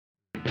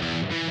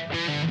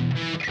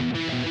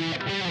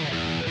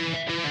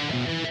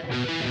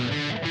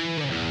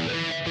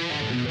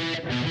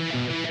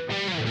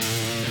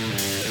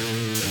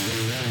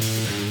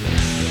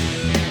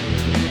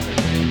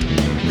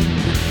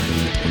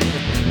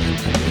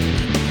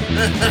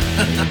There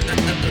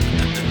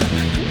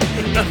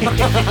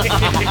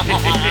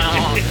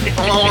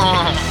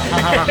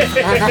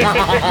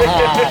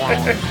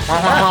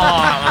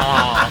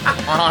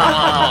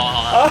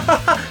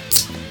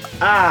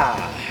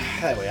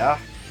we are.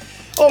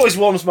 Always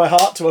warms my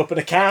heart to open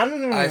a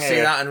can. I see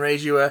that and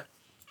raise you a...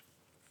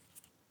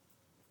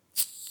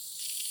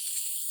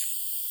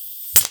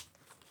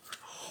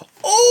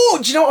 Oh,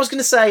 do you know what I was going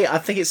to say? I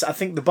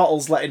think the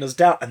bottle's letting us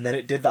down, and then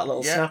it did that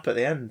little snap at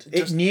the end.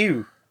 It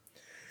knew.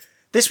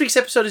 This week's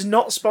episode is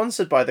not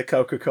sponsored by the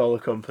Coca-Cola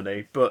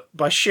Company, but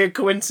by sheer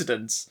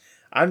coincidence,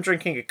 I'm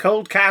drinking a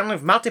cold can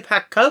of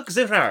multi-pack Coke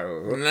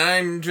Zero. And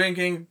I'm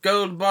drinking a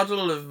gold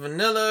bottle of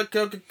vanilla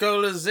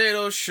Coca-Cola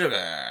Zero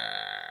Sugar.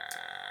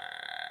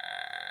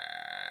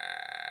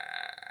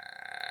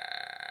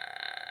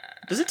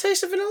 Does it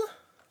taste of vanilla?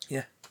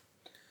 Yeah.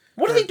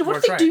 What do they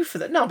do for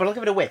that? No, but I'll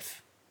give it a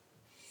whiff.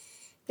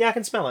 Yeah, I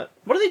can smell it.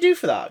 What do they do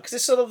for that? Because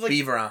it's sort of like...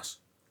 Beaver ass.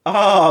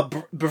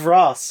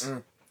 Beverass.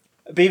 Mm.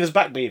 Beaver's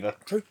back beaver.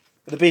 True.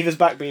 The beaver's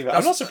back beaver.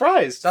 I'm not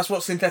surprised. That's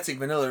what synthetic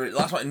vanilla is.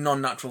 That's what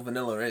non-natural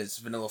vanilla is.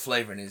 Vanilla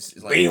flavouring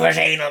is like... Beaver's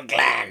anal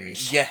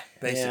glands. Yeah,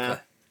 basically.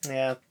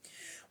 Yeah.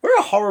 We're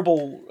a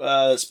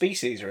horrible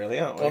species, really,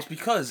 aren't we? Well, it's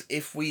because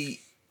if we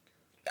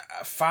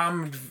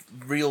farmed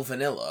real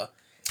vanilla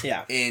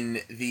in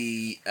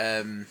the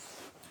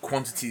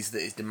quantities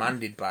that is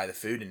demanded by the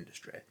food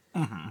industry,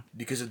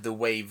 because of the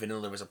way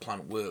vanilla as a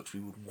plant works,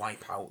 we would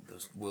wipe out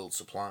the world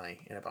supply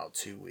in about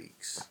 2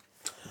 weeks.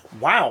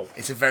 Wow.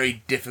 It's a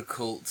very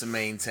difficult to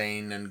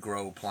maintain and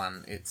grow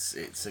plant. It's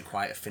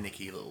quite a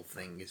finicky little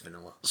thing, is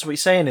vanilla. So what you're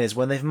saying is,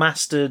 when they've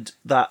mastered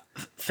that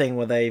thing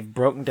where they've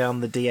broken down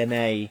the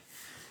DNA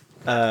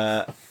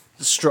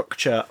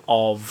structure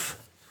of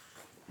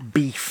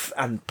beef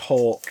and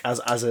pork as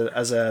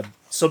a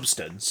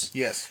substance,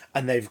 yes,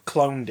 and they've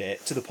cloned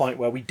it to the point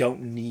where we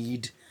don't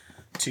need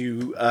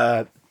to...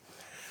 I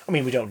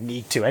mean, we don't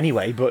need to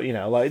anyway, but, you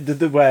know, like,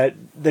 where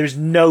there's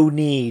no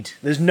need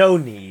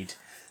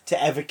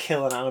to ever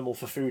kill an animal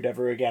for food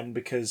ever again,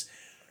 because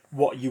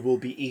what you will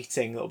be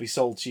eating that will be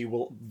sold to you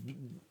will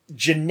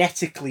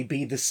genetically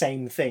be the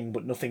same thing,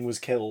 but nothing was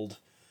killed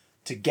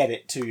to get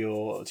it to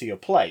your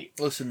plate.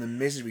 Listen, the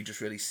misery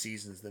just really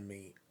seasons the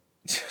meat.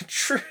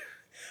 True.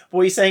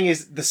 What you're saying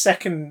is the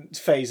second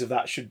phase of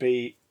that should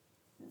be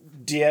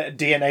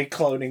DNA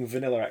cloning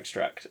vanilla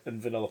extract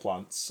and vanilla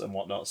plants and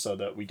whatnot, so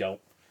that we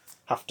don't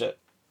have to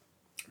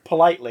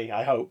politely,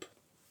 I hope,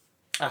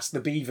 ask the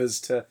beavers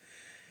to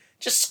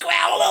just square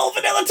a little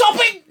vanilla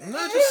topping.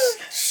 No,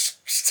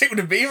 just stick with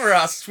the beaver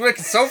ass. It's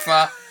working so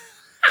far.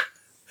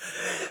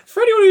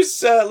 For anyone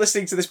who's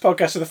listening to this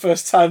podcast for the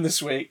first time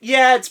this week,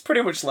 yeah, it's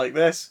pretty much like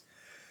this.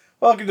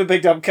 Welcome to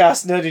Big Dumb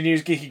Cast, nerdy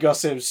news, geeky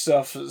gossip,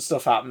 stuff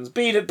happens.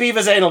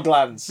 Beaver's anal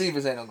glands.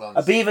 Beaver's anal glands.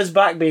 A beaver's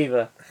back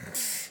beaver.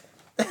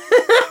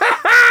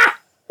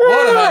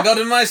 What have I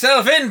gotten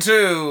myself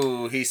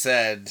into? He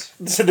said.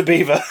 To the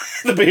beaver.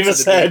 The beaver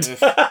said.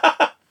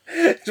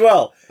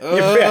 Well,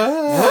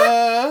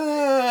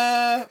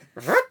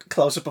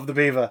 close up of the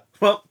beaver.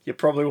 Well, you're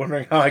probably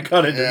wondering how I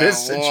got into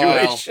this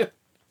situation.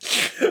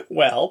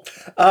 Well,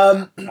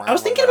 I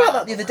was thinking about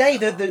that the other day,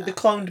 the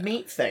cloned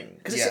meat thing,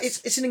 because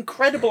it's an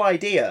incredible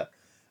idea,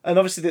 and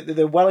obviously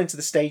they're well into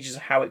the stages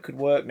of how it could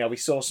work now. We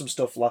saw some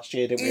stuff last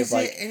year, didn't we? Is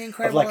it an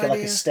incredible idea?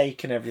 Like a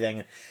steak and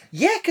everything.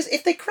 Yeah, because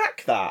if they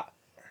crack that,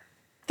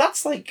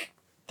 that's like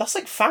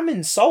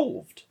famine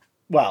solved.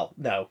 Well,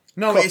 no,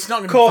 it's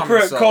not.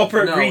 Corporate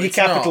greedy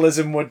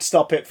capitalism would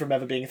stop it from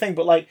ever being a thing.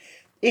 But like,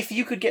 if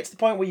you could get to the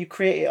point where you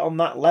create it on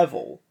that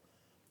level,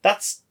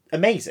 that's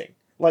amazing.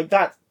 Like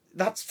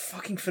that's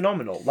fucking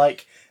phenomenal.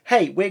 Like,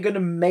 hey, we're gonna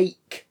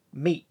make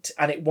meat,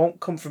 and it won't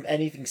come from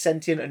anything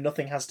sentient, and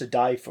nothing has to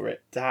die for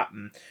it to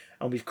happen.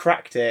 And we've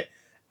cracked it,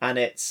 and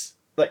it's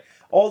like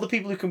all the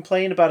people who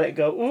complain about it and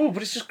go, "Ooh,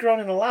 but it's just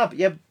grown in a lab."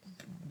 Yeah,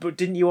 but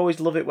didn't you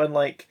always love it when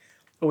like?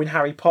 Or in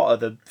Harry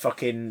Potter,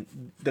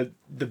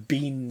 the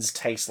beans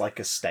taste like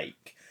a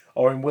steak.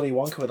 Or in Willy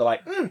Wonka, where they're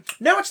like,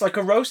 no, it's like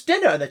a roast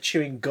dinner, and they're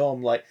chewing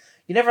gum. Like,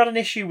 you never had an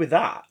issue with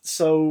that.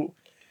 So,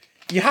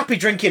 you're happy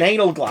drinking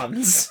anal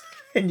glands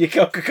in your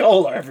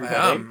Coca-Cola, everybody.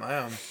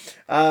 I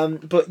am.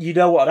 But you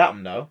know what would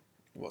happen, though?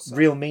 What's that?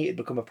 Real meat would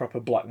become a proper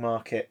black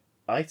market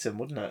item,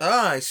 wouldn't it?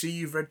 Ah, I see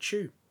you've read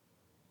Chew.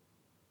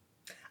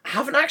 I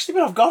haven't actually,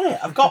 but I've got it.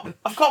 I've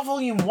got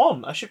volume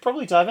 1. I should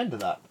probably dive into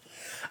that.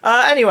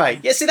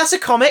 Anyway, yeah, see, that's a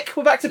comic.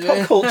 We're back to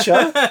pop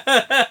culture.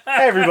 Hey,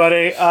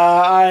 everybody.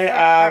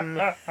 I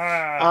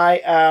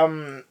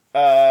am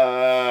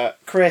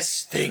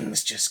Chris.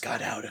 Things just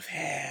got out of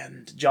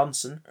hand.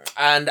 Johnson.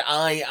 And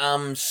I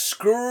am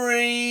screaming.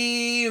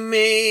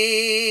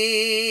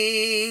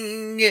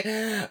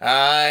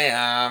 I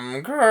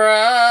am crying.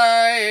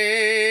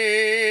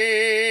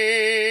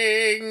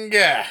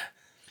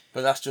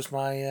 But that's just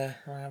my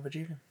average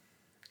evening.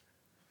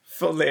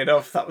 Funnily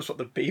enough, that was what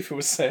the beaver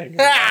was saying.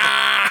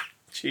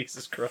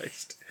 Jesus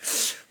Christ.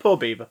 Poor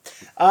beaver.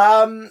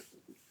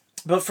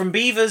 But from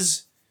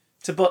beavers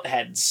to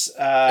Buttheads.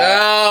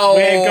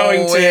 We're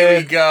going to here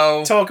we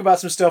go. Talk about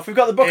some stuff. We've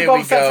got the Book of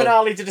Boba Fett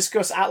finale to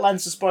discuss.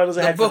 Lots of spoilers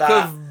ahead for that. The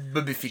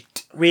Book of Boba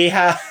Fett. We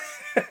have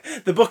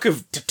the Book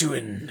of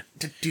Tatooine.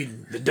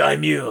 The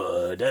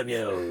Daimyo, Dime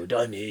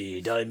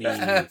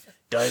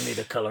me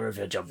the colour of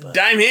your jumper.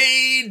 Dime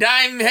he,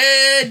 dime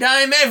here,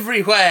 dime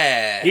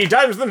everywhere. He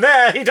dimes them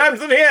there, he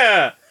dimes them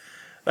here.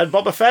 Then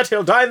Boba Fett,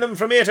 he'll dime them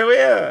from ear to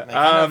ear. I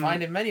can't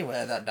find him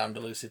anywhere, that damn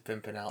delusive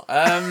pimpernel.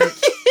 We're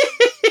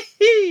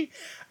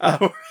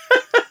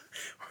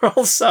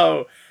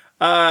also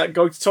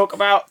going to talk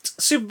about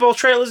Super Bowl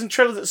trailers and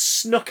trailers that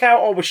snuck out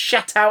or were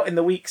shut out in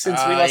the week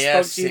since we last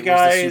spoke to you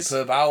guys. It was the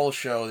Superb Owl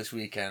show this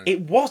weekend. It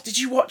was. Did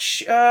you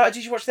watch the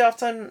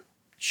halftime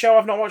show?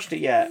 I've not watched it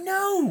yet.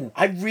 No.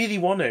 I really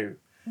want to.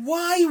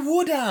 Why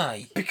would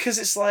I? Because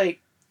it's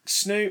like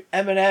Snoop,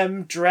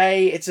 Eminem,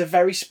 Dre. It's a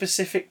very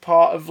specific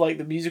part of like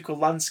the musical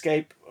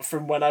landscape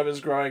from when I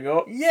was growing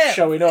up. Yeah,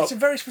 showing up. It's a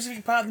very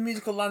specific part of the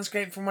musical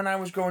landscape from when I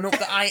was growing up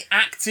that I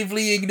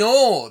actively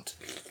ignored.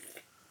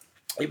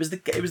 It was the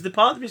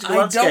part of the musical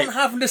landscape. I don't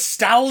have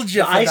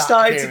nostalgia for I that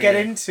started period. to get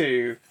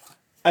into,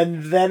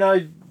 and then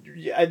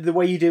the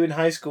way you do in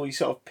high school, you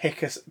sort of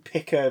pick a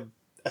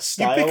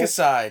style. You pick a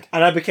side.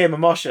 And I became a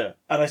mosher,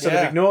 and I sort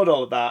of ignored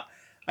all of that.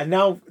 And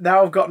now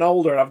I've gotten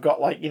older, and I've got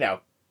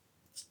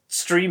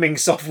streaming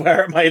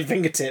software at my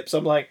fingertips.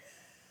 I'm like,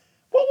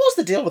 what was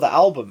the deal with that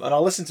album? And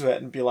I'll listen to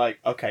it and be like,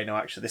 okay, no,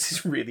 actually, this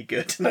is really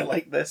good, and I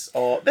like this,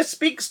 or this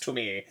speaks to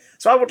me.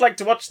 So I would like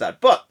to watch that.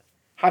 But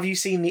have you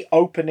seen the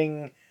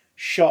opening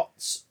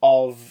shots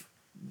of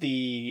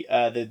the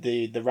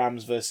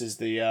Rams versus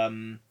the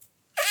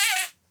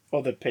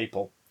other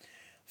people?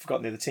 I've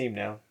forgotten the other team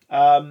now.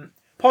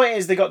 Point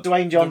is, they got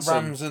Dwayne Johnson.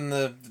 The Rams and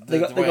the Dwaynes. They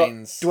got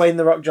Dwayne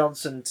The Rock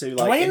Johnson to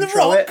Dwayne intro The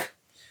Rock? it.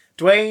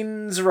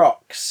 Dwayne's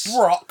rocks.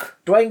 Brock.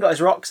 Dwayne got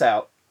his rocks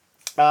out.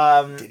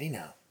 Did he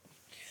now?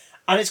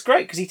 And it's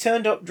great because he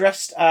turned up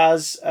dressed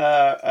as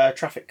a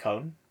traffic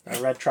cone,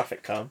 a red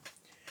traffic cone.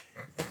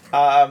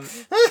 But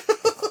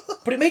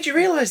it made you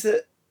realise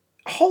that,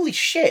 holy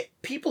shit,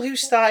 people who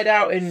started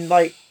out in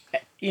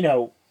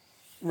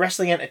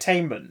wrestling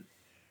entertainment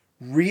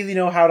really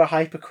know how to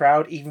hype a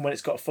crowd, even when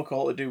it's got fuck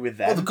all to do with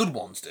them. Well, the good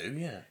ones do,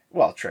 yeah.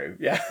 Well, true,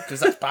 yeah. Because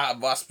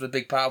that's the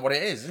big part of what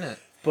it is, isn't it?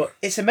 But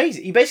it's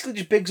amazing. He basically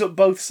just bigs up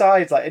both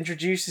sides,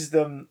 introduces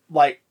them,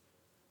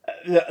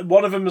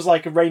 one of them is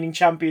a reigning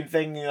champion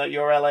thing,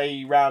 your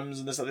LA Rams,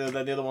 and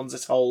the other one's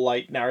this whole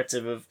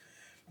narrative of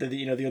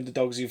the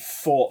underdogs who've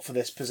fought for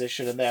this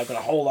position and they are going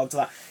to hold on to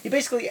that. He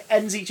basically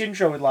ends each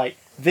intro with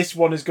this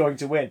one is going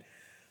to win.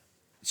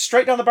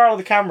 Straight down the barrel of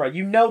the camera,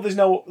 there's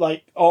no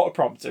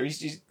autoprompter.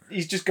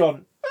 He's just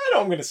gone, I know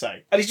what I'm going to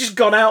say. And he's just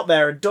gone out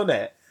there and done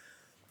it.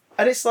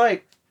 And it's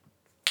can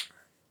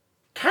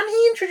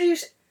he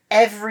introduce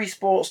every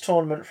sports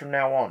tournament from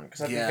now on?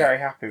 Because I'd be very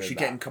happy with that. Should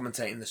get him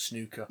commentating the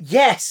snooker.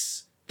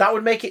 Yes! That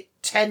would make it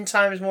 10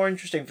 times more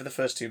interesting for the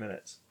first 2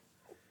 minutes.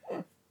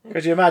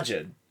 Could you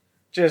imagine?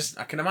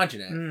 I can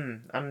imagine it.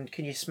 And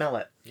can you smell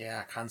it?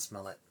 Yeah, I can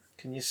smell it.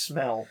 Can you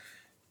smell?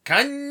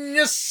 Can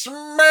you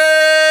smell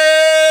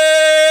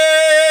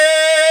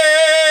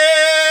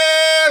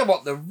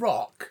what The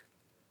Rock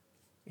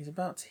is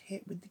about to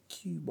hit with the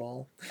cue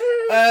ball?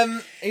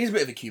 He's a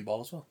bit of a cue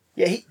ball as well.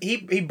 Yeah,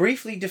 he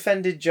briefly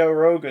defended Joe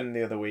Rogan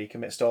the other week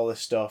amidst all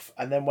this stuff,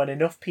 and then when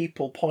enough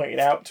people pointed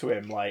out to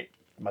him, my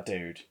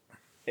dude,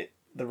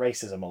 the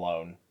racism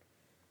alone,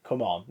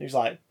 come on. He was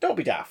like, don't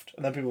be daft.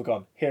 And then people have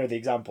gone, here are the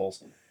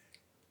examples.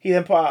 He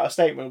then put out a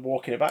statement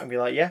walking it back and be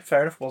like, yeah,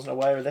 fair enough, wasn't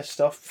aware of this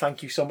stuff.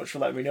 Thank you so much for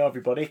letting me know,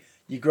 everybody.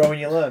 You grow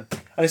and you learn.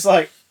 And it's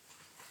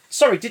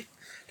sorry, did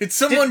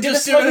someone did a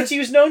celebrity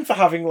who's known for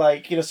having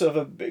sort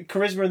of a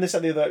charisma and this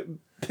and the other,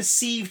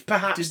 perceived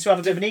perhaps to have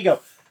a bit of an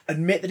ego,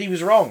 admit that he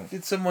was wrong?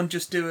 Did someone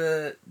just do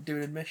an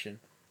admission?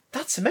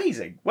 That's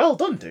amazing. Well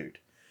done, dude.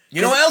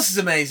 You know what else is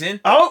amazing?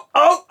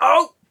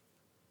 Oh!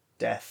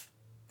 Death.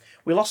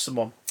 We lost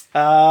someone.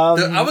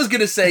 I was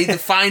going to say the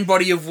fine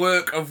body of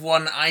work of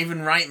one Ivan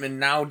Reitman,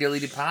 now dearly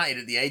departed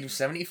at the age of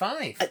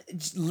 75.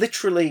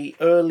 Literally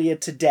earlier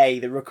today,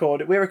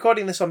 we're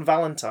recording this on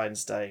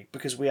Valentine's Day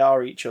because we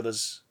are each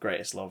other's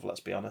greatest love,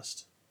 let's be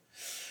honest.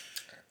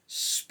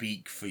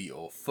 Speak for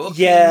your fucking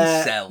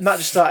self. Matt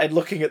just started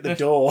looking at the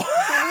door,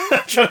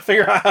 trying to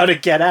figure out how to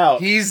get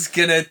out. He's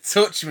going to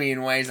touch me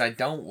in ways I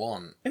don't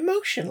want.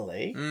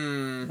 Emotionally,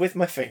 with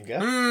my finger.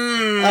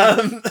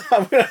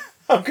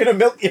 I'm gonna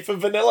milk you for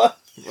vanilla.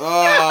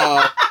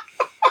 Oh.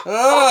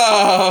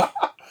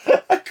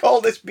 I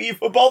call this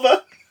beaver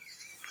bother.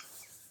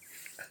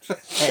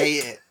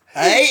 Hate it.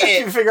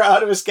 If you figure out how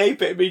to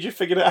escape it, it means you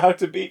figured out how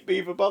to beat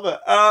beaver bother.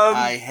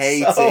 I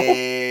hate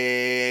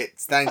it.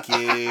 Thank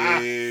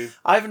you.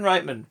 Ivan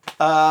Reitman,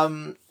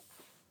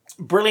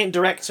 brilliant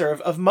director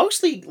of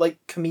mostly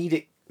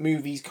comedic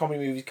movies,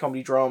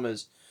 comedy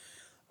dramas.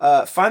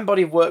 Fine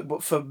body of work,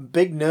 but for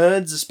big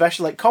nerds,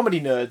 especially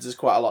comedy nerds, there's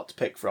quite a lot to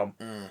pick from.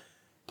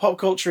 Pop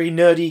culture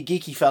nerdy,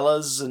 geeky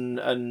fellas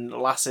and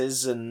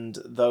lasses and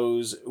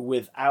those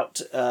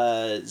without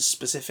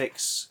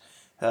specifics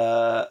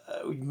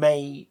We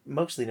may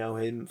mostly know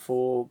him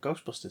for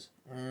Ghostbusters,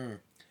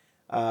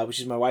 which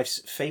is my wife's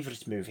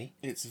favourite movie.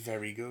 It's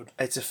very good.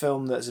 It's a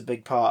film that's a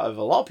big part of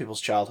a lot of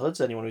people's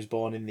childhoods. Anyone who's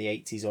born in the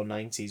 80s or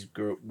 90s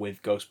grew up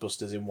with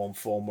Ghostbusters in one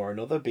form or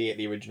another, be it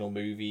the original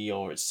movie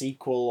or its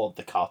sequel or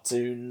the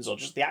cartoons or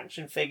just the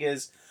action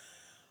figures.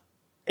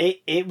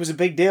 It was a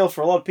big deal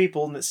for a lot of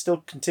people, and it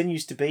still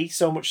continues to be,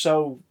 so much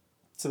so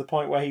to the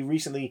point where he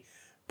recently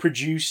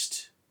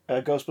produced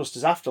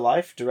Ghostbusters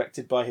Afterlife,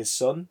 directed by his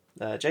son,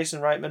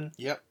 Jason Reitman.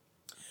 Yep.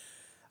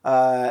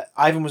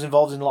 Ivan was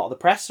involved in a lot of the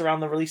press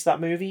around the release of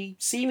that movie,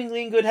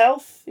 seemingly in good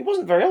health. He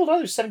wasn't very old either,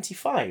 he was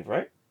 75,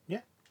 right?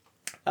 Yeah.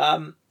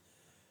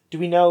 Do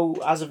we know,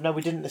 as of now,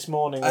 we didn't this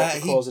morning, what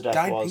the cause of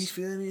death was? He's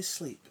feeling his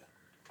sleep.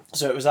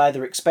 So it was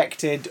either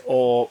expected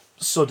or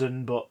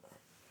sudden, but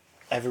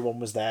everyone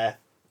was there.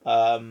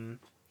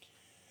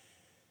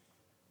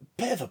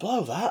 Bit of a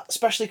blow, that,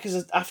 especially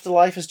because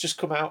Afterlife has just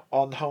come out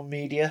on home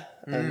media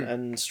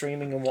and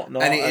streaming and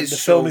whatnot, and the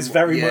film is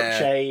very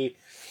much a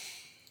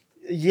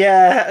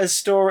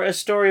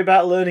story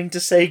about learning to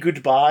say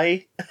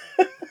goodbye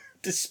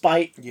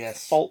despite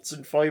faults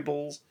and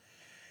foibles,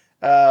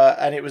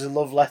 and it was a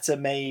love letter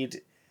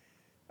made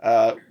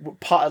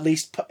at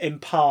least in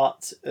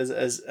part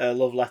as a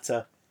love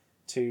letter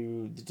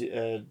to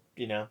the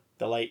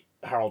late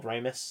Harold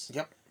Ramis.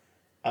 Yep.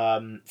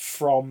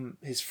 From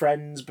his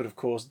friends, but of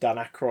course Dan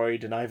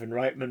Aykroyd and Ivan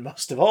Reitman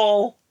most of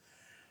all.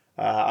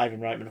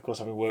 Ivan Reitman, of course,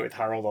 having worked with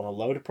Harold on a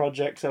load of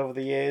projects over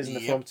the years in the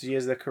formative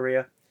years of their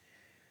career.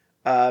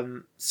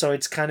 So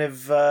it's kind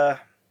of, a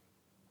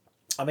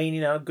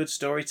good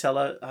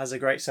storyteller has a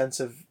great sense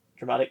of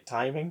dramatic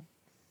timing.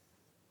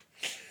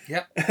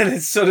 Yep. And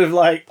it's sort of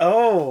like,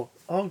 oh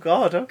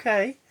God,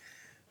 okay.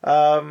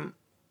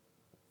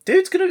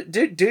 Dude,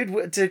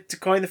 to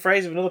coin the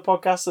phrase of another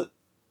podcast that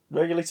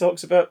regularly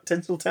talks about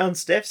Tinseltown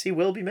Stiffs, he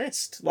will be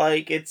missed.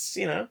 Like, it's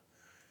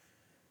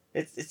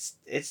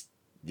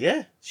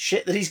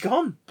shit that he's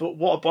gone. But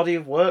what a body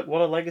of work,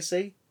 what a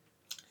legacy.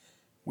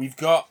 We've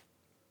got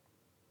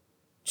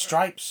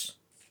Stripes.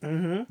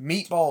 Mm-hmm.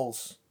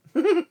 Meatballs.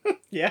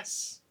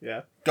 Yes.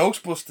 Yeah.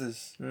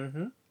 Ghostbusters.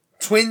 Mm-hmm.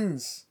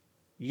 Twins.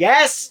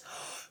 Yes!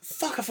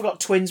 Fuck, I forgot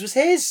Twins was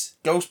his.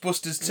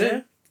 Ghostbusters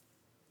 2.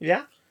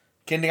 Yeah.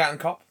 Kindergarten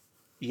Cop.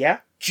 Yeah.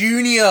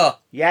 Junior.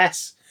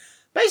 Yes.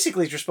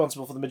 Basically, he's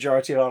responsible for the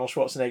majority of Arnold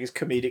Schwarzenegger's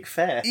comedic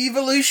fare.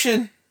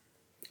 Evolution.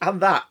 And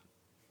that.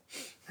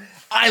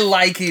 I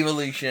like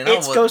Evolution.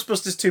 It's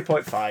Ghostbusters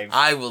 2.5.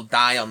 I will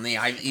die on the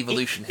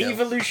Evolution hill.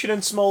 Evolution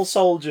and Small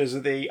Soldiers are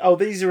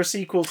these are a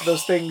sequel to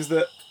those things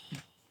that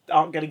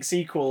aren't getting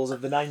sequels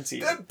of the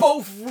 90s. They're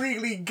both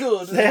really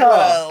good. They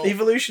are.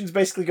 Evolution's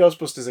basically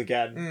Ghostbusters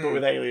again, but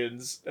with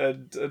aliens.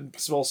 And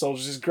Small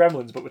Soldiers is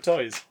Gremlins, but with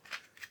toys.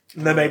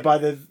 And they're made by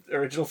the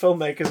original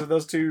filmmakers of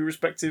those two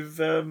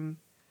respective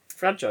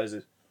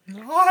franchises.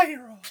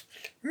 Naira!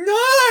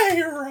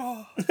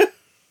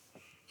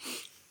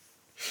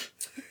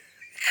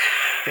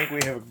 I think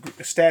we have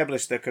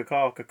established that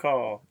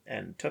caw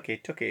and Tucky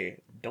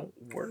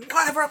don't work.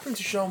 Whatever happened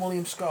to Sean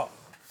William Scott?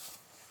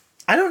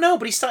 I don't know,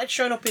 but he started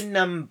showing up in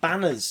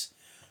banners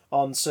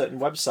on certain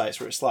websites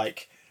where it's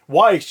like,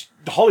 why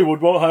Hollywood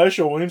won't hire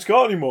Sean William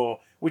Scott anymore?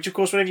 Which, of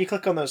course, whenever you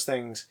click on those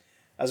things,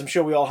 as I'm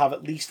sure we all have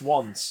at least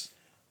once,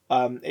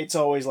 it's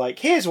always like,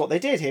 here's what they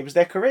did, here was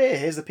their career,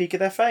 here's the peak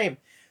of their fame.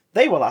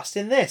 They were last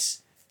in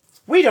this.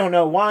 We don't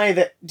know why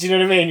that... Do you know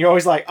what I mean? You're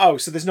always like, oh,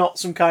 so there's not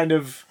some kind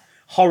of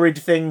horrid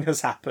thing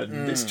has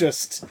happened. It's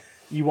just,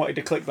 you wanted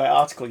to click that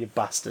article, you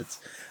bastards.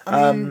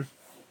 Sean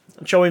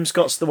William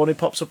Scott's the one who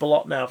pops up a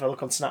lot now. If I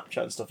look on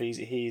Snapchat and stuff,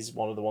 he's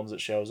one of the ones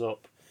that shows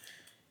up.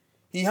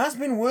 He has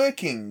been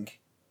working,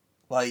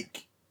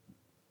 like,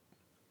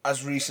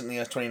 as recently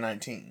as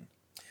 2019.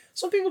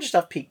 Some people just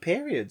have peak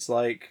periods,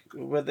 like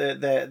where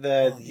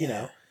they're you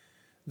know,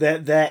 they're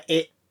the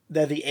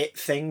it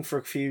thing for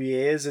a few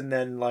years, and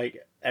then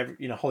like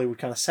Hollywood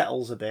kind of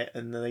settles a bit,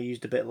 and then they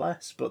used a bit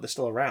less, but they're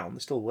still around, they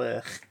still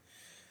work.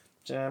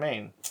 Do you know what I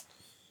mean?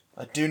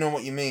 I do know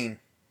what you mean.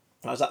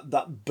 That was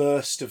that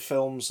burst of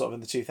films sort of in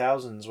the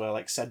 2000s where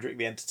like Cedric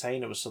the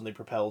Entertainer was suddenly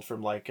propelled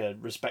from like a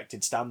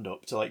respected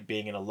stand-up to like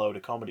being in a load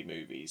of comedy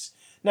movies.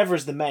 Never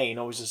as the main,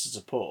 always as a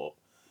support.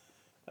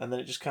 And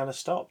then it just kind of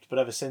stopped. But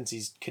ever since,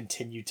 he's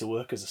continued to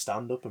work as a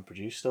stand-up and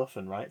produce stuff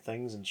and write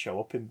things and show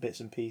up in bits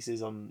and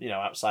pieces on,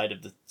 outside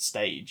of the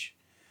stage.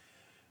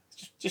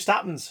 It just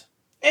happens.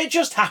 It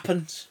just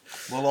happens.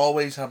 We'll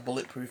always have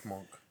Bulletproof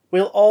Monk.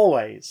 We'll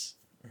always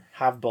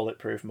have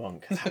Bulletproof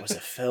Monk. That was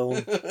a film.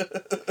 Is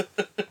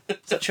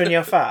that Chow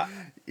Yun Fat?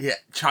 Yeah,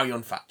 Chow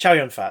Yun Fat. Chow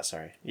Yun Fat,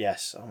 sorry.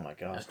 Yes. Oh my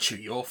god. Chew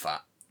Your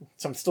Fat.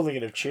 So I'm still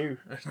thinking of Chew.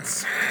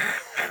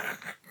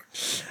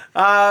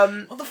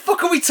 What the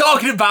fuck are we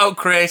talking about,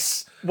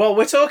 Chris? Well,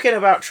 we're talking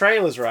about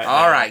trailers right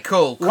now. Alright,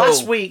 cool.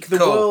 Last week, the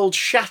world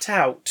shat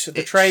out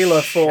the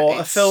trailer for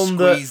a film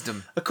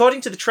that, according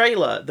to the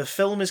trailer, the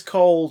film is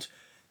called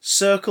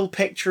Circle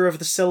Picture of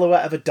the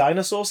Silhouette of a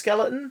Dinosaur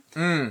Skeleton,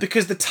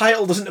 because the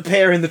title doesn't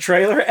appear in the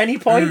trailer at any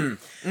point.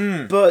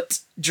 But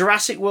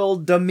Jurassic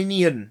World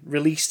Dominion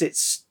released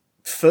its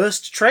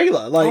first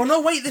trailer. Like, oh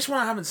no, wait, this one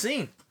I haven't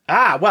seen.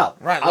 Ah, well,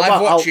 right,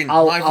 live watching.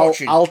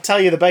 I'll tell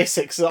you the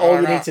basics.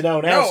 All you need to know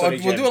now. No,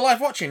 we'll do a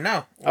live watching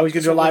now. Oh, we're going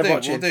to do a live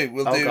watching.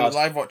 We'll do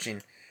live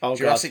watching. Oh,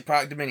 Jurassic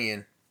Park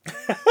Dominion.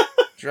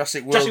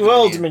 Jurassic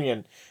World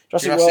Dominion.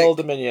 Jurassic World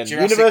Dominion.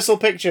 Universal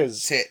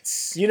Pictures.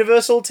 Tits.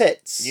 Universal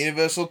Tits.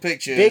 Universal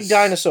Pictures. Big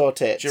dinosaur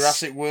tits.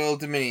 Jurassic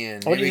World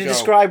Dominion. I want you to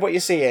describe what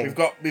you're seeing. We've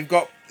got the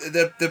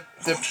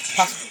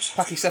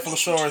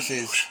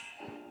Pachycephalosauruses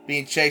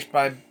being chased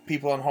by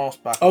people on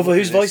horseback. Over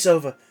whose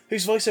voiceover?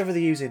 Whose voiceover are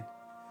they using?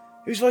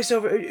 Whose voice are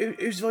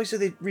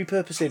they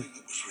repurposing?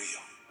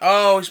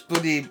 Oh, it's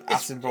bloody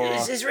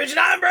Attenborough. It's Richard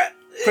Attenborough.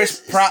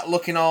 Chris Pratt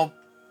looking all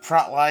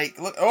Pratt-like.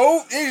 Look,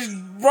 oh, it's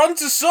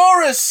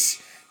Brontosaurus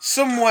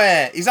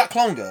somewhere. Is that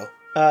Clone Girl?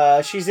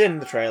 She's in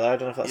the trailer. I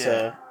don't know if that's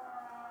her.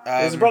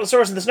 There's a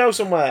Brontosaurus in the snow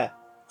somewhere.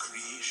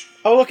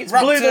 Oh, look, it's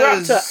Raptors. Blue the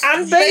Raptor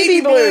and Baby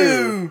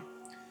Blue.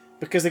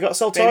 Because they got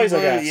sold toys,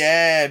 I guess.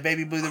 Yeah,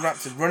 Baby Blue the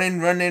Raptor. Running.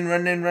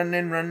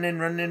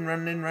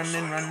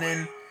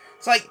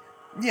 It's like,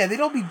 yeah, they'd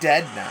all be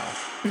dead now.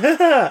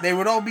 They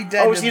would all be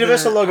dead. Oh, it's the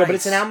Universal logo, but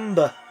it's in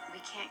amber. We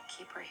can't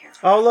keep her here.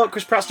 Oh, look,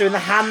 Chris Pratt's doing the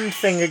hand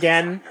thing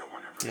again.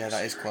 Yeah,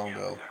 that is Clone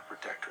Girl.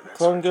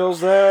 Clone Girl's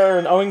there,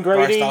 and Owen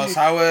Grady. Bryce Dallas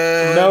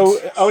Howard. No,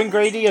 Owen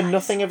Grady, and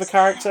nothing of a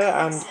character,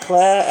 and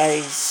Claire,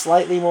 a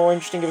slightly more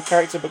interesting of a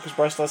character because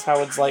Bryce Dallas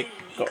Howard's like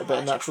got a bit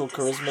of natural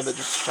charisma that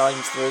just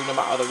shines through no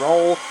matter the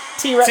role.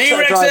 T-Rex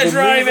at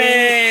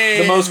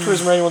driving. The most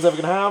charisma anyone's ever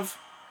gonna have.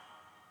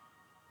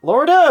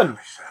 Laura Dern.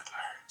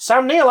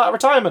 Sam Neill out of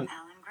retirement.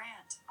 Alan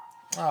Grant.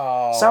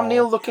 Oh. Sam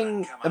Neill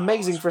looking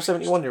amazing for a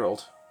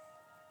 71-year-old.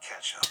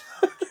 Catch up.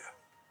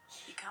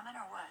 You coming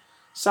or what?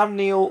 Sam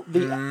Neill,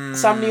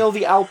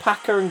 the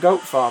alpaca and goat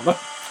farmer.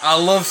 I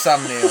love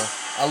Sam Neill.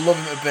 I love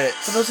him a bit.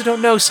 For those who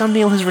don't know, Sam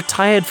Neill has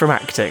retired from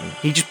acting.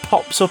 He just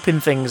pops up in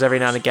things every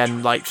now and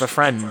again, like for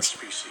Friends.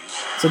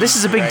 So this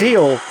is a big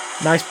deal.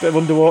 Nice bit of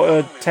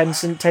underwater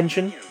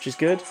tension, which is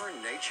good.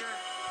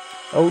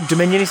 Oh,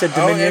 Dominion, he said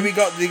Dominion. Oh, yeah,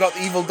 we got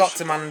the evil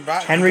Doctor Man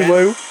back. Henry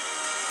Wu.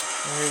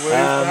 Henry Wu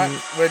back.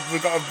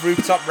 We've got a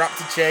rooftop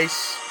raptor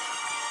chase.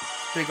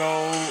 Big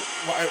old...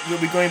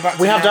 We'll be going back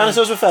to... We have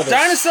dinosaurs with feathers.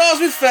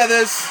 Dinosaurs with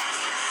feathers!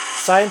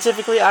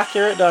 Scientifically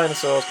accurate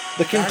dinosaurs.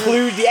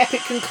 The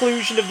epic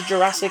conclusion of the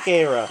Jurassic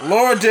era.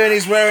 Laura Dern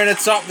is wearing a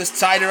top that's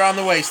tied around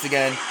the waist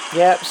again.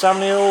 Yep,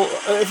 Sam Neill.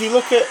 If you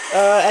look at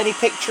any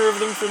picture of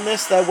them from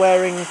this, they're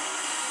wearing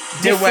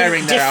their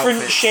different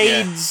outfits,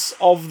 shades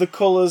of the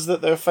colours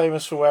that they're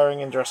famous for wearing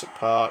in Jurassic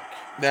Park.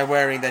 They're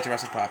wearing their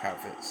Jurassic Park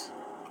outfits.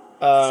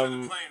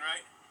 Not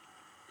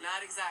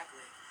exactly.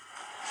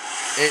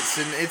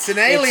 It's an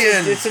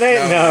alien. It's an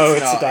alien. No,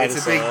 it's a dinosaur.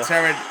 It's a big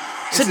pterodactyl.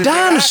 It's a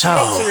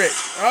dinosaur.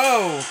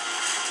 Oh,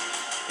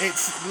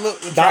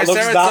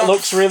 that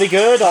looks really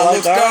good. I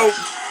like that. Dope.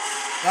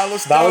 That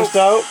looks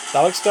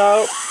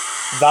dope.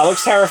 That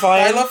looks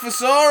terrifying.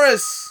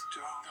 Dilophosaurus.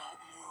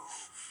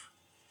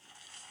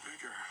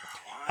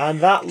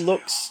 And that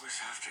looks,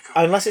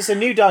 unless it's a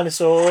new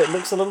dinosaur, it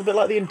looks a little bit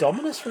like the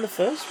Indominus from the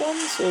first one.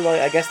 So, like,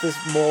 I guess there's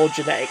more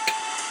genetic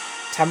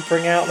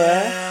tampering out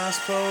there. Yeah, I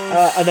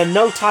suppose. And then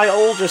no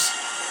title, just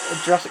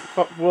Jurassic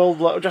Park /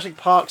 World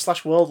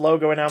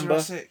logo in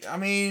amber. I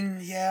mean,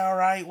 yeah, all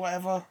right,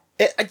 whatever.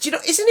 Do you know?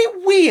 Isn't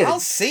it weird?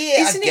 I'll see it.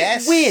 Isn't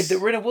it weird that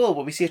we're in a world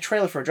where we see a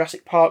trailer for a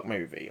Jurassic Park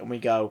movie and we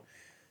go,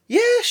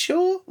 yeah,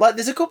 sure. Like,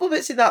 there's a couple of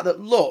bits in that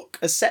look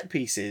as set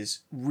pieces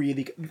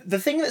really. The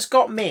thing that's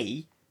got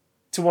me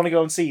to want to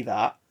go and see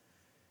that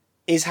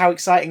is how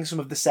exciting some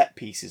of the set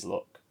pieces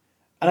look.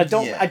 And I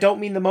don't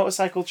mean the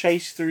motorcycle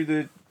chase through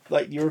the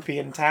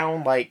European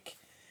town. Like,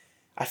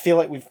 I feel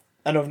like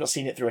I know I've not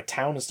seen it through a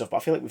town and stuff, but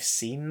I feel like we've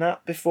seen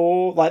that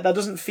before. Like, that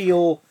doesn't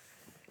feel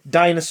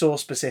dinosaur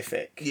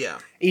specific. Yeah.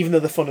 Even though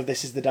the fun of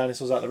this is the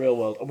dinosaurs out in the real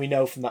world, and we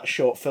know from that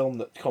short film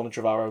that Colin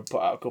Trevorrow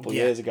put out a couple of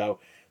years ago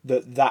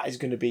that is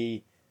going to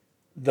be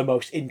the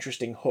most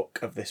interesting hook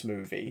of this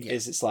movie. Yeah.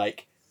 Is it's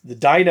like, the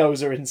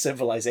dinos are in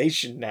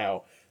civilization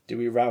now. Do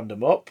we round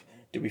them up?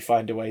 Do we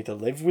find a way to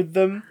live with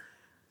them?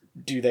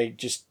 Do they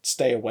just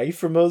stay away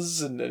from us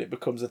and it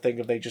becomes a thing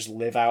of they just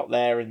live out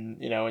there in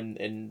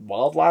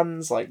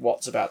wildlands? Like,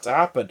 what's about to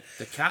happen?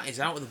 The cat is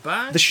out of the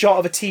bag. The shot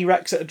of a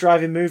T-Rex at a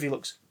drive-in movie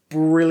looks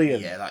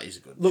brilliant. Yeah, that is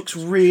a good. Looks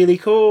really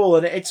cool,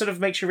 and it sort of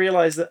makes you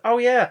realise that, oh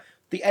yeah,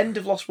 the end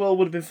of Lost World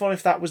would have been fun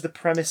if that was the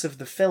premise of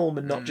the film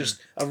and not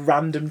just a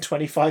random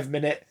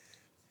 25-minute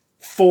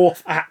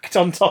fourth act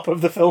on top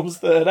of the film's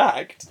third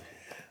act.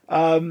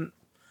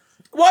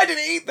 Why did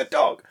he eat the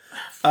dog?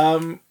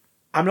 I'm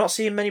not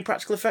seeing many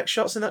practical effects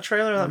shots in that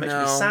trailer, and that makes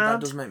me sad.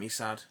 That does make me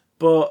sad.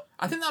 But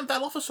I think that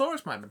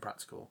Dilophosaurus might have been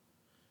practical.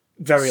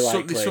 Very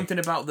likely. There's something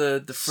about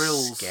the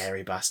frills.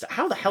 Scary bastard.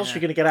 How the hell is she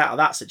going to get out of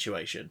that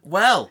situation?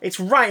 Well, it's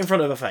right in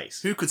front of her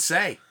face. Who could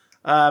say?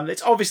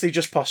 It's obviously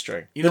just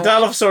posturing. The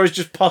Dilophosaurus is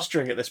just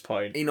posturing at this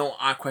point. You know,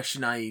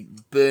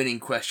 burning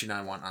question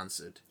I want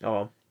answered. Go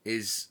on.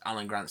 Is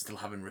Alan Grant still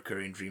having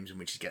recurring dreams in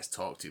which he gets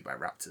talked to by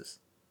raptors?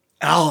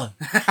 Alan!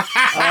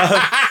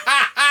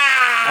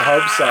 I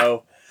hope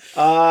so.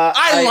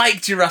 I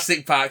like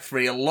Jurassic Park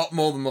 3 a lot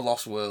more than The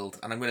Lost World,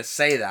 and I'm going to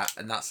say that,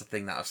 and that's the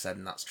thing that I've said,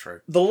 and that's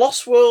true. The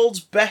Lost World's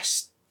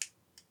best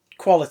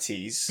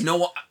qualities... You know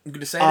what? I'm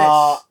going to say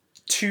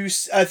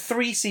this.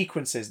 Three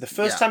sequences. The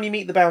first time you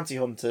meet the bounty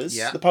hunters,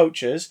 the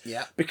poachers,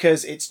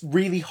 because it's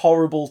really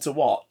horrible to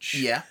watch.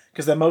 Yeah.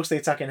 Because they're mostly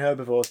attacking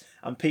herbivores,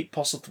 and Pete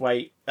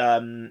Postlethwaite,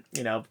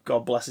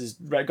 God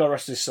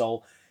rest his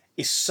soul,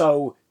 is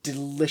so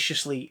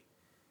deliciously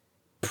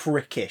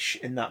prickish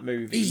in that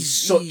movie. He's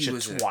such a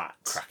twat.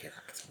 Cracking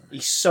actor.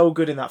 He's so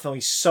good in that film.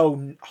 He's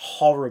so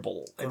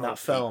horrible in that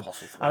film.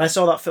 And I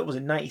saw that film, was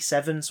in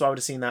 97, so I would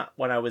have seen that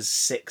when I was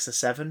 6 or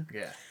 7.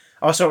 Yeah.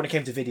 I saw it when it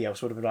came to video, so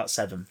it would have been about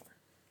 7.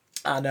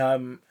 And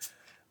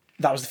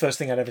that was the first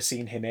thing I'd ever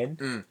seen him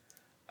in.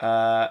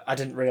 I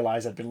didn't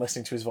realise I'd been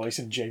listening to his voice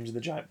in James and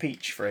the Giant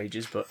Peach for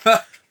ages, but...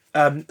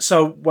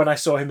 so when I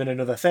saw him in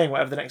another thing,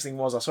 whatever the next thing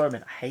was I saw him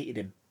in, I hated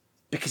him.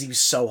 Because he was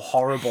so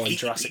horrible in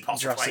Jurassic.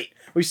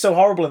 He's so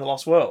horrible in The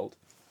Lost World.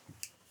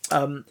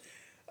 And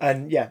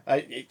yeah,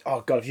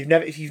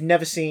 if you've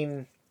never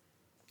seen,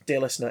 dear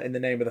listener, In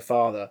the Name of the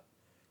Father,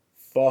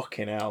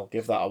 fucking hell,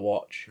 give that a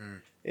watch.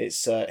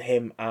 It's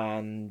him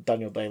and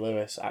Daniel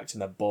Day-Lewis acting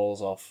their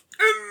balls off.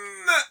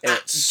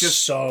 It's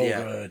just so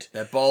good.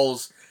 Their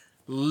balls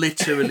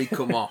literally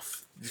come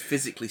off. You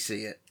physically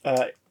see it.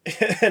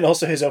 And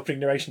also his opening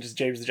narration to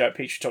James the Giant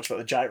Peach, who talks about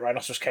the giant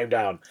rhinoceros came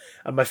down,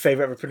 and my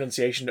favourite ever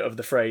pronunciation of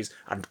the phrase,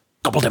 and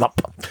gobbled him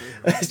up.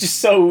 It's just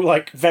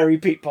so, very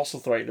Pete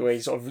Postlethwaite, the way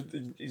he sort of,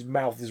 his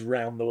mouth is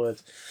round the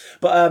words.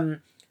 But,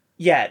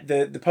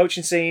 the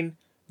poaching scene,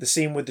 the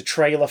scene with the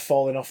trailer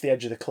falling off the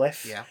edge of the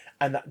cliff,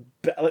 and that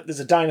there's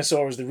a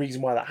dinosaur as the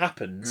reason why that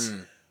happens,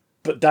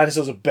 but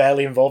dinosaurs are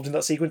barely involved in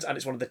that sequence, and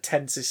it's one of the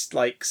tensest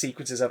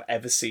sequences I've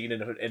ever seen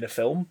in a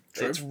film.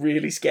 True. It's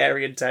really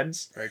scary and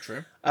tense. Very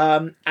true.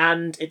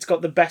 And it's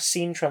got the best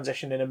scene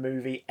transition in a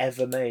movie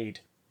ever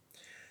made,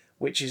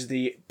 which is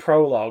the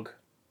prologue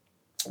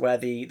where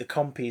the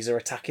compies are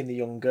attacking the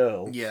young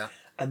girl. Yeah.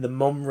 And the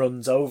mum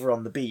runs over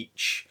on the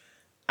beach,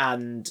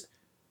 and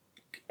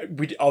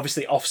we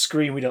obviously off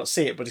screen we don't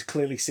see it, but is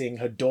clearly seeing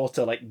her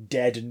daughter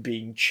dead and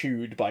being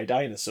chewed by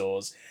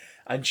dinosaurs,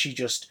 and she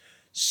just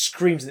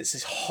screams, and it's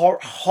this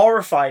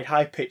horrified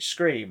high-pitched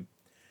scream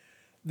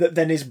that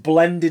then is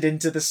blended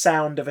into the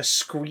sound of a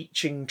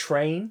screeching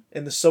train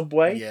in the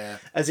subway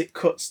as it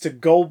cuts to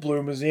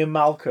Goldblum as Ian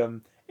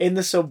Malcolm in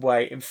the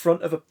subway in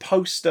front of a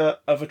poster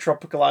of a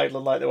tropical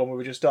island like the one we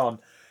were just on,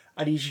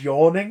 and he's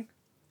yawning.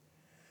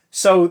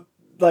 So,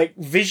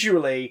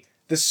 visually,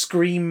 the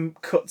scream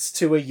cuts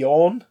to a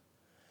yawn,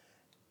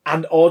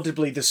 and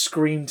audibly the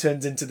scream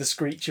turns into the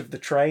screech of the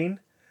train,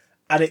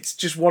 and it's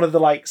just one of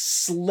the,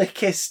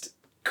 slickest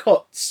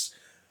cuts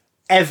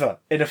ever.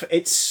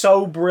 It's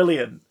so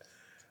brilliant.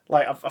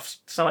 I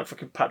sound like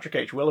fucking Patrick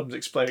H. Willems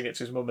explaining it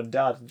to his mum and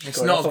dad. It's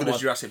not as good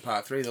as Jurassic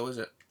Park 3, though, is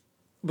it?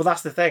 Well,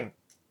 that's the thing.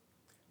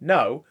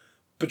 No,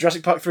 but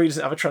Jurassic Park 3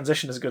 doesn't have a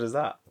transition as good as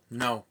that.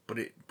 No, but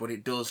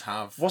it does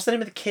have... What's the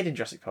name of the kid in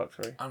Jurassic Park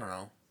 3? I don't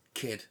know.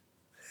 Kid.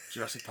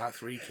 Jurassic Park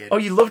 3 kid. Oh,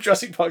 you love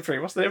Jurassic Park 3.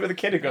 What's the name of the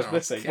kid who goes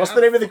missing? What's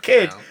the name of the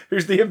kid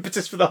who's the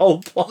impetus for the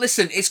whole plot?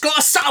 Listen, it's got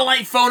a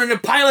satellite phone and a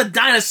pile of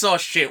dinosaur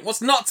shit.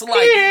 What's not to like?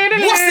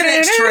 What's the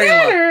next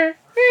trailer?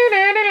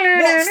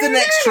 What's the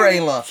next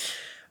trailer?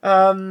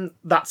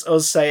 That's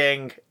us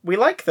saying, we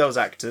like those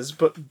actors,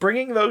 but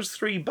bringing those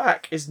 3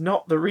 back is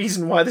not the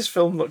reason why this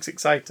film looks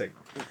exciting.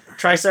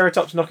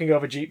 Triceratops knocking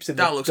over jeeps in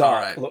the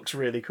dark looks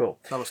really cool.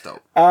 That looks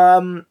dope.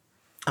 And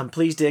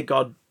please, dear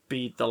God,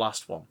 be the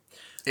last one.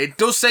 It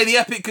does say the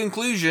epic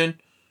conclusion.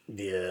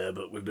 Yeah,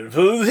 but we've been...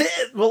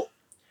 Well,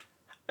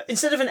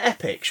 instead of an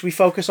epic, should we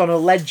focus on a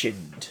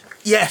legend?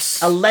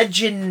 Yes. A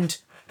legend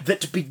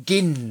that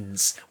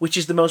begins, which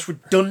is the most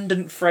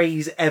redundant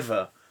phrase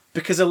ever.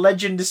 Because a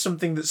legend is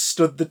something that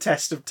stood the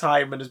test of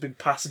time and has been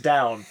passed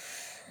down.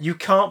 You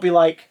can't be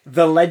like,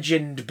 the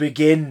legend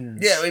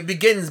begins. Yeah, it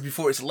begins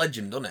before it's a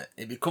legend, doesn't it?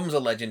 It becomes a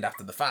legend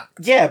after the fact.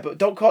 Yeah, but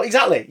don't call...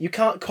 Exactly. You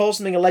can't call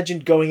something a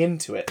legend going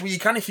into it. Well, you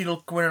can if you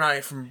look going at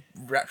it from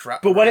retro.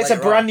 But when it's a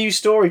brand new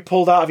story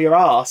pulled out of your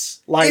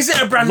arse, like is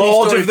it a brand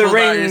Lord new story of the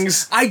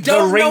Rings, I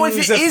don't know if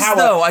it is,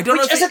 though. I don't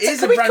know if it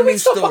is a brand new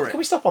story. Can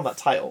we stop on that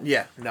title?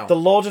 Yeah, no. The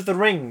Lord of the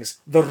Rings,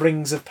 the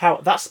Rings of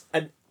Power. That's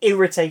an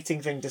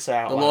irritating thing to say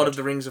out loud. The Lord of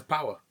the Rings of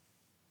Power.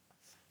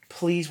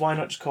 Please, why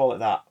not just call it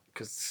that?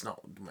 Because it's not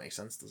make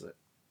sense, does it?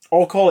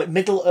 Or call it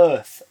Middle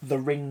Earth, the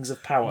Rings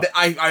of Power.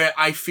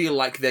 I feel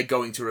like they're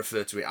going to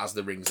refer to it as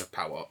the Rings of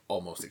Power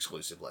almost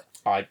exclusively.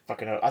 I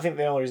fucking know. I think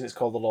the only reason it's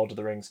called the Lord of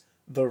the Rings,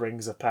 the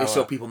Rings of Power, is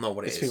so people know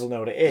what it is. People know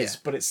what it is,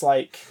 but it's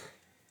like...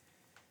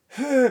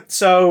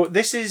 So,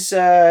 this is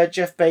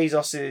Jeff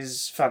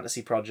Bezos'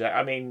 fantasy project.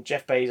 I mean,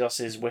 Jeff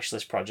Bezos'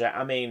 wishlist project.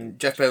 I mean...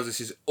 Jeff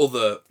Bezos'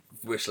 other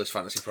wishlist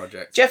fantasy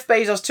project. Jeff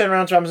Bezos turned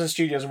around to Amazon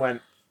Studios and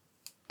went,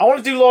 I want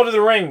to do Lord of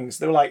the Rings.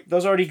 They were like,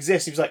 those already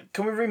exist. He was like,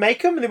 can we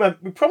remake them? And they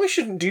went, we probably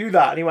shouldn't do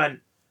that. And he went,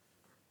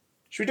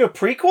 should we do a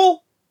prequel?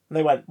 And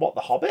they went, what,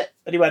 The Hobbit?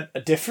 And he went,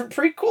 a different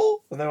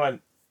prequel? And they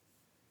went,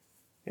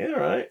 Yeah,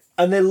 right.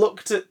 And they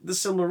looked at the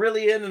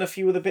Silmarillion and a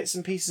few other bits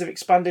and pieces of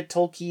expanded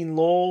Tolkien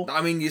lore.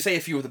 I mean, you say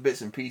a few of the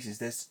bits and pieces,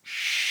 there's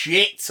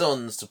shit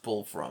tons to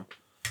pull from.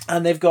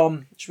 And they've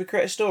gone, should we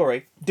create a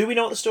story? Do we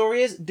know what the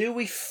story is? Do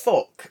we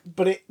fuck?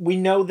 But we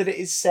know that it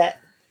is set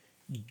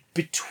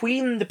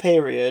between the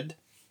period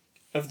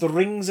of the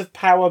Rings of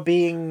Power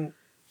being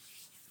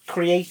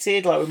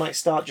created. Like, we might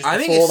start just before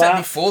that. I think it's set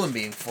before them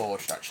being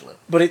forged, actually.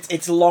 But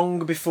it's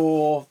long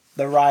before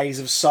the rise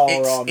of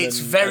Sauron. It's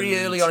very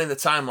early on in the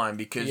timeline,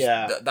 because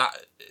that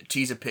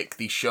teaser pic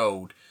they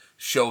showed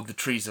the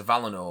trees of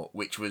Valinor,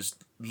 which was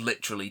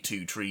literally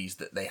 2 trees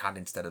that they had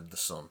instead of the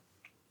sun.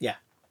 Yeah.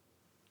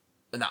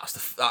 And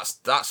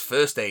that's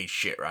first age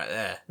shit right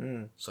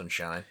there.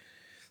 Sunshine.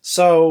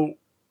 So,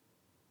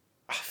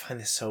 I find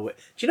this so weird.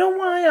 Do you know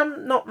why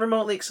I'm not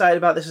remotely excited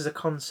about this as a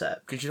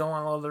concept? Because you don't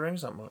like Lord of the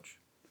Rings that much.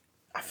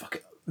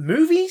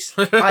 Movies?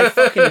 I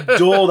fucking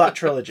adore that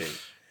trilogy.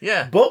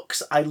 Yeah.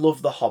 Books, I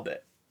love The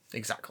Hobbit.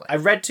 Exactly. I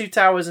read Two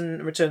Towers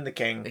and Return of the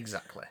King.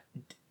 Exactly.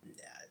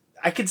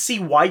 I could see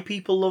why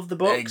people love the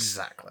books.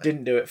 Exactly.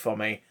 Didn't do it for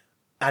me.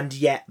 And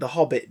yet The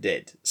Hobbit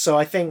did. So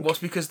I think... Well, it's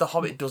because The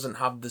Hobbit doesn't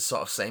have the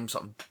same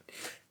sort of...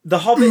 The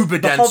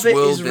Hobbit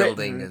is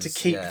written to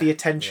keep the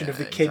attention of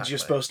the kids you're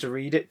supposed to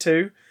read it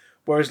to.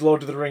 Whereas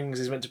Lord of the Rings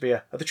is meant to be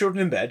are the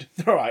children in bed?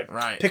 All right.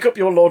 Right. Pick up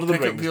your Lord of the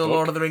Rings Pick up your book.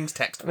 Lord of the Rings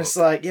textbook. And it's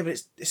like, yeah,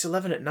 but it's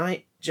 11 at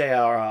night,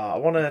 J.R.R. I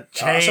want to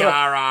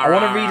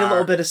J.R.R. read a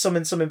little bit of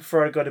something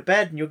before I go to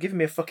bed, and you're giving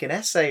me a fucking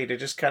essay to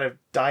just kind of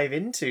dive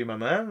into, my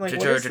man. Like,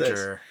 what is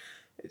this?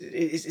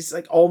 It's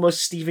like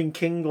almost Stephen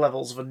King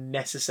levels of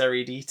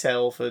unnecessary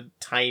detail for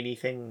tiny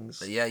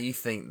things. Yeah, you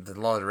think the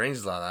Lord of the Rings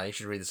is like that? You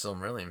should read the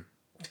Silmarillion.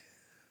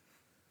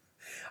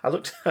 I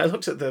looked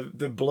at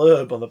the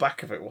blurb on the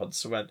back of it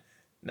once and went,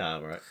 nah,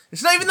 I'm right.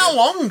 It's not even that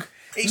long.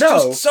 It's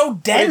just so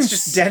dense.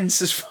 It's just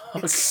dense as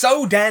fuck. It's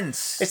so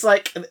dense. It's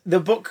like the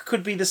book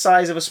could be the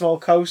size of a small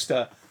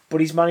coaster,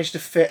 but he's managed to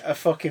fit a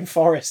fucking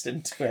forest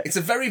into it. It's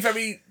a very,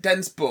 very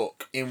dense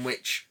book in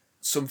which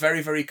some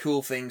very, very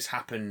cool things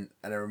happen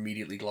and are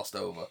immediately glossed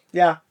over.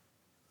 Yeah.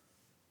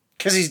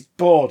 Because he's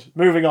bored.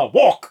 Moving on.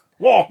 Walk!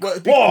 Walk!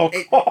 Get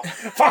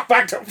the fuck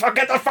back to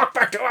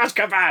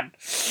Azkaban!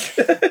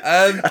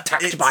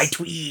 Attacked by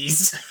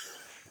tweez.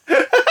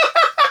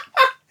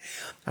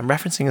 I'm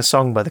referencing a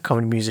song by the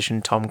comedy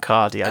musician Tom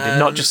Cardy. I did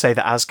not just say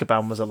that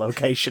Azkaban was a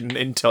location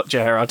in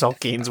J.R.R.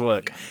 Tolkien's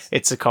work.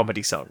 It's a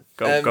comedy song.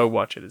 Go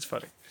watch it. It's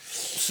funny.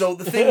 So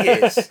the thing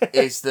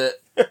is that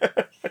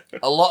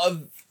a lot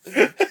of...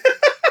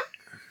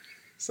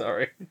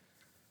 Sorry.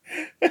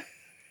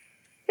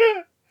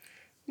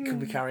 Can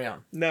we carry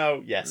on?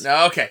 No, yes.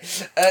 No, okay.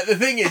 The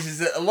thing is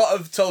that a lot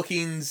of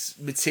Tolkien's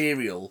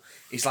material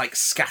is like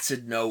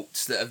scattered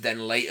notes that have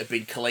then later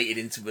been collated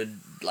into a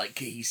like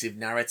cohesive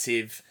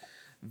narrative,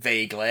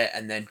 vaguely,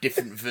 and then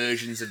different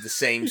versions of the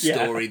same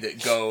story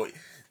that go.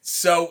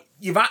 So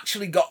you've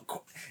actually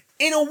got,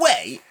 in a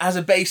way, as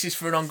a basis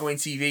for an ongoing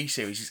TV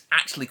series, it's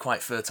actually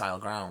quite fertile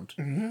ground.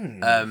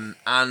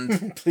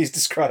 And please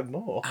describe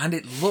more. And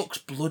it looks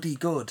bloody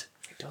good.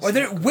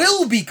 Whether it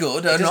will be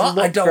good or not,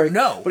 I don't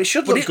know. But it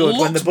should look good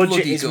when the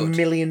budget is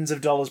millions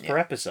of dollars per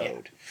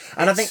episode.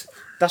 Yeah. And I think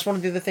that's one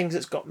of the other things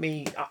that's got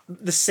me...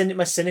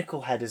 my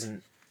cynical head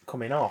isn't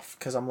coming off,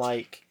 because I'm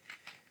like...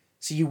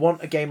 So you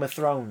want a Game of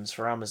Thrones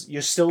for Amazon.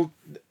 You're still...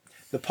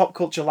 The pop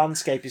culture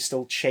landscape is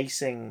still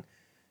chasing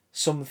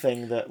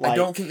something that, like... I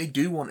don't think they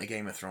do want a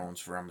Game of Thrones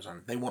for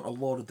Amazon. They want a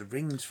Lord of the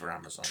Rings for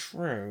Amazon.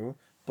 True.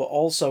 But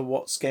also,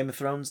 what's Game of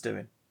Thrones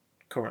doing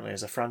currently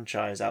as a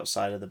franchise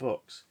outside of the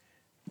books?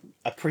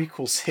 A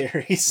prequel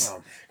series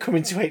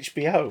coming to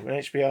HBO and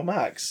HBO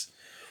Max.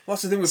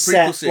 What's the thing with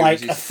prequel series?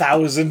 Like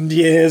 1,000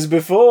 years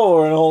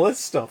before and all this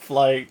stuff.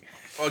 Like,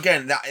 well,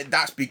 again,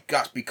 that's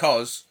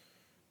because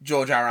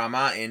George R.R.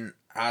 Martin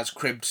has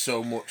cribbed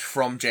so much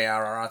from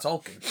J.R.R.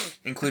 Tolkien,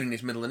 including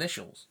his middle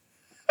initials.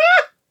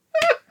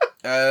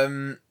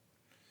 So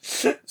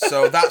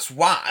that's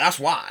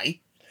why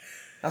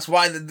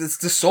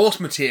the source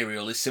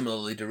material is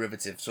similarly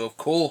derivative. So of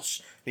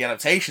course the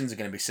adaptations are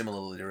going to be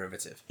similarly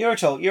derivative. You're a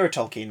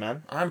Tolkien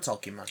man. I'm a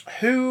Tolkien man.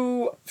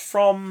 Who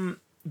from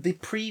the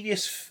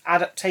previous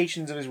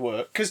adaptations of his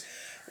work, because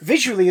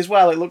visually as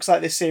well, it looks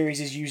like this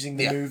series is using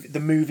the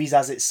movies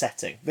as its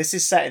setting. This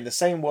is set in the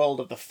same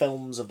world of the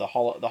films of the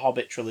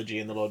Hobbit trilogy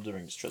and the Lord of the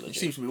Rings trilogy. It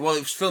seems to be. Well,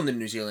 it was filmed in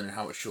New Zealand, and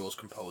Howard Shore's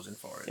composing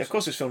for it. Yeah, of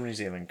course it was filmed in New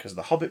Zealand, because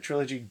the Hobbit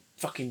trilogy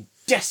fucking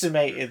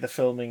decimated the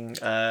filming.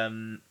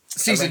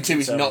 Season 2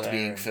 is not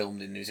being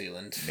filmed in New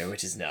Zealand. No,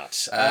 it is not.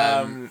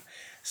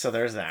 So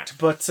there's that.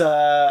 But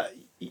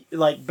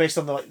like based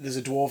on there's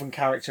a dwarven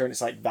character, and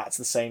it's like that's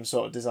the same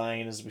sort of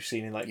design as we've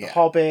seen in the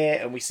Hobbit,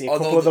 and we see a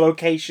couple of the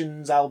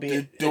locations,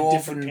 albeit the in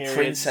different periods.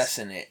 Princess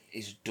in it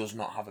does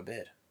not have a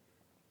beard.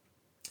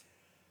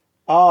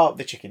 Oh,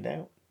 they chickened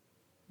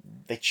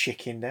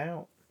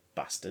out.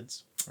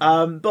 Bastards.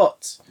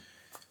 But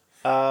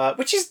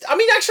which is, I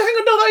mean, actually, I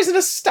think I know that is an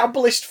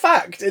established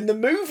fact in the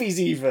movies,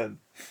 even.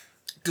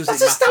 Does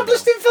That's it matter,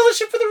 established though? in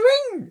Fellowship of the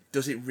Ring.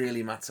 Does it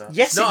really matter?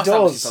 Yes, It's not it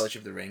established does. in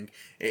Fellowship of the Ring.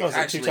 It's is it Two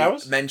actually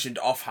Towers? mentioned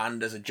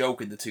offhand as a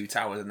joke in the Two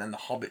Towers, and then the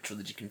Hobbit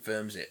trilogy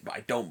confirms it. But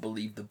I don't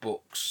believe the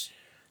books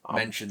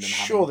mention them.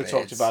 Sure, having they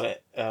talked beards. about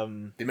it.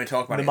 They may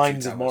talk about The it.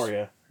 Mines in of Two Towers.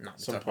 Moria. No, they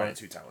some talk about it in point.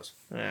 Two Towers.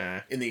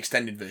 Yeah. In the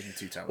extended version of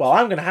Two Towers. Well,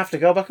 I'm going to have to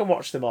go back and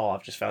watch them all.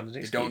 I've just found an they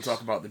excuse. don't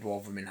talk about the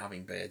dwarf women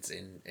having beards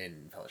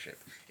in Fellowship.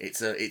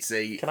 It's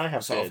a. Can I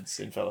have sort of- beards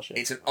in Fellowship?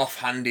 It's an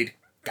offhanded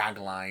gag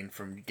line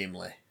from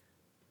Gimli.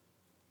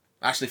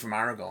 Actually, from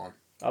Aragorn.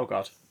 Oh,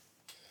 God.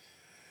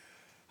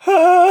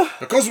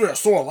 Because we are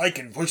so alike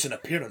in voice and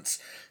appearance,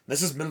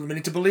 this is leading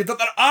me to believe that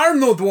there are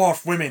no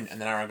dwarf women. And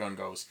then Aragorn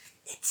goes,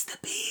 "It's the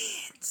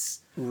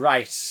beards."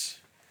 Right.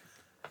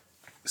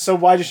 So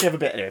why does she have a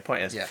beard? Anyway,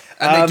 point is. Yeah,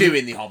 and they do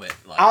in The Hobbit.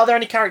 Like, Are there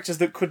any characters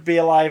that could be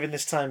alive in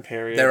this time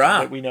period? there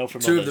are. That we know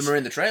from Two others? of them are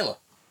in the trailer.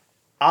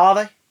 Are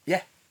they?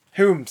 Yeah.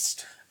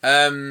 Whomst?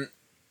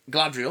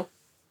 Gladriel.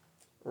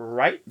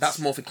 Right. That's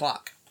Morphy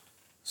Clark.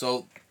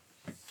 So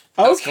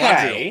that's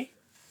okay.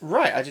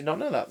 Right, I did not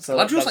know that. So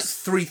Gladriel's like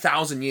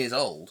 3,000 years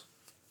old,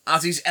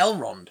 as is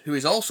Elrond, who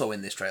is also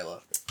in this trailer.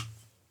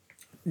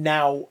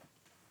 Now,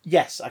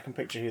 yes, I can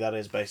picture who that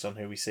is based on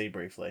who we see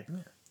briefly.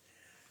 Yeah.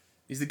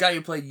 He's the guy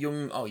who played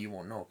young... Oh, you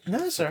won't know.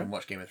 No, you sir. fucking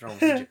watch Game of Thrones,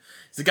 did you?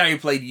 He's the guy who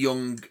played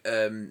young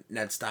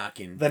Ned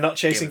Stark in They're not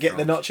chasing. Game of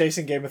They're Thrones. not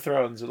chasing Game of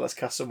Thrones. But let's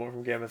cast someone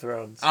from Game of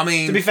Thrones. I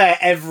mean... To be fair,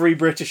 every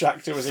British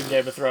actor was in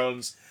Game of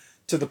Thrones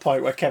to the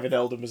point where Kevin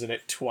Eldon was in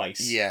it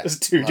twice. Yeah. There's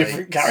two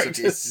different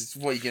characters. It's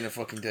what are you going to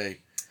fucking do?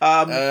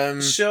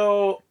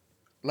 So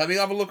Let me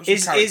have a look at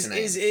some character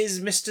names. is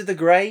Mr. the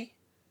Grey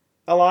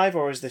alive,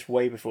 or is this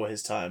way before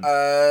his time?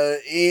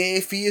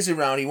 If he is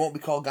around, he won't be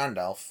called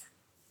Gandalf.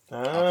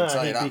 I can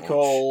tell you he'd that be much.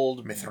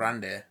 called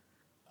Mithrandir.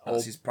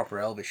 That's his proper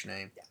Elvish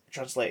name.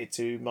 Translated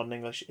to modern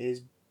English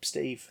is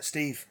Steve.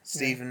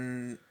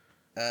 Stephen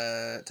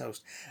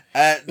Toast.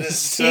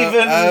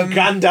 Stephen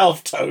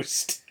Gandalf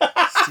Toast.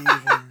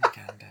 Stephen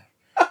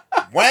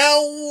Gandalf.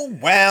 Well.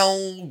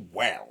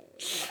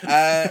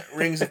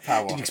 Rings of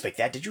Power. Didn't expect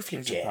that, did you?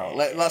 Rings of Power.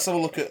 Let's have a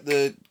look at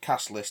the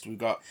cast list we've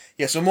got.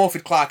 Yeah, so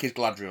Morfydd Clark is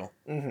Gladriel.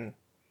 Mm-hmm.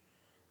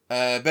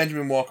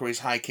 Benjamin Walker is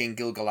High King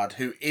Gil-galad,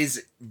 who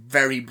is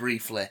very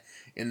briefly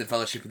in the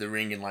Fellowship of the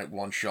Ring in like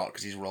one shot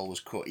because his role was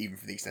cut even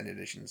for the extended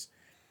editions.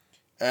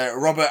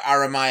 Robert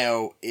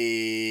Aramayo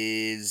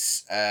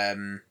is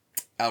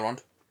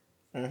Elrond.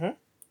 Mm-hmm.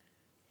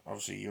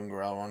 Obviously, younger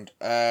Elrond.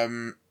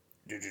 And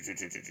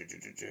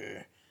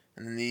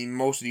then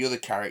most of the other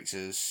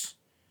characters...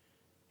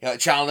 Yeah, like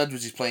Charles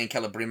Edwards is playing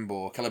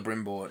Celebrimbor.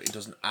 Celebrimbor, it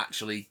doesn't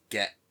actually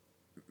get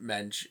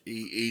mentioned.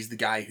 He's the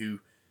guy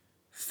who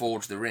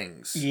forged the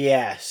rings.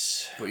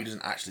 Yes. But he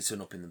doesn't actually turn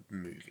up in the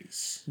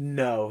movies.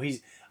 No,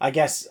 he's... I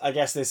guess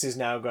this is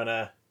now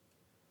gonna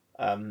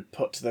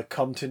put the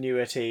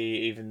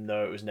continuity, even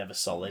though it was never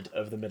solid,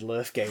 of the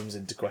Middle-earth games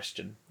into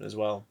question as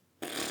well.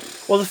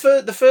 Well,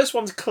 the first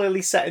one's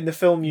clearly set in the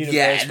film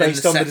universe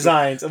based on the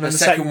designs, and then the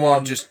second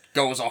one just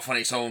goes off on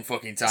its own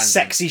fucking tangent.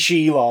 Sexy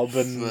Shelob,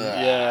 and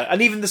yeah,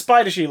 and even the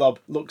spider Shelob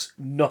looks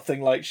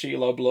nothing like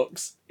Shelob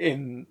looks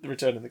in The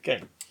Return of the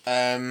King.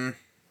 And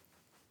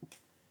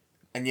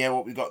yeah,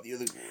 what we got the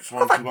other We've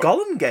got that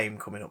Gollum game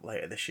coming up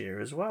later this year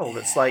as well.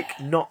 That's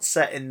like not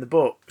set in the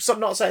book,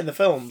 not set in the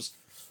films,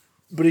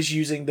 but is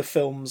using the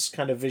film's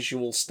kind of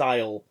visual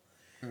style.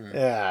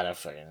 Yeah, I don't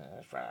fucking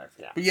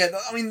yeah. But yeah,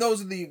 I mean,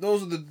 those are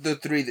the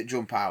three that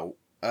jump out.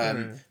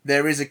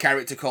 There is a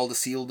character called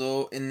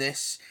Isildur in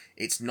this.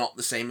 It's not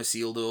the same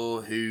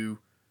Isildur who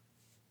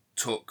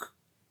took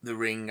the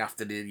ring at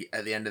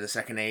the end of the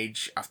Second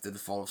Age after the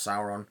fall of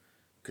Sauron,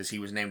 because he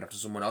was named after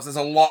someone else. There's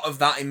a lot of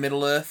that in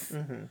Middle Earth.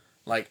 Mm-hmm.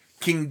 Like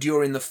King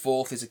Durin the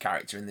Fourth is a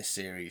character in this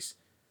series,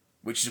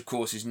 which of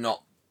course is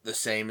not the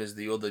same as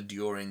the other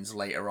Durins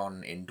later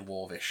on in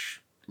Dwarvish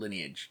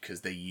lineage,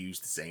 because they use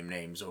the same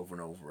names over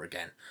and over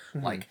again.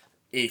 Mm-hmm. Like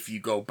if you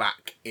go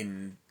back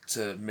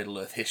into Middle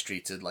Earth history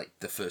to like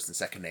the First and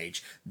Second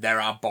Age, there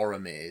are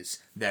Boromirs,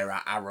 there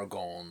are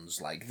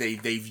Aragorns. Like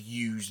they've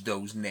used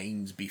those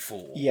names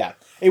before. Yeah,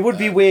 it would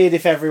be weird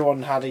if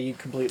everyone had a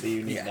completely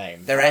unique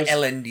name. There are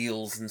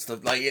Elendils and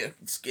stuff like yeah.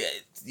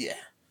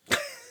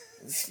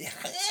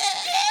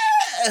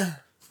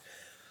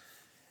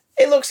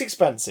 It looks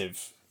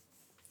expensive.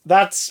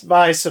 That's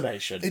my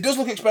summation. It does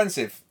look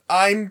expensive.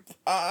 I'm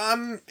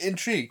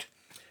intrigued.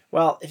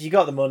 Well, if you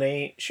got the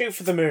money, shoot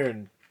for the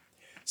moon.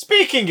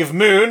 Speaking of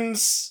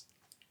moons,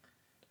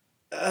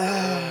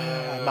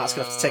 Matt's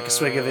gonna have to take a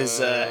swig of his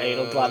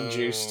anal gland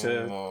juice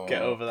to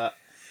get over that.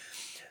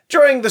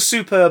 During the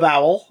Superb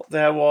Owl,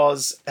 there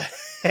was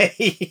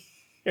a...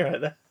 You're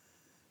right there.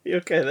 You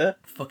okay there?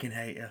 Fucking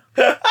hate you.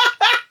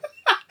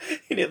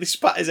 He nearly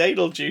spat his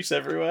anal juice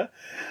everywhere.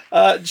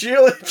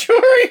 During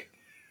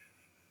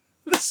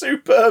the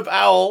Superb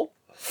Owl,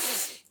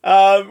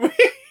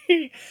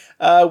 we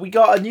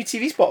got a new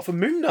TV spot for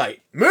Moon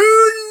Knight.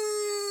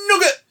 Moon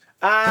Nugget!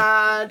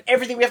 And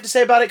everything we have to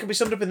say about it can be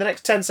summed up in the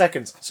next 10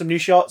 seconds. Some new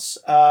shots.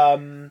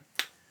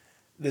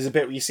 There's a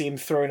bit where you see him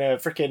throwing a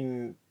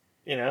freaking,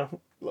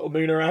 little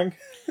Moonerang.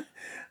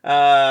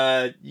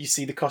 You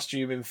see the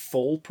costume in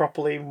full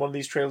properly in one of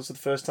these trailers for the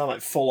first time,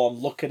 like full on.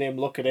 Look at him!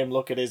 Look at him!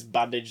 Look at his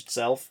bandaged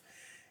self.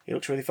 He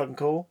looks really fucking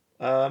cool.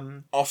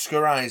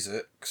 Oscar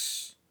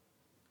Isaacs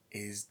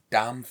is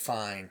damn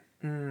fine.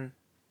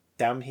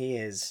 Damn, he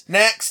is.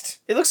 Next,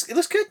 it looks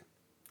good.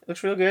 It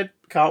looks real good.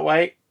 Can't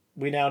wait.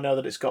 We now know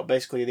that it's got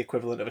basically the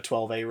equivalent of a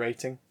 12A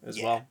rating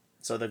as well.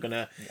 So they're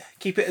gonna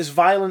keep it as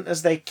violent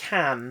as they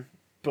can,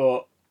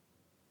 but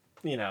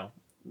you know,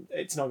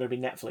 it's not going to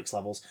be Netflix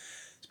levels.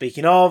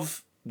 Speaking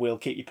of, we'll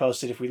keep you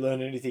posted if we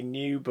learn anything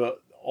new,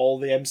 but all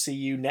the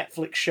MCU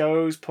Netflix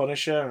shows,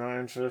 Punisher,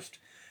 Iron Fist,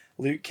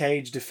 Luke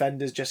Cage,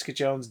 Defenders, Jessica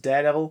Jones,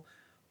 Daredevil,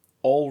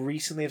 all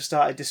recently have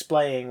started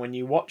displaying, when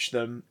you watch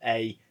them,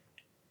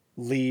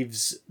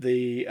 leaves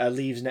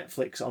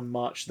Netflix on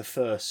March the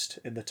 1st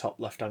in the top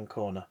left-hand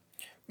corner.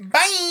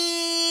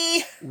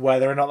 bye!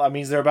 Whether or not that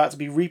means they're about to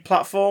be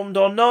replatformed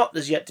or not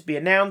is yet to be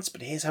announced,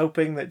 but here's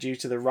hoping that due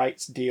to the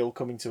rights deal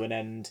coming to an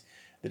end,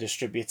 the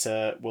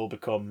distributor will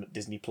become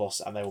Disney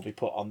Plus and they will be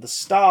put on the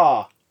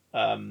Star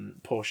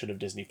portion of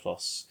Disney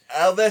Plus.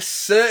 Oh, they're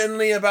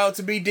certainly about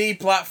to be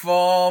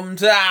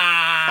deplatformed.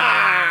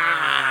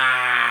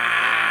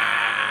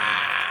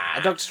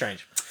 Doctor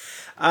Strange.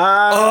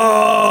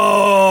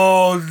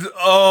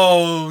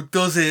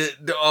 Does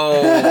it?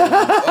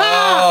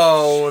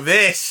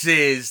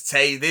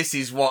 This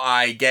is what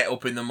I get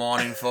up in the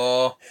morning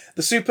for.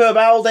 The Superb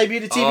Owl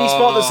debuted a TV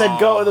spot that said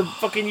go to the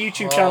fucking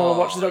YouTube channel and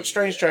watch the Doctor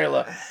Strange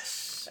trailer.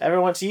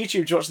 Everyone went to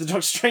YouTube to watch the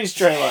Doctor Strange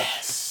trailer.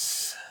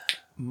 Yes.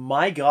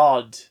 My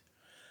God.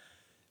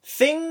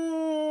 Spoilers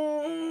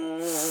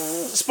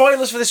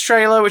for this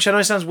trailer, which I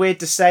know sounds weird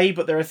to say,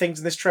 but there are things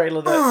in this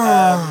trailer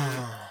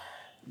that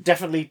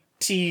definitely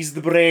tease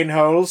the brain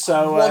hole.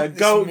 So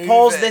go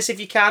pause this if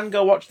you can.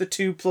 Go watch the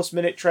 2+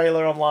 minute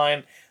trailer online,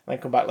 and then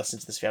come back listen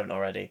to this if you haven't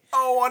already.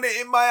 I want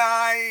it in my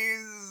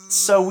eyes.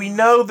 So we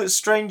know that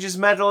Strange is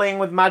meddling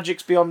with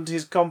magics beyond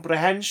his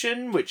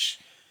comprehension, which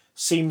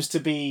seems to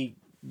be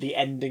the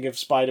ending of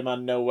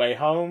Spider-Man No Way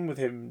Home, with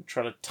him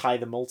trying to tie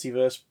the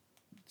multiversal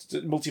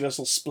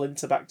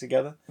splinter back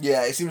together.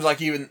 Yeah, it seems like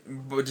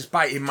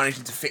despite him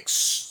managing to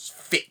fix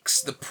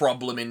the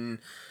problem in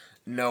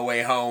No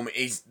Way Home,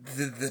 is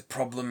the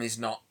problem is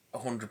not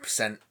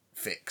 100%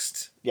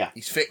 fixed. Yeah.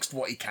 He's fixed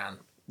what he can.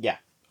 Yeah.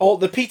 Oh,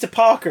 the Peter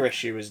Parker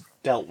issue is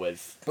dealt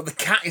with. But the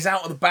cat is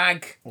out of the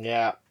bag.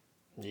 Yeah.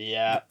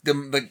 Yeah. The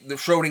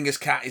Schrodinger's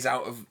cat is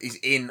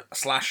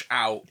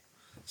in/out/both.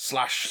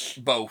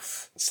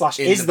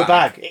 /is the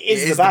bag. It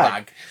is the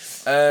bag.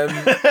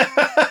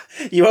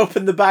 You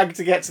open the bag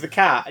to get to the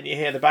cat, and you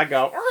hear the bag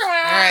go.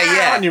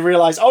 Yeah. And you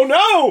realise, oh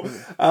no!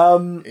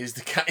 Is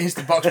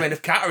the box made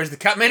of cat, or is the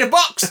cat made of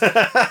box?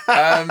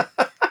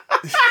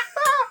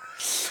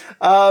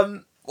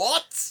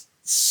 What?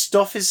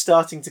 Stuff is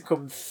starting to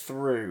come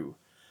through.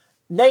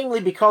 Namely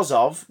because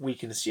of, we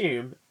can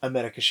assume,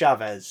 America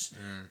Chavez,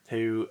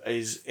 who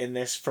is in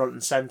this front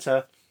and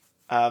centre.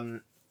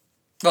 Well,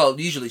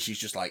 usually she's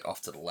just like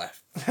off to the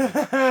left.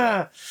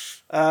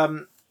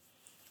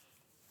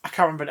 I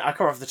can't remember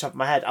off the top of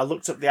my head. I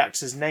looked up the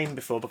actor's name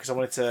before because I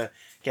wanted to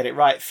get it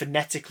right.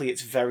 Phonetically,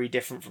 it's very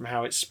different from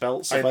how it's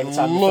spelt. So I'd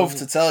love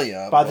to tell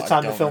you. By the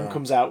time the film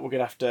comes out, we're going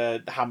to have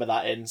to hammer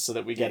that in so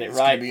that we get it right. It's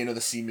going to be another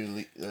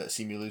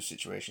Simu Liu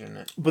situation, isn't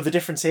it? But the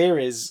difference here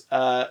is,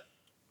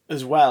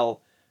 as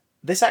well,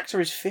 this actor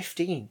is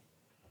 15.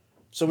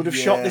 So would have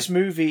shot this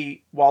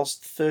movie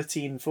whilst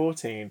 13,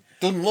 14.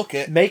 Doesn't look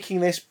it. Making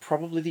this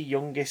probably the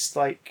youngest,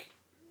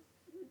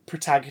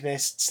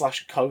 protagonist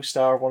 /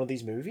 co-star of one of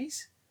these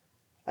movies,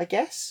 I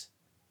guess.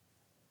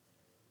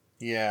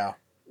 Yeah.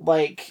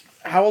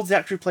 How old's the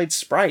actor who played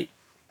Sprite?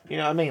 You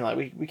know what I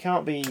mean? We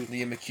can't be...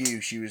 Leah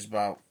McHugh, she was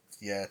about,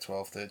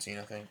 12, 13,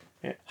 I think.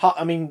 Yeah.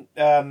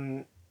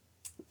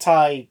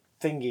 Ty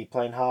Thingy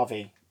playing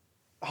Harley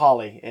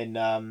in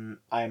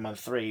Iron Man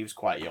 3, he was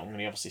quite young, and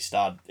he obviously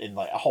starred in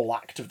a whole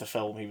act of the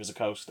film. He was a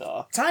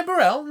co-star. Ty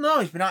Burrell? No,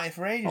 he's been out here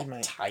for ages,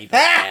 mate. Ty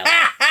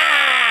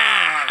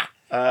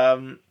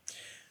Burrell.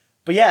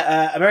 But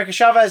yeah, America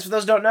Chavez, for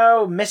those who don't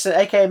know,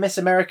 aka Miss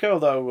America,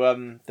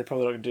 although they're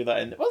probably not going to do that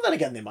in... Well, then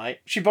again, they might.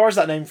 She borrows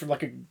that name from a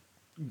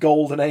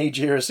golden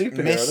age era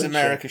superhero. Miss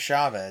America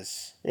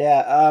Chavez.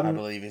 Yeah. I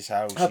believe is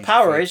how her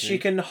power is she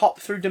can hop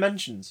through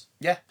dimensions.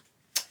 Yeah.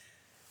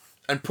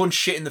 And punch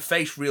shit in the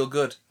face real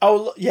good.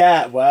 Oh,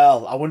 yeah,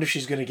 well, I wonder if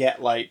she's going to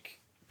get,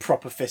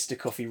 proper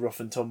fisticuffy rough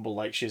and tumble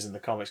like she is in the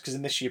comics, because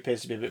in this she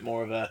appears to be a bit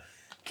more of a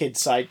kid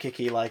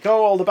sidekicky,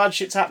 all the bad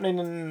shit's happening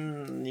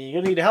and you're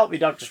going to need to help me,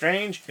 Doctor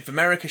Strange. If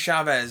America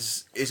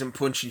Chavez isn't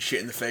punching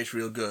shit in the face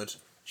real good,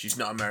 she's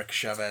not America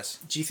Chavez.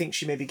 Do you think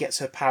she maybe gets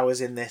her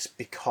powers in this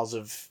because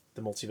of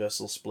the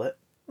multiversal split?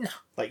 No.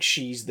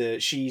 She's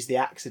the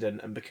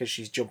accident, and because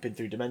she's jumping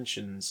through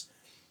dimensions,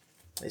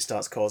 it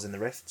starts causing the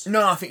rifts.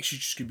 No, I think she's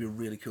just going to be a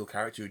really cool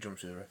character who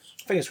jumps through the rifts.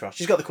 Fingers crossed.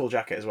 She's got the cool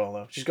jacket as well,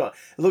 though. It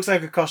looks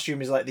like her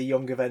costume is like the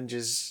Young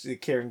Avengers, the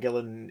Kieran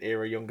Gillen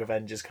era Young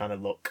Avengers kind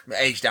of look.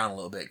 Aged down a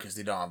little bit because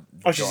they don't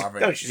have... she's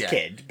a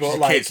kid. But she's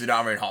like, a kid, so they don't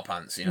have her in hot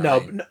pants, you know.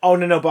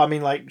 No, but I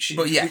mean, like,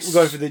 we're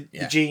going for the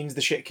jeans,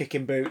 the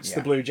shit-kicking boots,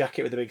 the blue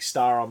jacket with the big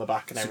star on the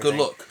back and everything. It's a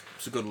good look.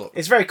 It's a good look.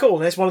 It's very cool,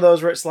 and it's one of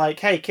those where it's like,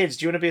 hey, kids,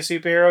 do you want to be a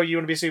superhero? You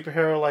want to be a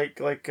superhero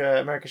like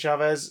America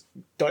Chavez?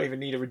 Don't even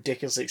need a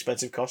ridiculously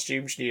expensive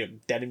costume. Just need a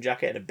denim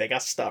jacket and a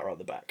big-ass star on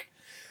the back.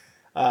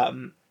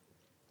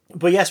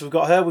 But yes, we've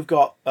got her. We've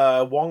got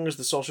Wong as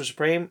the Sorcerer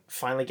Supreme,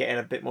 finally getting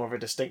a bit more of a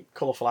distinct,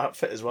 colourful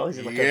outfit as well. He's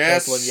in like a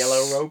purple and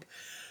yellow robe.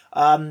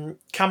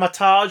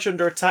 Kamatage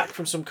under attack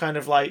from some kind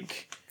of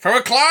like... From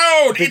a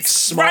cloud!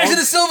 It's Rise of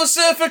the Silver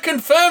Surfer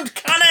confirmed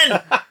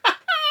canon!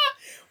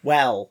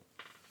 Well...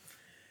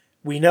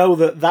 we know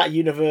that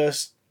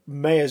universe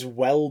may as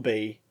well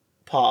be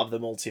part of the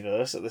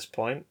multiverse at this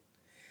point.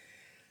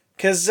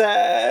 Because,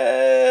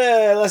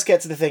 let's get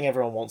to the thing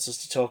everyone wants us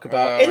to talk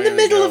about. In the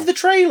middle of the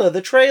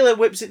trailer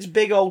whips its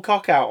big old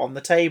cock out on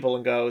the table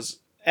and goes,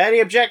 any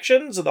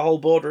objections? And the whole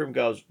boardroom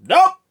goes,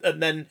 nope!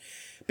 And then,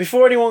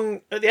 before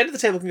anyone at the end of the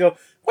table can go,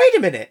 wait a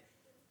minute,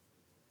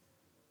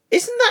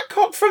 isn't that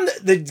cock from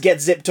they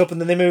get zipped up and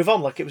then they move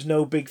on like it was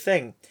no big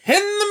thing. In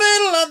the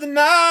middle of the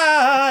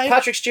night!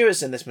 Patrick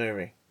Stewart's in this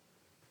movie.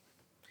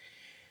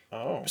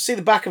 Oh. We see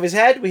the back of his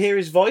head, we hear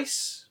his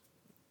voice.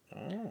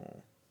 Oh.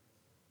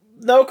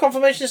 No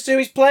confirmation as to who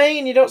he's playing,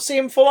 and you don't see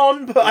him full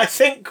on, but I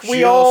think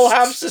we all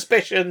have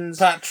suspicions.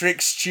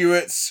 Patrick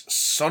Stewart's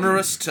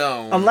sonorous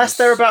tones. Unless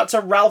they're about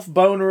to Ralph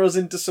Boner us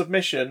into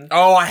submission.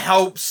 Oh, I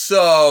hope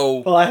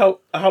so. Well, I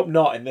hope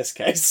not in this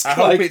case. I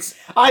hope it's...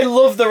 I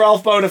love the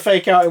Ralph Boner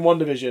fake out in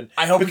WandaVision.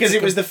 I hope because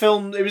it was the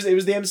film, it was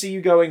the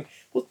MCU going,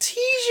 we'll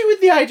tease you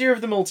with the idea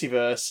of the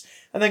multiverse.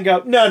 And then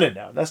go, no,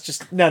 that's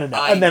just, no.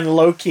 And then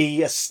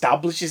Loki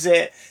establishes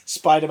it.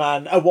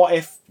 Spider-Man, What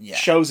If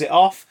shows it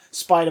off.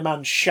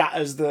 Spider-Man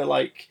shatters the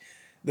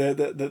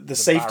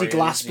safety barriers,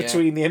 glass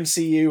between the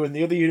MCU and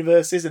the other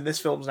universes, and this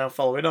film's now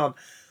following on.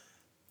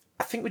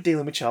 I think we're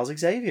dealing with Charles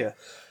Xavier.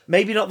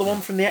 Maybe not the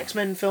one from the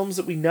X-Men films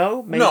that we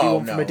know. Maybe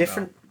one from a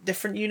different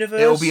universe.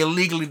 It'll be a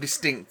legally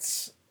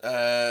distinct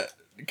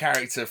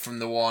character from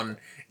the one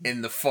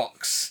in the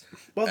Fox.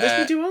 Well,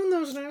 Disney do own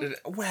those now.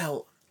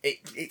 Well...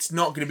 It's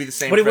not going to be the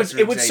same. But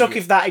it would suck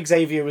if that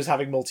Xavier was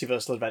having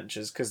multiversal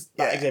adventures, because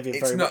that Xavier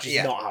very much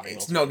is not having.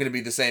 It's not going to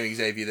be the same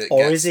Xavier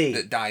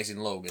that dies in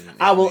Logan.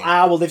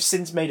 Well, they've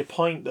since made a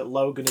point that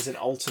Logan is an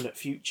alternate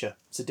future.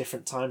 It's a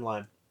different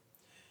timeline,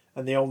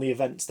 and the only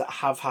events that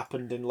have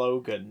happened in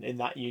Logan in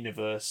that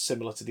universe,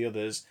 similar to the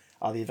others,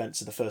 are the events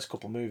of the first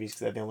couple movies,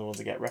 because they're the only ones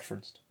that get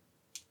referenced.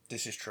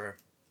 This is true.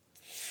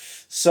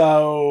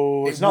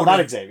 So it's not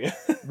that Xavier.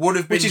 Would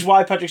have been, which is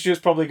why Patrick Stewart's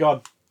probably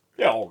gone.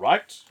 Yeah, all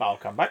right. I'll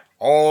come back.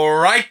 All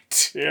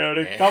right. Here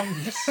it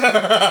comes.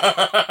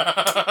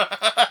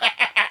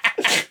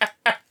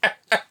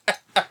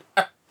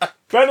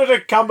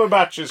 Benedict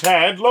Cumberbatch's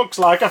head looks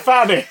like a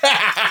fanny.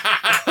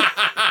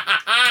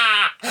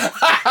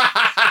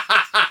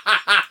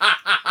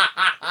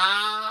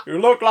 You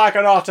look like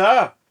an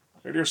otter,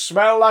 and you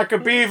smell like a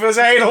beaver's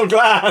anal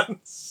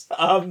glands.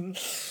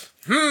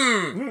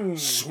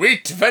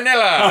 Sweet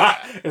vanilla.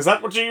 Is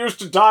that what you used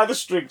to dye the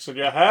streaks in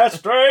your hair,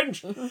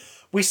 Strange?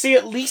 We see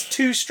at least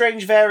 2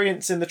 Strange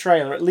variants in the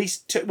trailer. At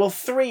least 2. Well,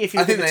 3 if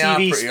you look at the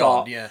TV spot.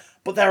 Odd, yeah.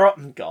 But they're all...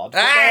 God.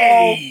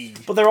 Hey!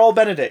 But they're all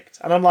Benedict.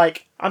 And I'm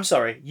like, I'm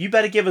sorry. You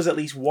better give us at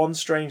least one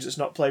Strange that's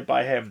not played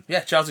by him. Yeah,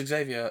 Charles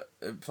Xavier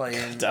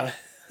playing...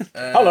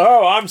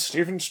 Hello, I'm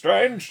Stephen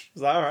Strange.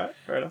 Is that alright?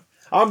 Fair enough.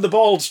 I'm the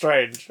bald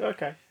Strange.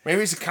 Okay.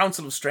 Maybe it's a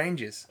Council of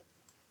Strangers.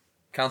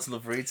 Council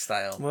of Reed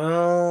style.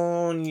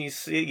 Well, you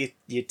see,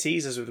 you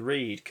tease us with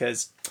Reed,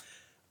 because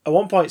at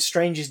one point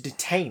Strange is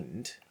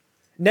detained.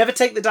 Never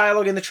take the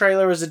dialogue in the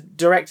trailer as a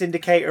direct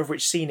indicator of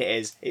which scene it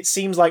is. It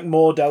seems like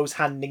Mordo's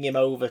handing him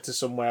over to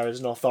somewhere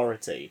as an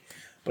authority,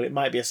 but it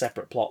might be a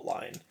separate plot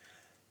line.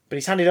 But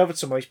he's handed over to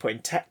somewhere, he's put in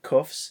tech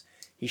cuffs,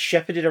 he's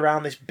shepherded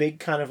around this big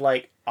kind of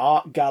like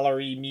art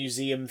gallery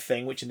museum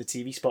thing, which in the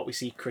TV spot we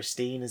see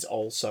Christine is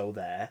also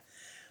there.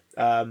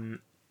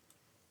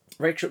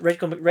 Rachel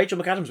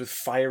McAdams with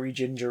fiery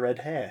ginger red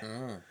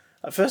hair.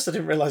 At first I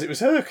didn't realise it was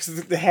her,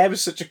 because the hair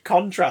was such a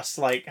contrast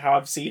to like how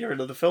I've seen her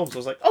in other films. I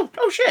was like, oh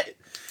shit!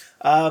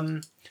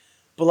 But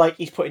like,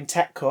 he's put in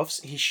tech cuffs,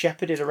 he's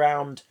shepherded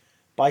around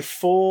by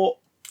 4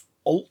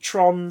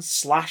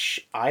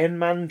 Ultron/Iron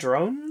Man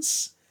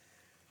drones,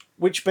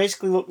 which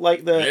basically look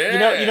like the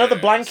you know the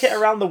blanket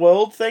around the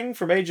world thing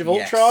from Age of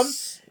Ultron?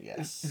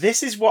 Yes.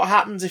 This is what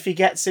happens if he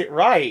gets it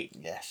right.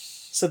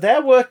 Yes. So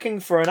they're working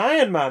for an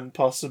Iron Man,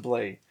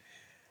 possibly.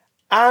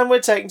 And we're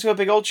taken to a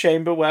big old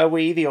chamber where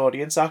we, the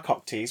audience, are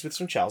cock-teased with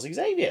some Charles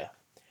Xavier.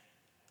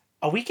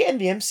 Are we getting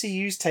the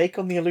MCU's take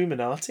on the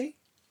Illuminati?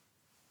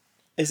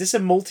 Is this a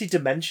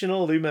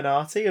multi-dimensional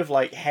Illuminati of,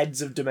 like,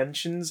 heads of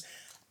dimensions?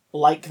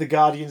 Like the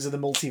Guardians of the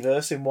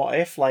Multiverse in What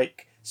If?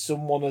 Like,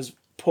 someone has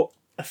put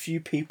a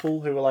few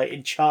people who are, like,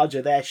 in charge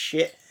of their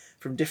shit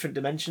from different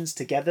dimensions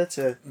together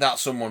to...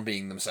 That's someone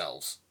being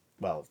themselves.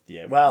 Well,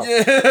 yeah, well,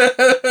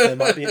 there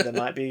might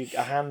be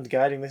a hand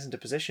guiding this into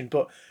position,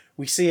 but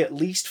we see at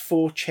least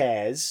 4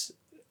 chairs,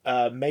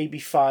 maybe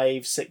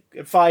 5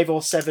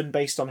 or 7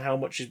 based on how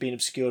much has been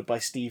obscured by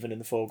Stephen in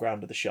the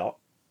foreground of the shot.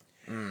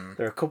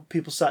 There are a couple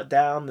people sat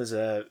down. There's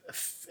a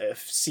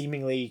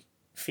seemingly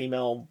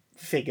female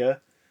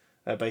figure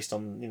based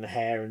on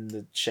hair and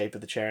the shape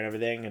of the chair and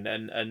everything,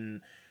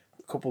 and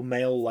a couple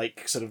male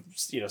sort of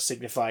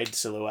signified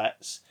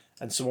silhouettes.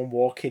 And someone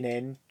walking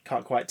in,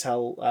 can't quite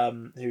tell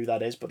who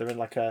that is, but they're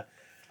in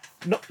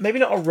maybe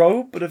not a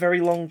robe, but a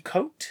very long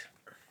coat.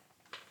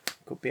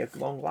 Could be a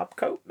long lab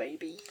coat,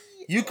 maybe.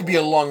 You could be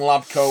a long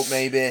lab coat,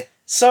 maybe.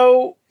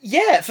 So,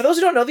 yeah, for those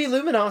who don't know, the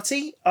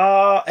Illuminati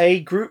are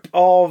a group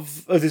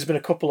of... Oh, there's been a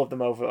couple of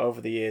them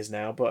over the years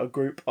now, but a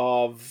group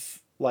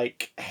of,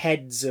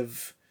 heads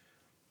of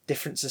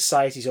different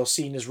societies, or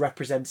seen as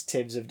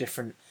representatives of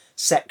different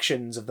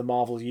sections of the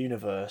Marvel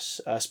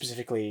Universe,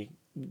 specifically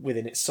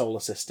within its solar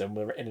system,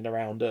 in and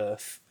around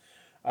Earth,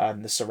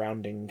 the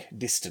surrounding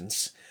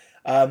distance,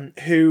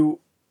 who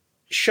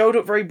showed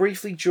up very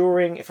briefly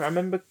during, if I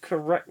remember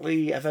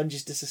correctly,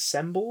 Avengers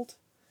Disassembled,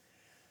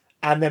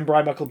 and then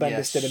Brian Michael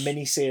Bendis did a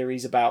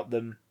mini-series about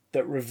them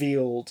that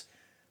revealed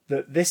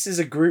that this is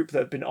a group that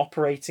have been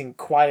operating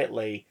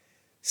quietly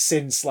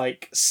since,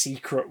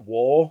 Secret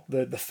War,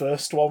 the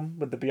first one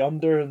with the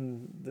Beyonder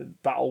and the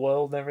Battle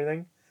World and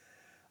everything.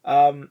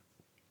 And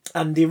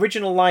the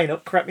original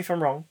lineup, correct me if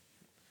I'm wrong,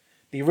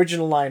 the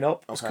original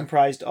lineup was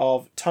comprised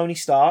of Tony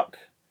Stark.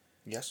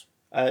 Yes.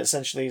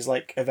 Essentially, he's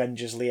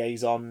Avengers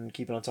liaison,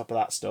 keeping on top of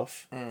that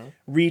stuff.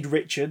 Reed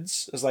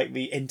Richards as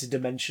the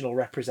interdimensional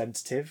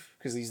representative,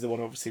 because he's the one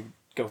who obviously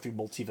go through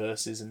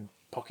multiverses and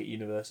pocket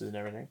universes and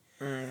everything.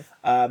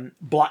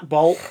 Black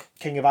Bolt,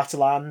 King of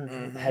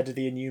Atalan, head of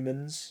the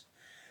Inhumans.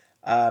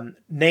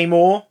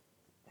 Namor,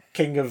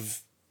 King of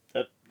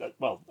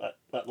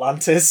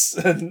Atlantis,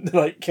 and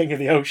King of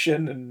the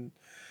Ocean, and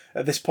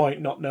at this point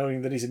not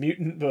knowing that he's a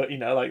mutant, but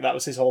that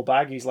was his whole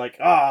bag. He's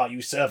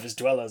you surface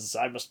dwellers,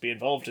 I must be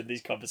involved in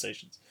these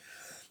conversations.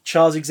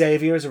 Charles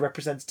Xavier is a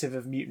representative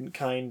of mutant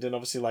kind, and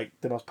obviously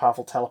the most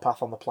powerful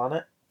telepath on the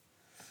planet.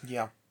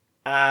 Yeah.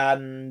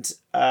 And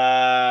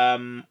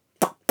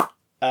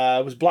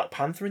was Black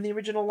Panther in the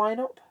original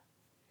lineup?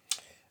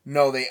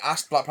 No, they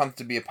asked Black Panther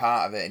to be a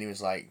part of it, and he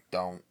was like,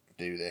 "Don't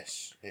do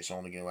this. It's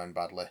only going to end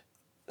badly."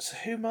 So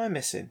who am I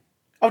missing?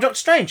 Oh, Doctor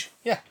Strange.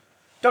 Yeah,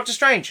 Doctor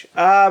Strange.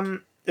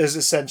 Is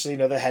essentially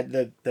the head,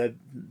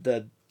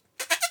 the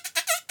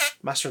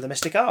master of the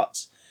mystic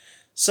arts.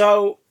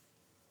 So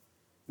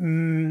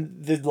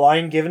the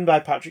line given by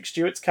Patrick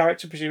Stewart's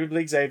character,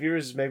 presumably Xavier,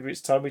 is maybe it's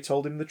time we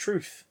told him the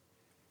truth.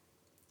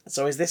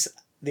 So is this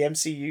the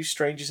MCU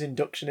Strange's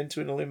induction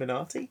into an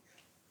Illuminati,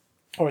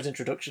 or his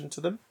introduction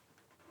to them?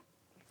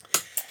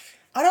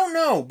 I don't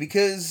know,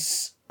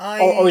 because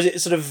or is it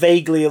sort of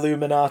vaguely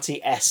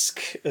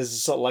Illuminati-esque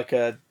as sort of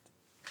a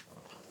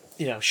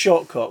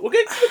shortcut? We're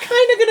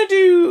kind of going to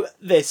do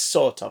this,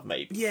 sort of,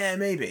 maybe. Yeah,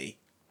 maybe.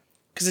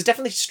 Because there's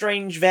definitely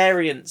strange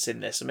variants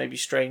in this, and maybe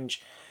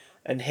Strange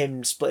and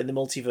him splitting the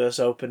multiverse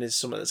open is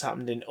something that's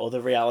happened in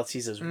other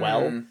realities as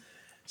well.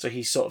 So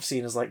he's sort of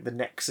seen as the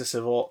nexus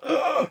of all...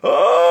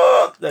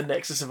 the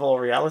nexus of all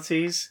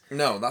realities.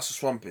 No, that's a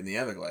swamp in the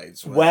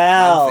Everglades.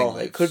 Well,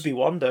 it could be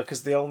Wanda,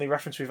 because the only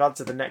reference we've had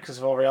to the nexus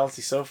of all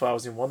realities so far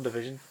was in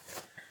WandaVision,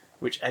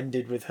 which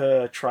ended with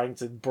her trying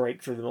to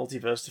break through the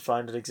multiverse to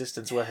find an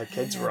existence where her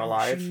kids were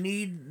alive.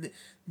 The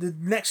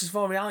nexus of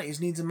all realities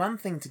needs a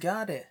man-thing to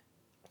guard it.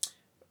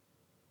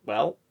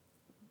 Well,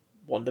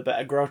 Wanda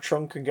better grow a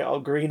trunk and get all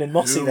green and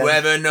mossy.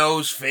 Whoever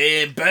knows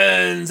fear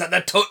burns at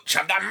the touch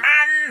of the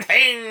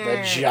man-thing.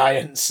 The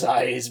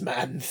giant-sized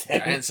man-thing.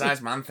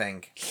 Giant-sized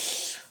man-thing.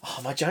 Oh,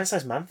 my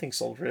giant-sized man-thing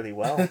sold really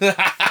well. It's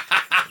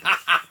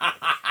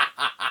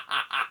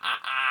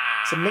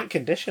a mint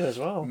condition as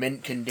well.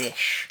 Mint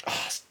condish.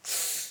 Oh,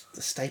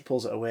 the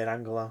staples at a weird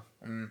angle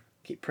though.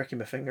 Keep pricking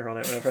my finger on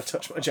it whenever I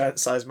touch my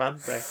giant-sized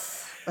man-thing.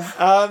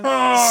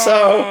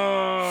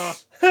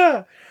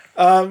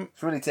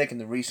 It's really taking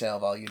the resale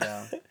value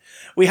down.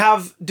 We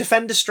have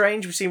Defender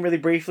Strange. We've seen really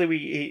briefly.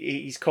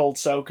 He's called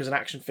so because an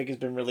action figure's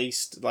been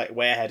released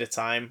way ahead of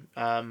time,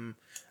 and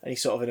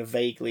he's sort of in a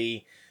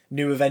vaguely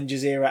New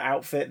Avengers era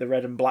outfit, the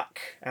red and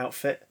black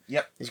outfit.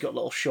 Yep. He's got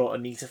little short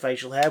and neater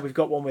facial hair. We've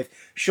got one with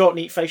short,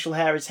 neat facial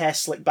hair, his hair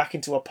slicked back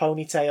into a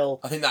ponytail.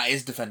 I think that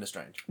is Defender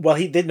Strange. Well,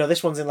 he did. No,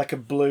 this one's in a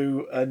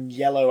blue and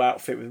yellow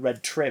outfit with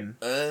red trim.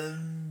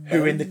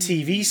 Who in the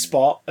TV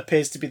spot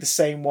appears to be the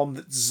same one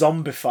that's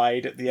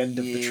zombified at the end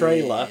of the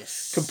trailer,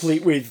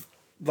 complete with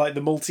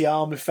the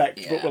multi-arm effect,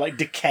 but with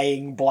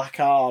decaying black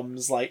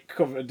arms,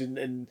 covered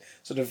in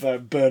sort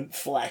of burnt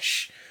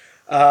flesh.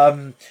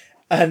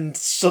 And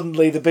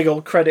suddenly the big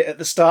old credit at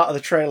the start of the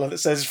trailer that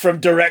says, from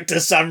director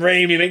Sam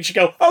Raimi, makes you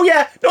go, oh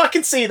yeah, no, I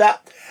can see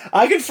that.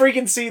 I can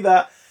freaking see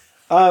that.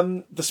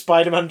 The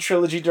Spider-Man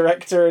trilogy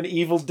director and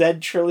Evil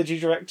Dead trilogy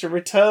director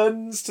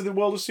returns to the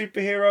world of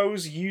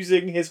superheroes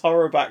using his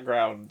horror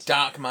background.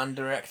 Darkman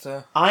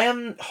director.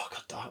 Oh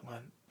god,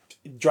 Darkman.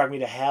 Drag Me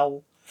to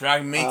Hell.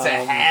 Drag Me to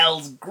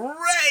Hell's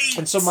great!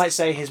 And some might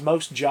say his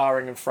most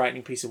jarring and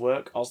frightening piece of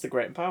work, Oz the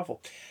Great and Powerful.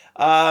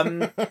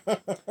 The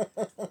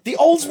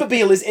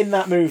Oldsmobile is in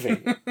that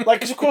movie.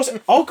 Like, 'cause of course,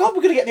 oh god,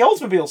 we're going to get the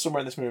Oldsmobile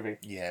somewhere in this movie.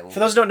 Yeah. For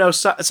those who don't know,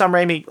 Sam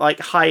Raimi, like,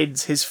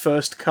 hides his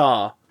first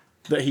car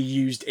that he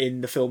used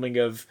in the filming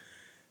of...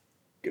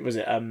 Was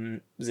it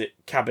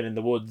Cabin in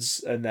the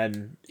Woods and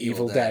then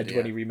Evil Dead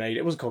when he remade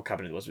it? It wasn't called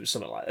Cabin in the Woods, it was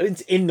something like that.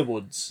 It's In the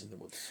Woods.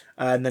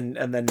 And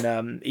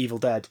then Evil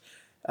Dead.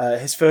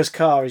 His first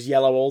car, his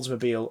yellow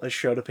Oldsmobile, has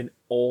showed up in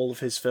all of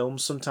his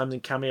films, sometimes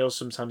in cameos,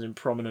 sometimes in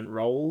prominent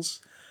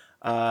roles.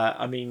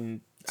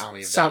 Spider-Man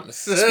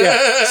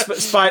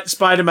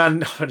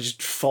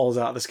just falls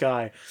out of the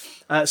sky.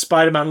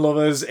 Spider-Man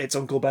lovers, it's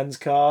Uncle Ben's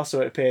car,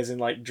 so it appears in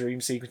like dream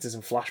sequences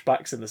and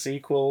flashbacks in the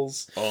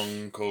sequels.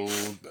 Uncle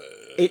Ben.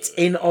 It's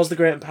in Oz the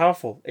Great and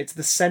Powerful. It's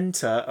the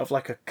centre of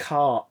like a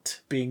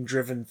cart being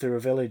driven through a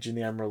village in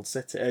the Emerald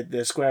City,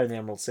 the square in the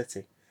Emerald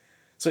City.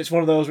 So it's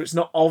one of those where it's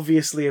not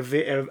obviously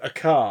a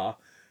car,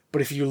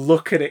 but if you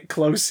look at it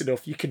close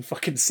enough, you can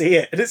fucking see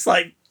it. And it's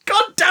like,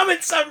 God damn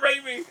it, Sam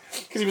Raimi!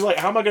 Because he was like,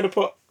 how am I going to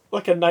put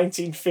like a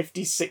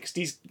 1950s,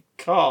 60s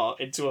car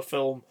into a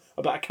film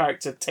about a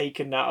character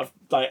taken out of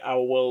like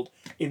our world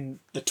in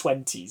the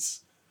 20s?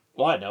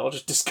 Well, I know, I'll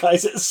just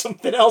disguise it as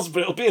something else,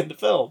 but it'll be in the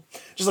film.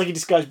 Just like he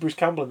disguised Bruce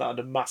Campbell in that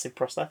under massive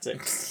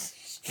prosthetics.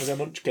 As a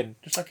munchkin.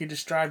 Just like he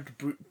disguised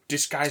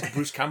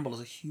Bruce Campbell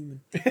as a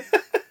human.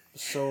 For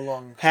so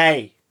long.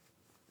 Hey,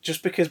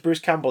 just because Bruce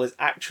Campbell is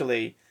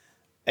actually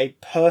a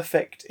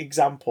perfect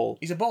example.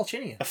 He's a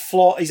Balchinian.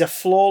 He's a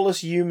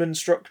flawless human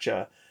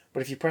structure,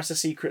 but if you press a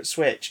secret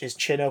switch, his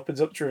chin opens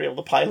up to reveal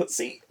the pilot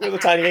seat with a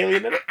tiny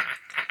alien in it.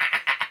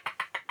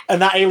 And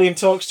that alien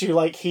talks to you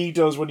like he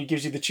does when he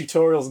gives you the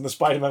tutorials in the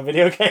Spider-Man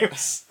video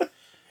games.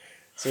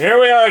 So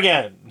here we are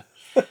again.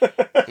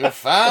 You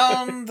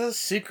found the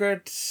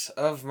secret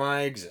of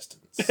my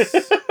existence.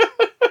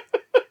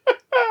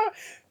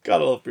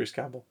 Gotta love Bruce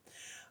Campbell.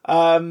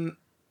 Another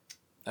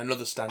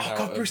standout. Oh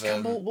god, Bruce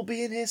Campbell will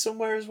be in here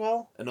somewhere as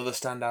well. Another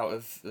standout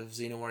of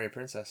Xena Warrior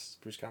Princess,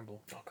 Bruce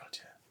Campbell. Oh god,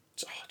 yeah.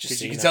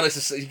 You can tell it's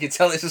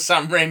a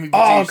Sam Raimi.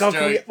 Oh god,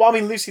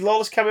 Lucy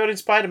Lawless cameoed in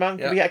Spider-Man.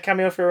 Can we get a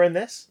cameo for her in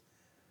this?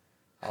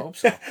 I hope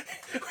so.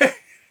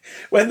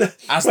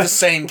 the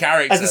same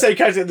character. As the same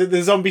character,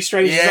 the zombie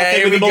strange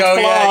with the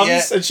multiple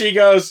arms, and she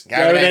goes,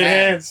 "Go in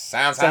hands."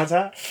 Sounds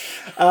hot.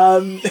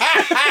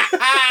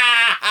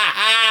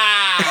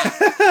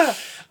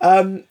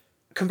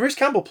 Can Bruce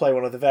Campbell play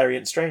one of the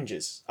Variant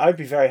Strangers? I'd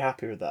be very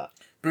happy with that.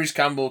 Bruce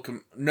Campbell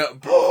can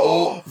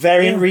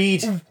Variant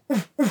Reed.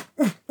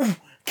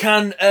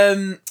 Can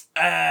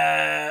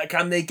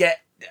they get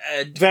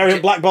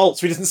Variant Black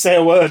Bolts? We didn't say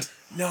a word.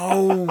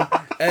 No,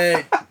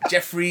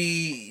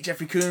 Jeffrey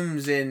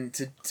Combs in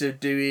to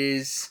do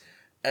his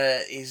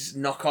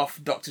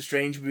knockoff Doctor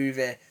Strange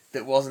movie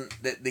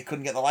that they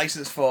couldn't get the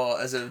license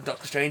for as a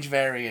Doctor Strange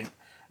variant.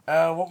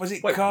 What was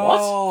it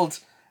called?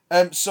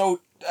 What?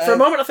 For a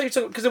moment, I think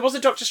because there was a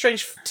Doctor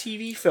Strange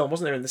TV film,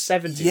 wasn't there, in the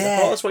 70s? Yeah,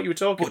 I thought that's what you were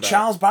talking about. But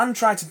Charles Band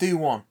tried to do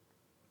one.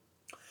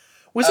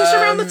 Was this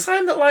around the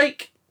time that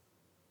like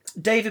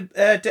David?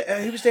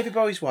 Who was David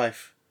Bowie's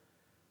wife?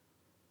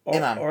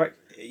 When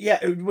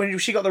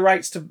she got the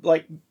rights to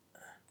like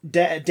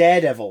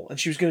Daredevil, and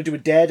she was going to do a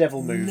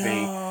Daredevil movie,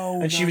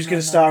 and she was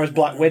going to star as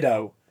Black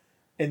Widow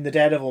in the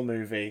Daredevil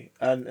movie,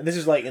 and this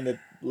was like in the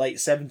late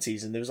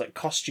 70s, and there was like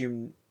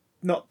costume,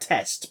 not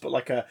test, but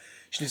like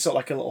she did sort of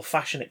like a little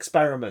fashion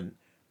experiment,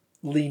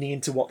 leaning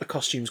into what the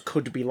costumes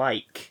could be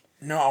like.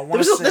 No, I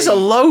want to say there's a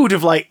load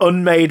of like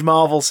unmade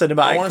Marvel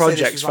cinematic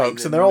projects,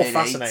 folks, and they're all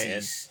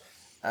fascinating.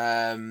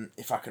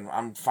 If I can,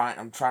 I'm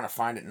trying to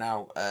find it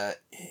now.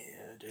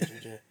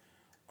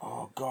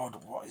 Oh God,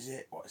 what is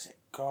it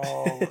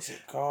called? What's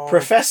it called?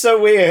 Professor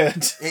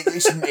Weird.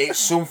 It's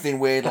something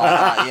weird like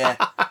that,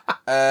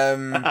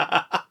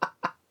 yeah.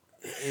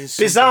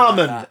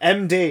 Bizarman, like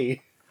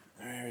MD.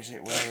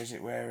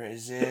 Where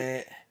is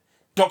it?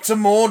 Dr.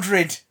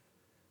 Mordred.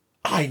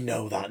 I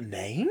know that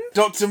name.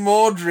 Dr.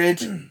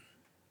 Mordred.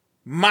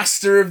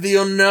 Master of the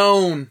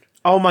Unknown.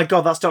 Oh my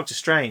god, that's Doctor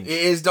Strange.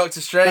 It is Doctor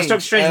Strange. That's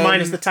Doctor Strange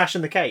minus the tash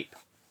and the cape.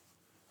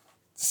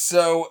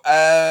 So,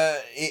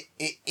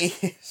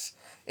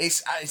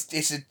 it's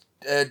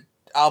a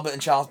Albert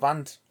and Charles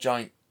Band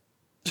joint.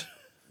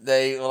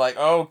 They were like,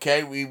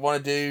 okay, we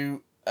want to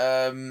do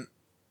a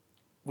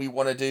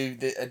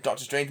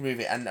Doctor Strange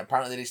movie, and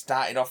apparently they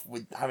started off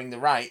with having the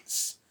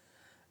rights,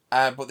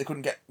 but they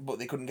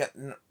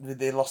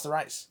lost the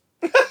rights.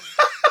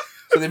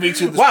 So they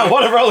retooled the script.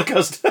 What a roller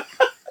coaster!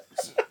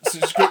 They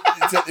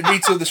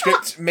retooled the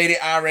script, made it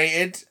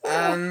R-rated,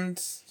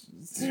 and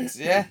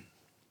yeah,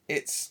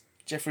 it's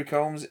Jeffrey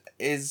Combs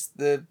is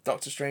the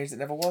Doctor Strange that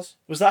never was.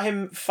 Was that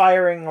him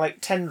firing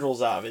like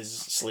tendrils out of his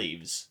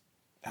sleeves?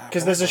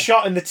 Because there's a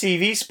shot in the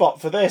TV spot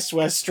for this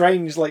where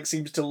Strange like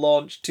seems to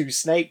launch two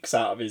snakes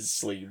out of his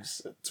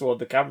sleeves toward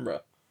the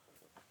camera.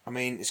 I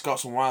mean, it's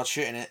got some wild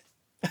shit in it.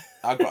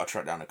 I've got to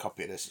track down a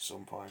copy of this at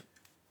some point.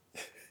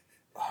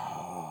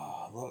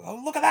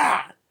 Oh, look at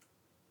that!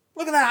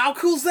 Look at that! How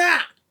cool's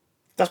that?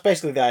 That's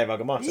basically the Eye of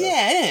Agamotto.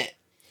 Yeah, isn't it?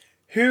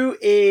 Who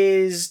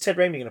is Ted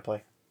Raimi going to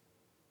play?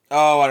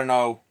 Oh, I don't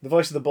know. The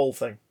voice of the bull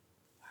thing.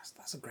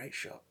 That's a great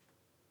shot.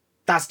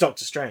 That's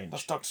Doctor Strange.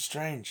 That's Doctor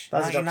Strange.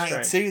 That's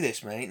 1992,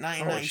 this, mate.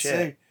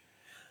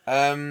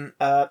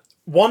 1992.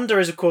 Wanda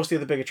is, of course, the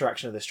other big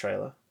attraction of this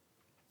trailer.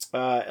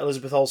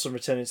 Elizabeth Olsen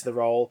returning to the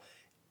role.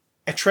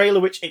 A trailer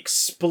which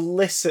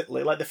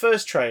explicitly, like the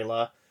first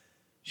trailer,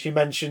 she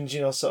mentions,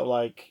 sort of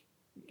like,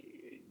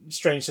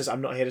 Strange says,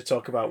 I'm not here to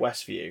talk about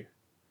Westview.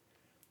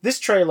 This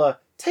trailer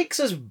takes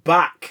us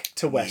back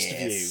to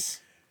Westview.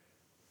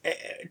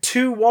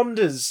 Two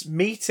Wandas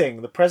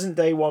meeting, the present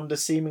day Wanda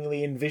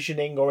seemingly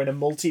envisioning, or in a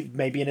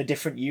maybe in a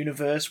different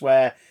universe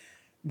where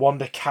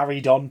Wanda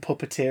carried on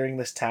puppeteering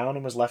this town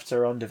and was left to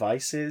her own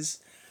devices.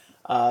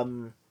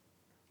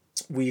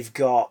 We've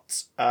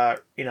got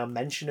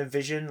mention of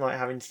Vision, like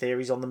having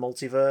theories on the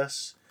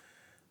multiverse.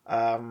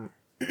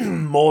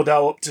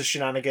 Mordo up to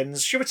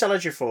shenanigans. Chiwetel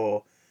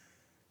Ejiofor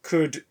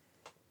could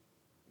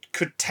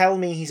tell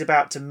me he's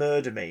about to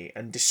murder me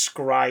and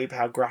describe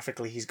how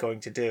graphically he's going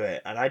to do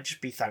it, and I'd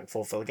just be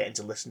thankful for getting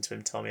to listen to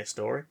him tell me a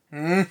story.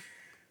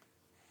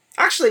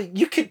 Actually,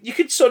 you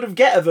could sort of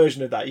get a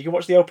version of that. You can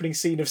watch the opening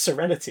scene of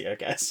Serenity, I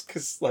guess,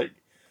 because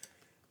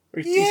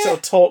he sort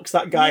of talks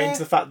that guy into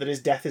the fact that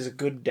his death is a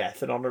good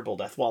death, an honourable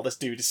death, while this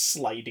dude is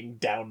sliding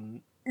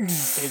down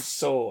his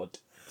sword.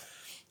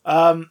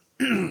 I'm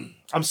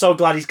so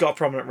glad he's got a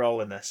prominent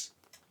role in this.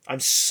 I'm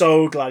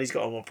so glad he's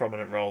got a more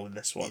prominent role in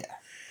this one. Yeah.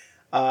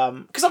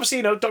 Because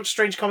obviously, Doctor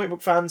Strange comic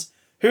book fans,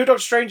 who are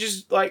Doctor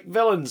Strange's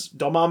villains?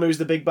 Dormammu's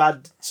the big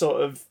bad,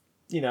 sort of,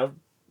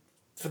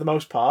 for the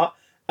most part,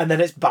 and then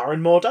it's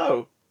Baron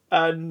Mordo.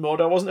 And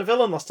Mordo wasn't a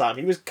villain last time.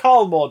 He was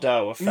Carl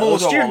Mordo, a fellow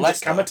student at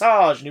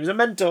Kamatage, and he was a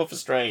mentor for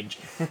Strange.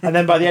 And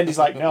then by the end, he's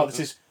like, no,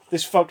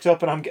 this fucked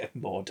up, and I'm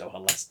getting Mordo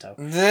Alesto.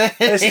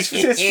 this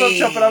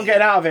fucked up, and I'm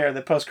getting out of here. And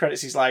the post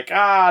credits, he's like,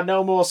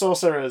 no more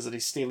sorcerers, and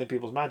he's stealing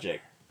people's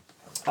magic.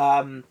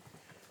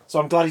 So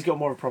I'm glad he's got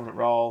more of a prominent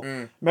role.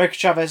 America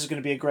Chavez is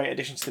going to be a great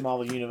addition to the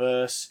Marvel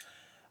Universe.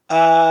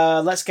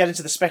 Let's get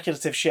into the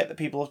speculative shit that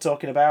people are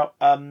talking about.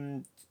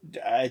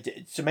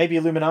 So maybe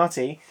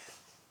Illuminati.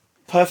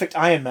 Perfect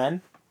Iron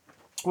Man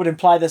would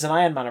imply there's an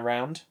Iron Man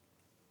around.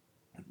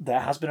 There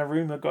has been a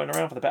rumour going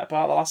around for the better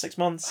part of the last 6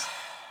 months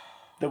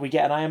that we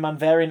get an Iron Man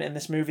variant in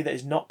this movie that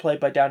is not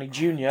played by Downey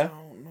Jr. I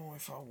don't know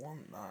if I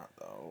want that,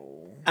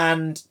 though.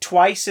 And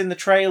twice in the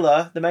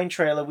trailer, the main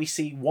trailer, we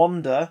see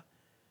Wanda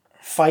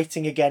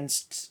fighting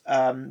against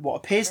what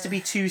appears to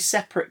be two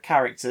separate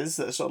characters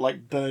that are sort of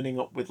like burning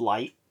up with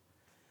light.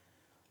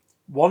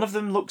 One of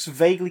them looks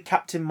vaguely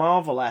Captain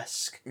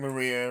Marvel-esque.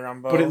 Maria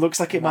Rambeau. But it looks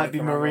like it might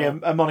be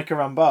Monica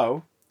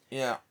Rambeau.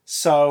 Yeah.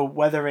 So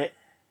whether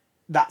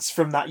that's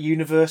from that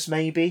universe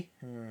maybe,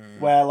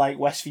 where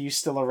Westview's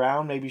still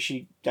around, maybe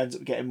she ends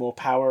up getting more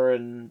power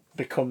and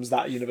becomes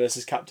that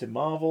universe's Captain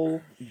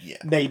Marvel. Yeah.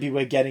 Maybe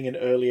we're getting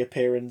a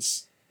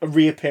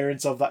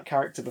reappearance of that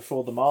character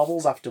before the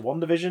Marvels after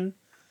WandaVision,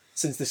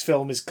 since this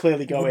film is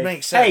clearly going,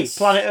 hey,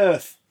 Planet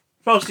Earth.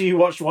 Most of you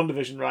watched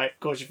WandaVision, right? Of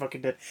course you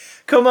fucking did.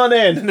 Come on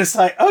in. And it's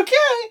like,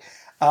 okay.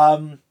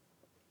 And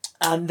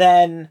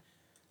then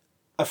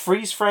a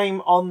freeze frame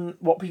on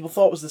what people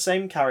thought was the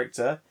same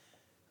character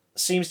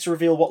seems to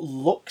reveal what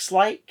looks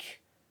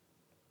like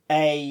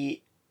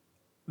a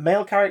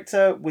male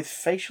character with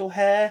facial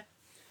hair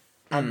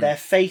and their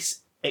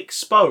face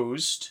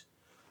exposed,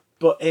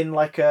 but in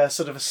a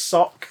sort of a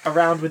sock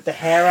around with the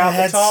hair out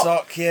the top.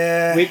 Sock,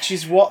 yeah. Which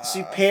is what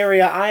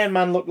Superior Iron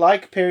Man looked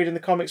like, period in the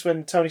comics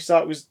when Tony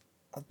Stark was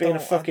being a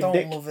fucking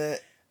dick. I don't love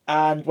it.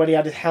 And when he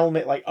had his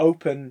helmet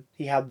open,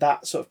 he had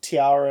that sort of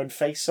tiara and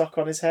face sock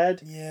on his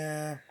head.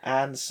 Yeah.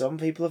 And some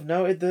people have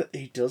noted that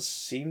he does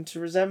seem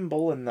to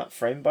resemble, in that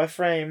frame by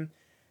frame,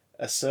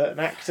 a certain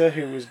actor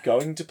who was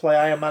going to play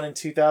Iron Man in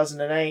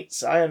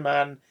 2008's Iron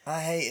Man. I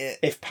hate it.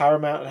 If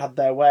Paramount had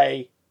their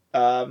way,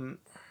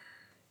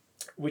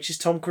 which is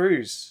Tom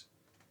Cruise.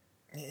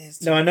 It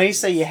is. Now, I know you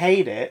say you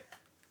hate it,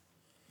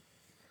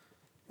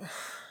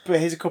 but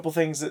here's a couple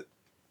things that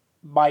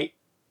might...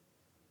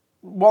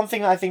 One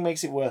thing that I think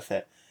makes it worth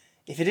it.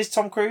 If it is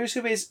Tom Cruise,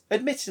 who is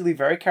admittedly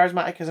very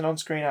charismatic as an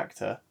on-screen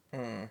actor,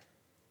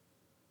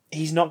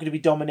 he's not going to be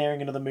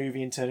domineering another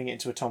movie and turning it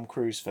into a Tom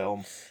Cruise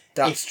film.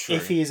 That's true.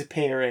 If he is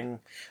appearing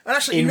and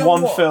actually, in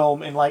one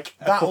film in a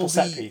couple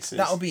set pieces.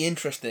 That'll be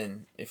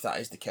interesting if that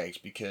is the case,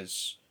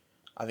 because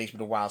I think it's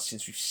been a while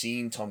since we've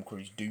seen Tom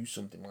Cruise do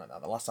something like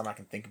that. The last time I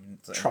can think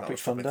of Tropic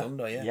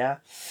Thunder. Yeah.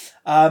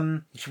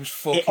 Which was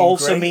fucking It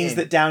also great means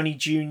that Downey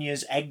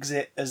Jr.'s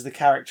exit as the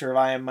character of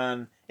Iron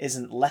Man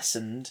isn't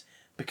lessened,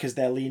 because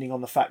they're leaning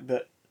on the fact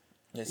that,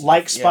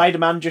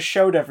 Spider-Man just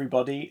showed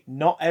everybody,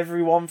 not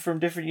everyone from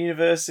different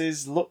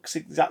universes looks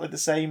exactly the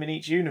same in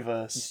each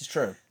universe. This is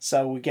true.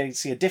 So we're getting to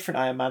see a different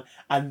Iron Man,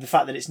 and the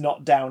fact that it's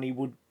not Downey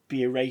would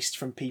be erased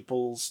from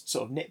people's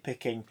sort of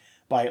nitpicking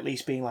by at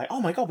least being like, oh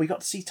my god, we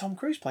got to see Tom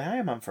Cruise play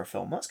Iron Man for a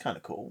film. That's kind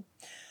of cool.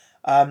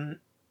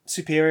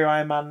 Superior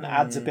Iron Man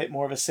adds a bit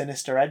more of a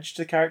sinister edge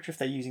to the character if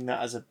they're using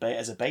that as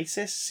a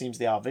basis. Seems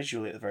they are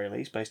visually at the very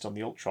least, based on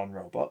the Ultron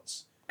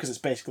robots. Because it's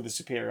basically the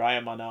Superior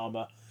Iron Man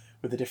armour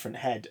with a different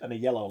head and a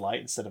yellow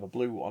light instead of a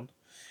blue one.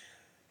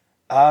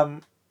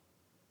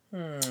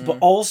 But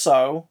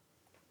also,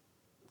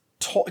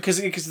 because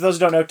those who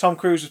don't know, Tom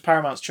Cruise was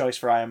Paramount's choice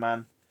for Iron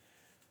Man.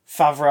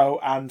 Favreau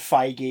and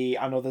Feige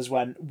and others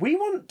went, we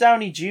want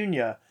Downey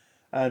Jr.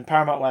 And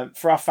Paramount went,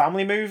 for our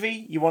family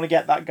movie, you want to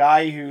get that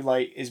guy who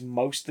like is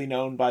mostly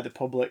known by the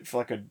public for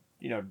like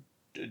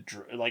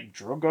like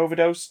drug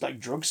overdose, like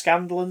drug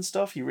scandal and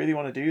stuff. You really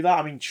want to do that?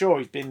 I mean, sure,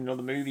 he's been in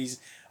other movies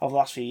over the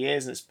last few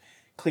years and it's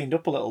cleaned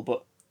up a little,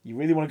 but you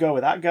really want to go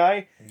with that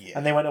guy? Yeah.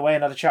 And they went away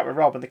and had a chat with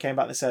Rob and they came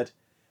back and they said,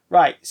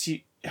 right, so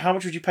how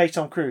much would you pay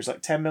Tom Cruise?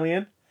 Like 10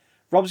 million?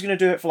 Rob's going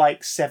to do it for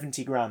like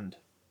 70 grand.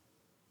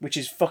 Which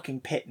is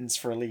fucking pittance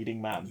for a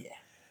leading man. Yeah.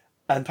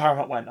 And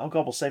Paramount went, oh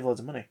God, we'll save loads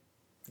of money.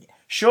 Yeah.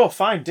 Sure,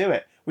 fine, do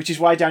it. Which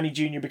is why Downey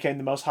Jr. became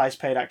the most highest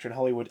paid actor in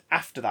Hollywood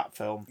after that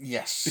film.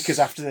 Yes. Because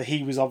after that,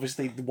 he was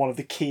obviously one of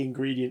the key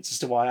ingredients as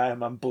to why Iron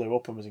Man blew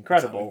up and was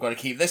incredible. So we've got to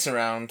keep this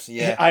around,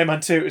 yeah. Iron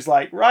Man 2 was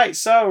like, right,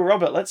 so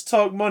Robert, let's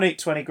talk money.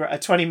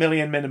 20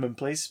 million minimum,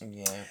 please.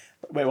 Yeah.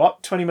 Wait,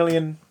 what? 20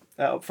 million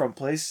up front,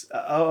 please.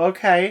 Oh,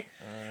 okay.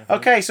 Mm-hmm.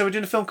 Okay, so we're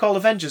doing a film called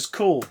Avengers.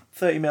 Cool.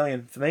 30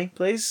 million for me,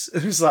 please.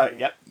 It was like,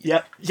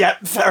 yep.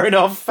 Fair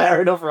enough,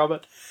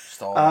 Robert.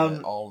 Just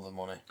all the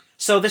money.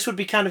 So this would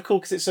be kind of cool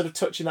because it's sort of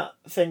touching that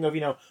thing of,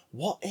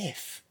 what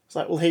if? It's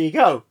like, well, here you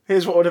go.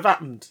 Here's what would have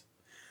happened.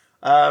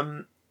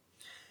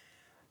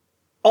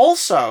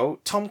 Also,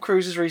 Tom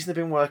Cruise has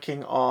recently been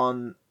working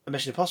on a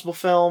Mission Impossible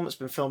film. It's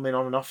been filming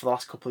on and off for the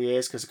last couple of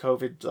years because of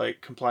COVID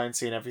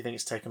compliancy and everything.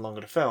 It's taken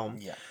longer to film.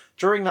 Yeah.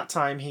 During that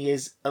time, he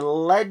is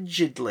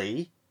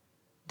allegedly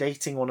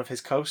dating one of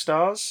his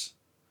co-stars,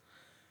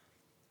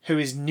 who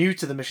is new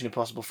to the Mission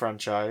Impossible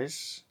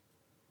franchise.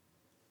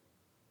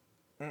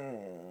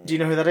 Do you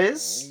know who that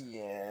is?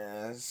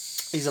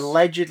 Yes. He's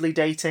allegedly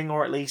dating,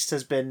 or at least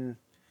has been,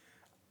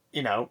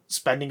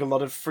 spending a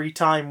lot of free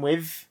time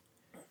with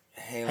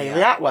Hayley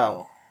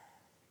Atwell.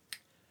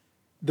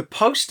 The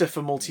poster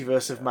for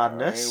Multiverse of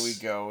Madness. Here we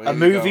go. A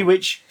movie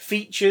which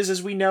features,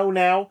 as we know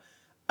now,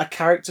 a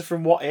character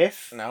from What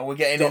If. Now we're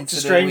getting Doctor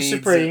Strange the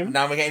weeds. Supreme.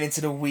 Now we're getting into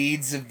the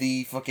weeds of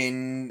the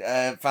fucking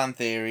fan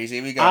theories.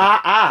 Here we go.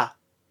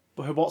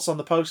 But what's on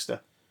the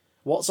poster?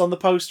 What's on the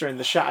poster in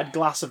the shattered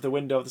glass of the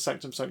window of the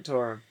Sanctum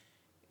Sanctorum?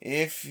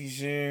 If you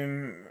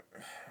zoom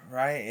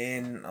right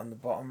in on the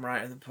bottom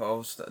right of the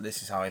poster,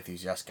 this is how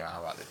enthusiastic I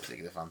am about this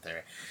particular fan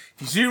theory.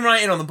 If you zoom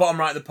right in on the bottom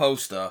right of the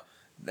poster,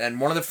 then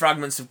one of the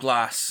fragments of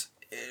glass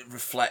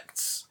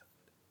reflects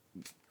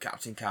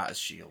Captain Carter's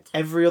shield.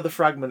 Every other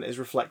fragment is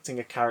reflecting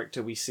a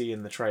character we see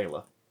in the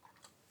trailer.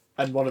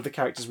 And one of the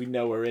characters we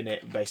know are in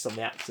it based on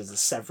the actors. There's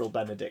several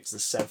Benedicts,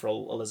 there's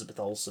several Elizabeth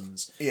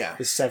Olsens,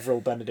 there's several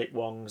Benedict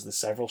Wongs, there's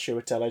several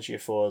Chiwetel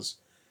Ejiofor.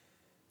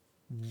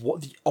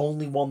 The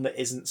only one that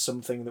isn't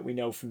something that we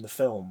know from the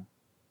film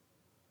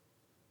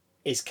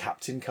is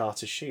Captain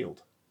Carter's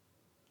shield.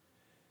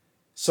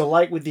 So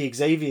like with the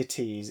Xavier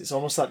tease, it's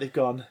almost like they've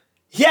gone,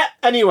 yeah,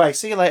 anyway,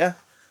 see you later.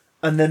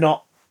 And they're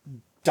not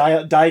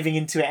diving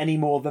into it any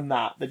more than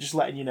that. They're just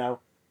letting you know,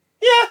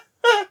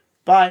 yeah,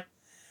 bye.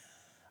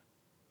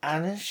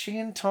 And if she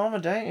and Tom are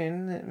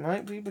dating, it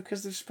might be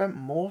because they've spent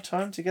more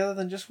time together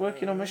than just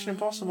working on Mission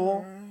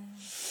Impossible.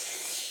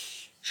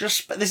 This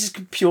is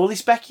purely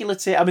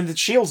speculative. I mean, the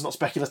shield's not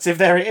speculative.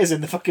 There it is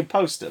in the fucking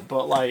poster.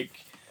 But,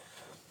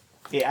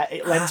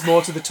 it lends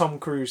more to the Tom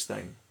Cruise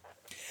thing.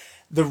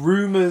 The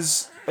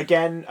rumours,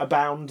 again,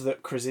 abound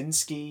that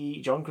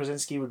John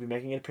Krasinski would be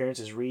making an appearance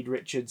as Reed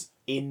Richards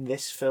in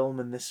this film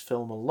and this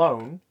film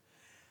alone.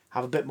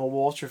 Have a bit more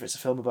water if it's a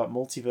film about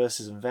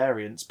multiverses and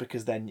variants,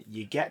 because then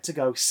you get to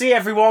go, see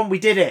everyone, we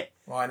did it!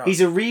 Why not? He's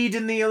a Reed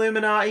in the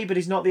Illuminati, but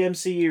he's not the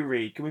MCU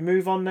Reed. Can we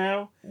move on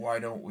now? Why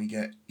don't we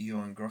get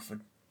Ewan Grufford?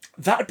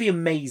 That'd be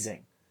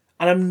amazing.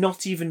 And I'm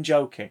not even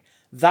joking.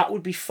 That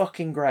would be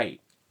fucking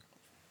great.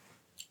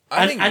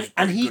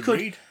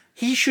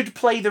 He should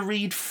play the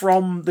Reed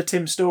from the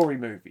Tim Story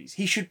movies.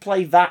 He should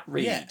play that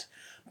Reed.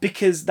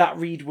 Because that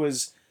Reed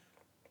was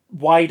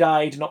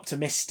wide-eyed and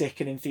optimistic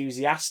and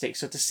enthusiastic.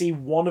 So to see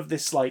one of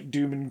this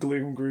doom and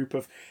gloom group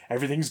of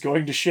everything's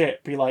going to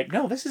shit be like,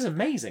 no, this is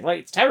amazing.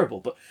 It's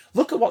terrible, but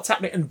look at what's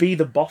happening, and be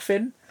the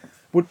boffin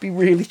would be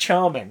really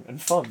charming and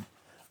fun.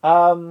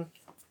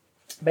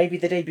 Maybe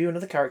they debut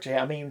another character here.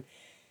 I mean,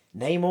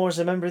 Namor's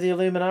a member of the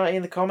Illuminati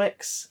in the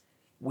comics.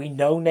 We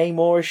know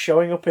Namor is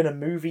showing up in a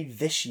movie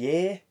this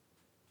year.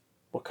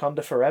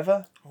 Wakanda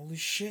Forever. Holy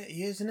shit,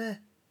 he is, isn't he?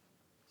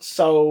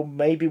 So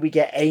maybe we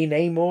get a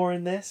Namor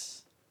in this.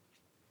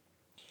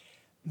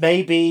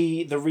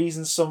 Maybe the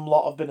reason some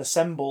lot have been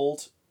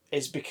assembled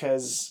is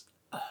because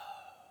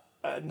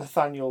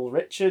Nathan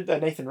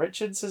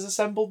Richards has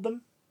assembled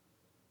them.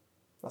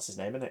 That's his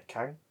name, isn't it?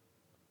 Kang?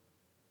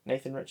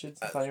 Nathan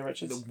Richards? Nathaniel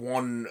Richards?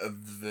 One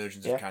of the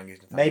versions of Kang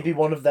is Nathaniel Maybe Richards.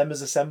 one of them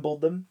has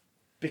assembled them,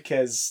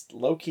 because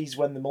Loki's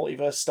when the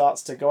multiverse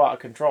starts to go out of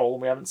control,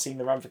 and we haven't seen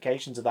the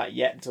ramifications of that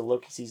yet until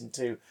Loki Season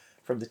 2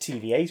 from the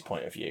TVA's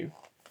point of view.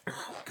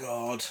 Oh,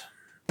 God.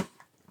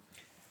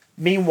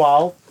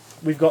 Meanwhile,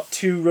 we've got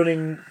 2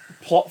 running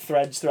plot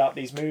threads throughout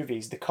these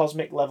movies. The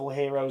cosmic level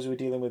heroes who are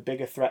dealing with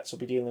bigger threats will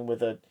be dealing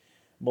with a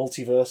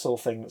multiversal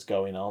thing that's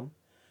going on.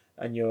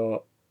 And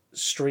your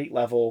street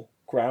level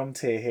ground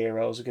tier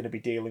heroes are going to be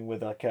dealing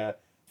with like a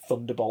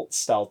Thunderbolt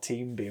style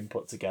team being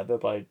put together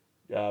by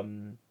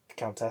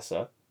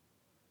Countessa.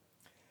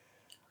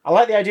 I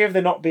like the idea of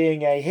there not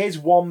being here's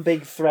one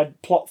big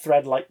plot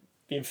thread like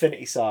the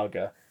Infinity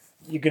Saga.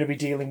 You're going to be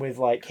dealing with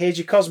like, here's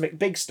your cosmic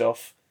big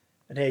stuff,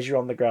 and here's your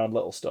on the ground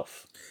little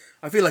stuff.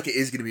 I feel like it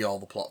is going to be all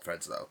the plot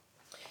threads though.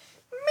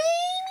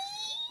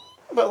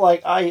 Maybe, but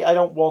like I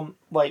don't want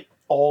like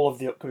all of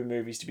the upcoming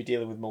movies to be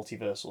dealing with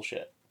multiversal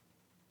shit.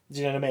 Do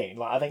you know what I mean?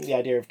 Like I think the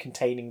idea of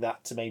containing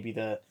that to maybe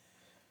the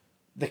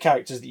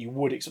characters that you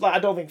would expect. Like, I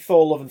don't think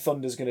Thor: Love and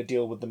Thunder is going to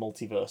deal with the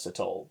multiverse at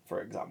all,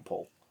 for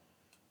example.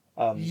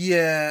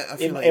 Yeah, I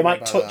feel it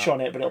might touch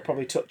on it, but it'll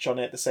probably touch on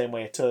it the same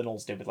way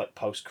Eternals did with like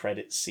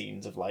post-credits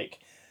scenes of like,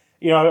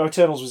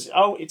 Eternals was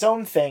its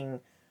own thing,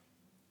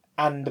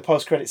 and the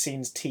post-credit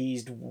scenes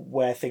teased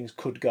where things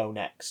could go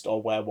next or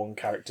where one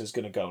character's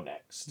going to go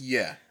next.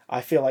 Yeah,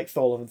 I feel like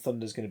Thor: Love and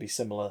Thunder is going to be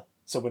similar,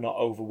 so we're not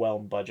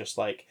overwhelmed by just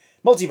like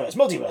multiverse,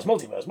 blah blah blah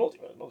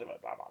blah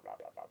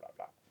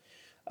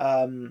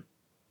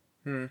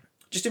blah.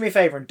 Just do me a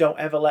favour and don't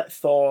ever let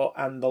Thor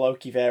and the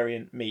Loki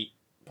variant meet.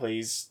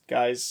 Please,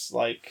 guys,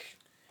 like,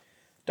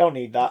 don't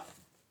need that.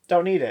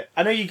 Don't need it.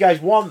 I know you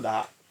guys want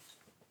that,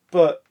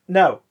 but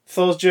no.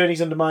 Thor's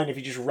journey's undermined if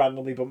he just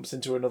randomly bumps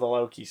into another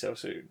Loki so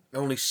soon.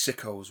 Only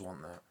sickos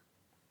want that.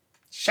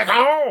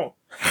 Sicko!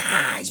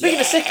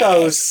 Speaking of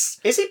sickos,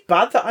 is it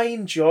bad that I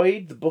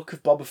enjoyed the Book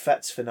of Boba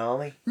Fett's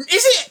finale? Is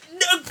it?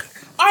 No,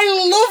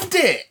 I loved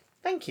it!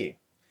 Thank you.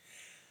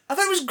 I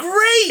thought it was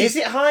great! Is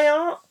it high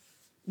art?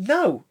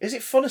 No. Is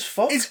it fun as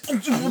fuck?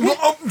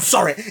 I'm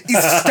sorry.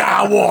 Is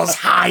Star Wars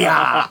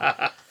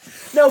higher?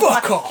 No,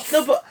 fuck off.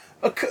 No, but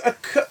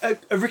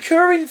a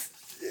recurring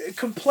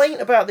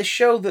complaint about this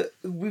show that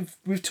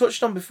we've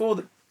touched on before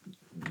that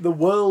the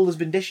world has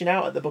been dishing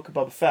out at the Book of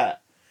Boba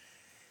Fett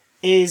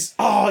is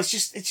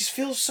it just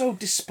feels so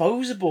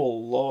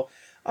disposable or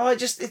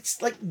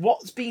it's like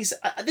what's being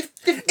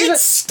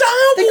it's Star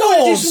Wars. They got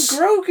to do some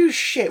Grogu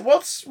shit. Why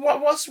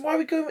are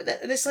we going with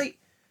that? And it's like,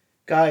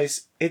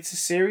 guys, it's a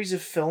series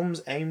of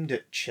films aimed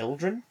at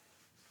children.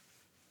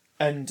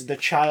 And the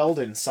child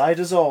inside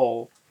us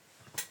all,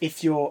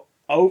 if you're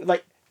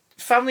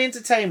family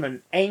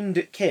entertainment aimed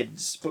at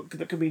kids, but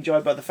that can be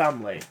enjoyed by the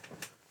family,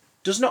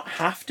 does not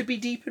have to be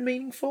deep and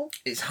meaningful.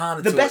 It's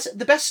harder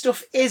the best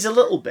stuff is a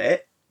little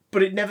bit,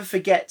 but it never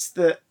forgets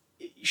that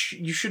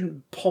you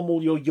shouldn't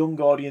pummel your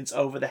young audience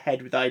over the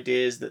head with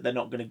ideas that they're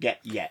not going to get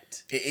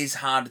yet. It is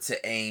harder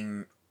to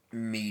aim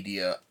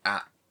media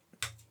at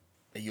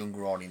a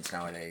younger audience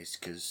nowadays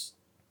because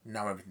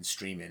now everything's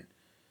streaming.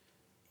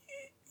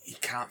 You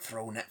can't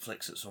throw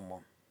Netflix at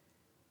someone.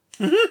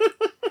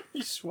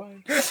 You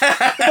swine.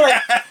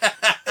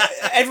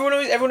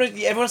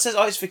 Everyone says,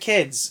 "Oh, it's for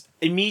kids."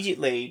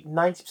 Immediately,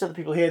 90% of the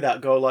people hear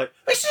that go like,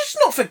 "It's just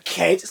not for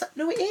kids." It's like,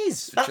 no, it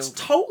is. That's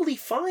children. Totally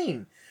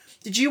fine.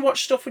 Did you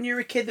watch stuff when you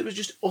were a kid that was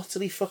just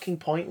utterly fucking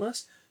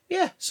pointless?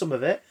 Yeah, some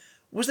of it.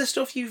 Was there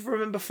stuff you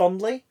remember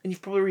fondly and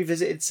you've probably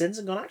revisited since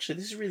and gone, actually,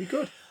 this is really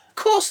good? Of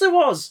course there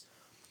was.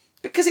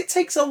 Because it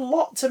takes a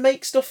lot to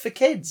make stuff for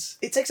kids.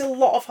 It takes a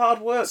lot of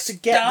hard work to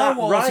get that right.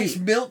 Star Wars is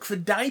milk for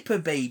diaper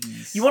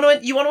babies. You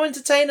want to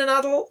entertain an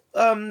adult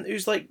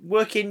who's like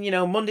working,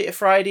 Monday to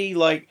Friday,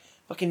 like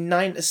fucking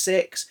 9 to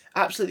 6,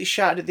 absolutely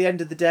shattered at the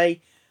end of the day.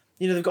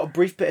 They've got a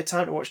brief bit of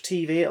time to watch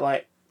TV at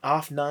like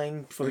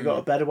 9:30 before they go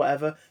to bed or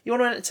whatever. You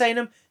want to entertain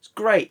them? It's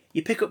great.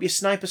 You pick up your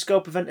sniper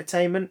scope of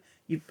entertainment.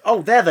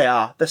 There they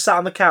are. They're sat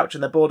on the couch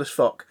and they're bored as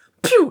fuck.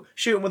 Pew!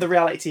 Shoot them with a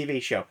reality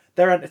TV show.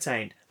 They're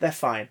entertained. They're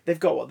fine. They've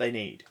got what they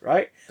need,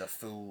 right? The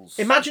fools.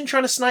 Imagine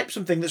trying to snipe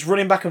something that's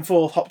running back and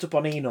forth, hopped up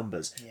on E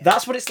numbers. Yeah.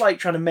 That's what it's like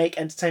trying to make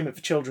entertainment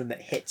for children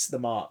that hits the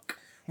mark.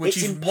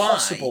 It's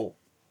impossible.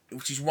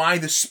 Which is why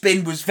the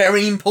spin was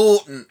very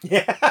important.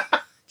 Yeah.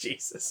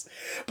 Jesus.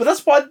 But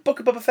that's why the Book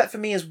of Boba Fett for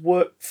me has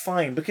worked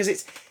fine. Because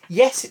it's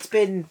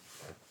been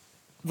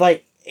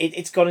like,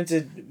 it's gone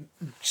into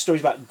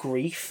stories about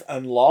grief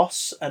and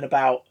loss and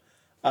about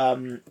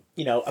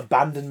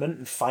abandonment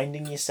and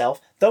finding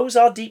yourself. Those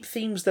are deep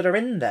themes that are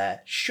in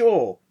there,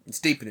 sure. It's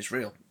deep and it's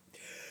real.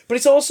 But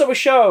it's also a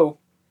show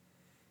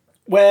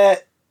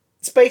where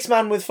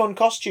Spaceman with fun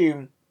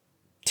costume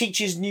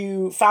teaches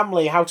new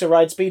family how to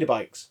ride speeder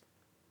bikes.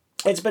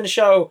 It's been a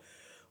show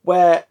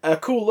where a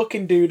cool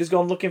looking dude has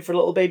gone looking for a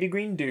little baby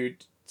green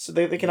dude so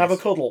they can have a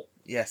cuddle.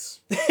 Yes.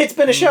 It's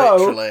been a show.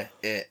 Literally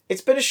it.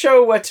 It's been a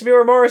show where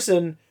Tamira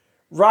Morrison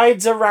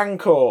rides a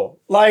Rancor.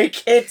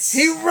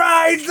 He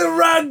rides the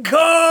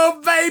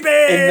Rancor,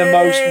 baby! In the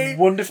most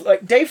wonderful...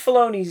 Dave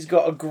Filoni's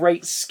got a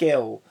great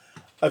skill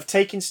of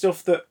taking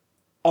stuff that,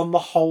 on the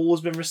whole,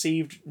 has been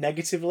received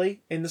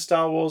negatively in the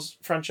Star Wars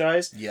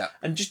franchise. Yeah.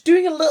 And just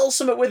doing a little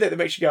something with it that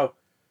makes you go,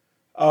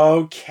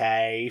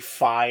 okay,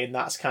 fine,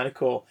 that's kind of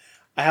cool.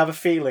 I have a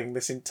feeling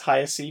this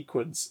entire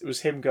sequence, it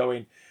was him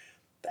going,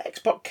 the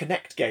Xbox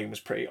Kinect game was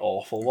pretty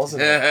awful,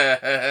 wasn't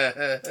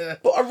it?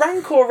 But a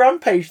Rancor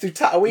rampage through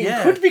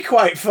Tatooine could be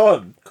quite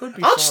fun.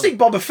 I'll just stick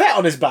Boba Fett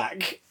on his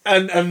back.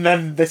 And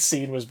then this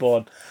scene was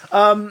born.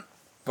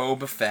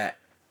 Boba Fett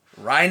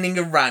riding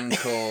a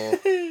Rancor.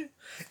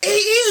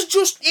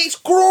 It's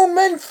grown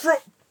men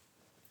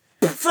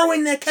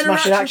throwing their kind of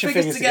action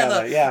figures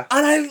together. Yeah.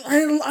 And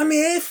I'm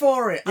here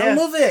for it. Yeah. I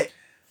love it.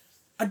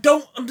 I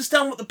don't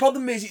understand what the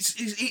problem is.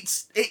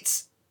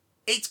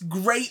 It's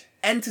great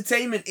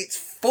entertainment. It's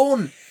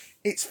fun.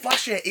 It's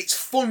flashy. It's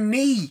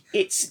funny.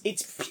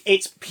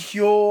 It's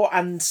pure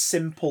and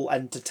simple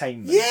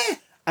entertainment. Yeah.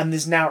 And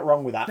there's nothing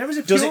wrong with that. Does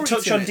it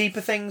touch on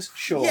deeper things?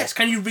 Sure. Yes.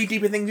 Can you read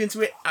deeper things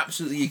into it?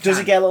 Absolutely you can. Does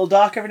it get a little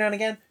dark every now and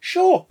again?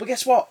 Sure. But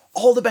guess what?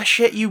 All the best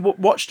shit you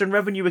watched and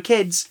read when you were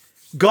kids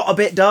got a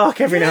bit dark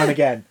every now and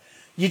again.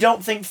 You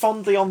don't think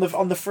fondly on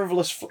the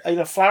frivolous,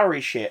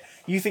 flowery shit.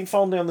 You think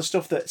fondly on the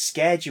stuff that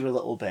scared you a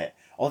little bit,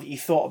 or that you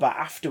thought about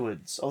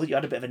afterwards, or that you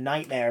had a bit of a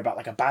nightmare about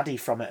like a baddie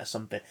from it or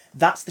something.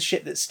 That's the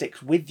shit that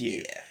sticks with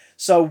you. Yeah.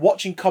 So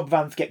watching Cobb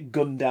Vanth get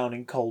gunned down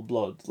in cold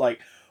blood, like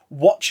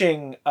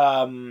watching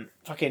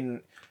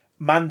fucking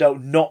Mando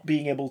not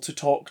being able to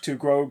talk to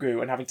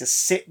Grogu and having to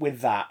sit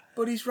with that.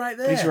 But he's right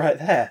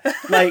there.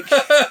 Like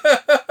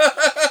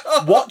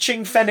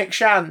watching Fennec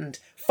Shand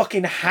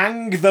fucking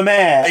hang the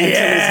mayor until his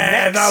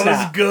neck that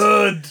snapped. Was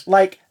good.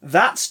 Like,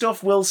 that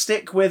stuff will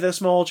stick with a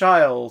small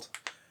child.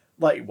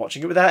 Like,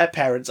 watching it with their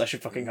parents, I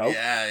should fucking hope.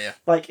 Yeah.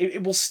 Like,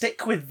 it will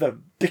stick with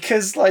them.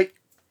 Because, like,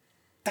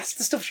 that's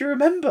the stuff you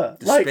remember.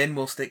 The like, spin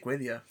will stick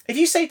with you. If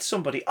you say to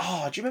somebody,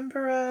 oh, do you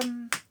remember,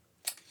 the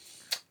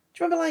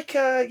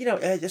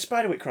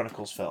Spiderwick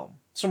Chronicles film?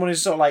 Someone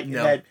who's sort of like...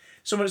 No.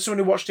 Someone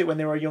who watched it when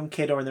they were a young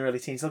kid or in their early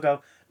teens, they'll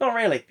go, not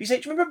really. If you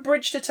say, do you remember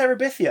Bridge to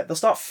Terabithia? They'll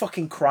start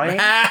fucking crying. Do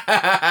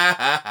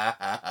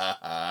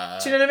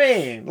you know what I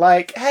mean?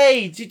 Like,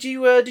 hey, did you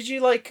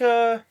like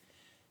The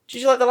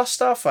Last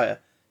Starfighter?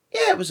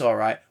 Yeah, it was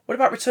alright. What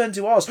about Return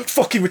to Oz?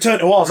 Fucking Return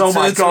to Oz, oh my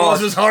god. Return to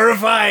Oz was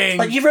horrifying.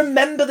 Like, you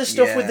remember the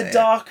stuff with the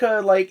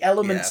darker, like,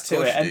 elements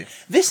to it. And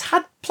this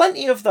had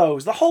plenty of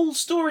those. The whole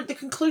story, the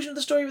conclusion of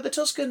the story with the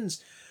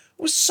Tuskens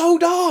was so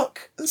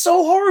dark and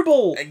so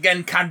horrible.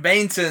 Again, Cad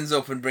Bane turns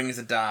up and brings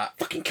the dark.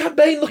 Fucking Cad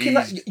Bane looking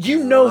like...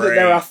 You know that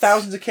there are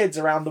thousands of kids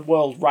around the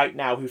world right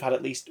now who've had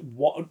at least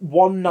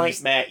one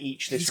nightmare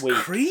each this week.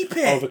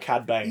 Creepy. Over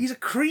Cad Bane. He's a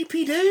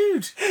creepy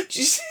dude. Did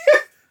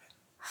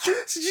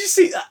you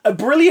see a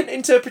brilliant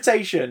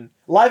interpretation,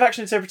 live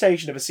action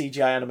interpretation of a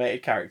CGI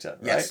animated character,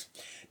 right? Yes.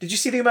 Did you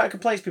see the amount of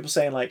complaints people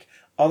saying like,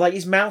 oh, like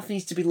his mouth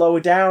needs to be lower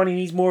down, he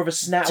needs more of a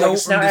snap, Don't like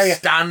a snap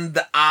understand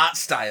the art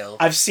style.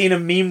 I've seen a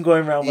meme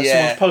going around where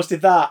someone's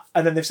posted that,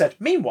 and then they've said,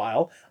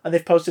 meanwhile, and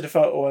they've posted a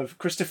photo of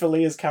Christopher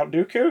Lee as Count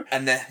Dooku,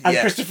 and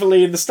Christopher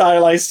Lee in the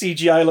stylized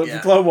CGI look from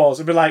Clone Wars,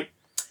 and be like,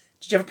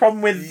 did you have a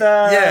problem with,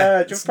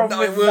 that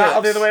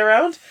or the other way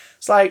around?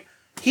 It's like,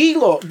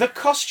 the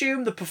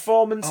costume, the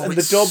performance, and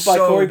the dub by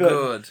Corey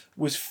Burton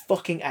was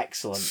fucking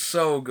excellent.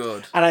 So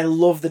good. And I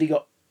love that he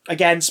got,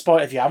 again,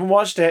 spoiler, if you haven't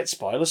watched it,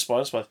 spoilers.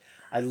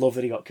 I love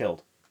that he got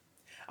killed.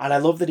 And I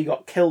love that he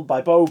got killed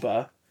by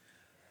Boba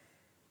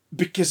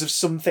because of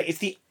something.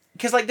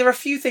 Because there are a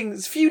few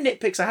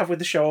nitpicks I have with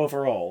the show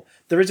overall.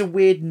 There is a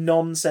weird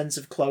non-sense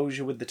of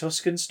closure with the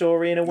Tusken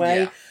story in a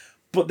way. Yeah.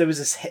 But there was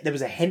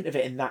a hint of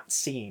it in that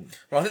scene.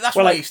 Well, I think that's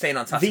why he's staying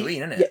on Tatooine,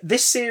 isn't it? Yeah,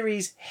 this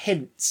series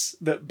hints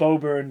that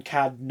Boba and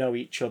Cad know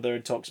each other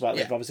and talks about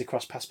they've obviously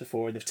crossed paths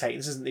before and this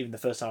isn't even the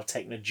first time I've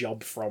taken a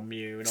job from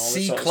you and all this sort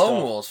of stuff. See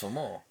Clone Wars for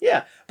more.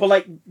 Yeah,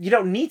 but you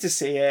don't need to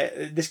see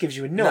it. This gives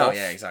you enough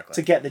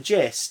to get the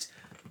gist.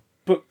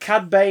 But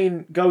Cad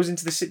Bane goes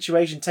into the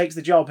situation, takes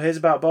the job, hears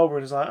about Boba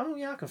and is like, oh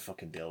yeah, I can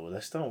fucking deal with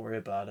this. Don't worry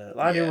about it.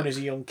 I knew when he was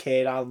a young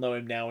kid. I'll know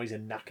him now. He's a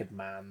knackered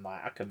man.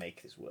 I can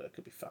make this work.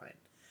 It'll be fine.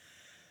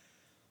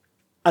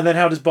 And then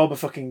how does Boba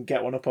fucking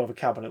get one up over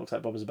Cad when it looks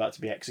like Boba's about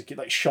to be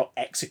shot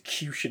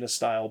executioner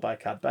style by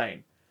Cad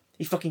Bane?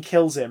 He fucking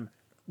kills him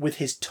with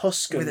his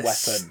Tusken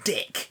weapon.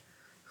 Stick.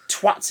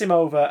 Twats him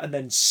over and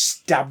then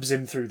stabs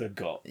him through the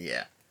gut.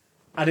 Yeah.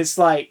 And it's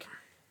like,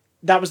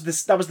 that was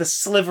the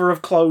sliver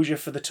of closure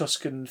for the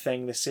Tusken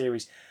thing, this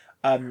series.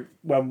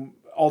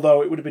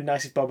 Although it would have been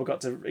nice if Boba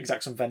got to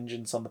exact some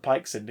vengeance on the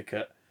Pike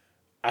Syndicate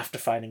after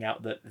finding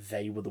out that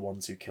they were the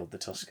ones who killed the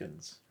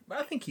Tuskens.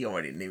 I think he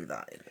already knew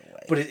that in a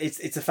way. But it's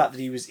the fact that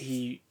he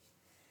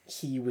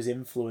was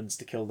influenced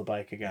to kill the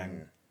biker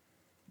gang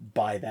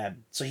by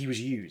them. So he was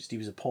used. He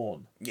was a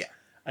pawn. Yeah.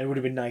 And it would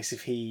have been nice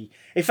if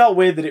it felt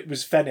weird that it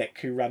was Fennec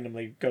who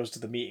randomly goes to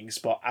the meeting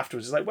spot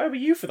afterwards. It's like, where were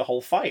you for the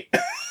whole fight?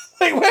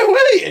 Where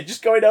were you?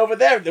 Just going over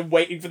there and then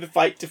waiting for the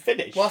fight to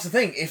finish. Well, that's the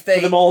thing. If for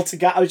them all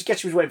to I guess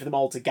she was waiting for them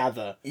all to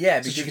gather. Yeah,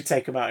 because she could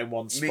take them out in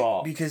one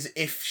spot. Because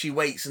if she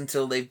waits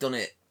until they've done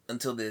it,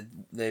 until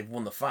they've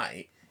won the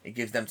fight, it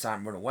gives them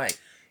time to run away.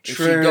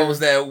 True. If she goes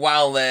there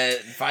while they're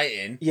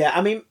fighting... Yeah,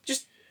 I mean,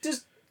 just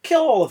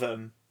kill all of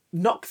them,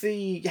 knock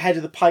the head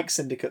of the Pike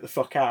Syndicate the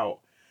fuck out,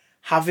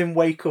 have him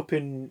wake up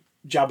in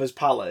Jabba's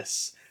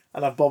palace,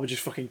 and have Boba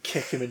just fucking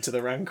kick him into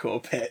the Rancor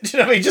pit. Do you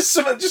know what I mean? Just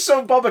so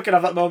Boba can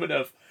have that moment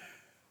of,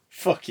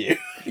 fuck you.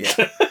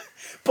 Yeah.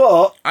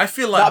 But I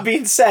feel like that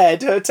being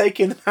said, her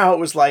taking them out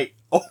was like,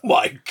 oh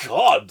my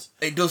god.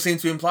 It does seem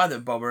to imply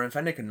that Boba and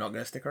Fennec are not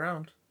going to stick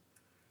around.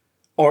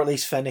 Or at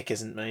least Fennec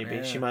isn't.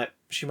 Maybe she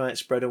might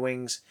spread her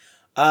wings.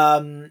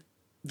 The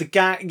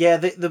gang,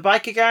 the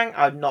biker gang.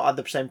 I've not had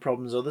the same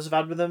problems others have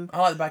had with them. I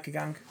like the biker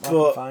gang.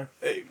 But fine.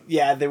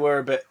 Yeah, they were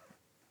a bit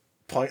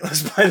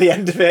pointless by the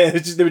end of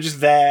it. They were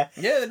just there.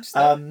 Yeah, they're just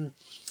there.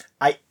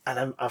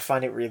 I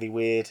find it really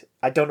weird.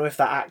 I don't know if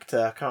that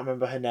actor, I can't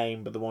remember her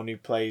name, but the one who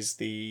plays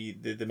the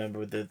member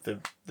with the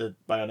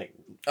bionic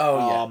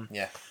arm.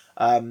 Yeah.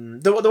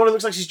 The one who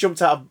looks like she's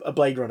jumped out of a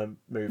Blade Runner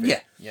movie.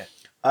 Yeah.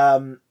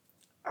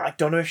 I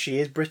don't know if she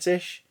is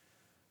British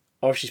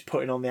or if she's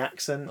putting on the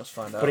accent. Let's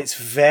find out. But it's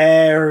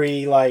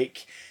very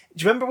like.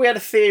 Do you remember we had a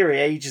theory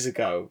ages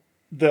ago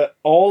that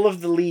all of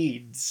the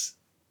leads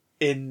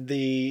in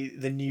the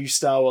new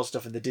Star Wars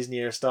stuff and the Disney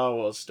era Star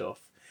Wars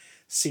stuff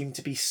seem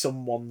to be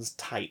someone's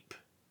type.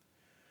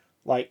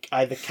 Like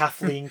either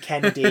Kathleen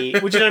Kennedy,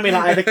 would you know what I mean?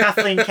 Like either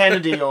Kathleen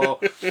Kennedy or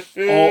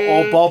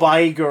Bob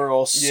Iger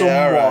or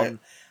someone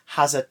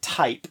has a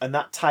type, and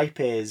that type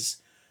is,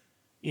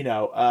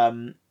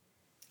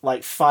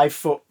 like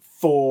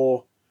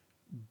 5'4",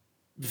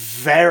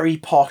 very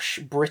posh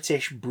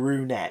British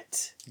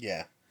brunette.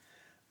 Yeah.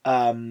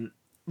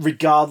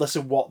 Regardless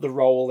of what the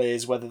role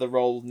is, whether the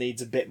role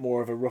needs a bit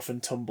more of a rough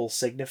and tumble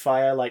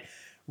signifier, like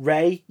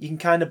Rey, you can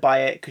kind of buy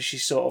it because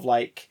she's sort of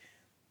like,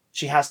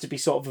 she has to be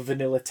sort of a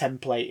vanilla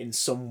template in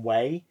some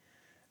way,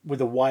 with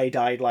a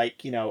wide-eyed,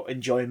 like,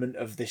 enjoyment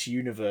of this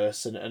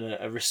universe and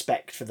a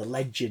respect for the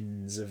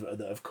legends that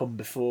have come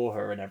before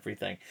her and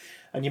everything.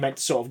 And you're meant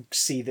to sort of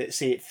see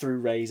it through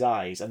Rey's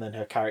eyes, and then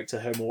her character,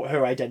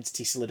 her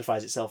identity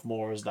solidifies itself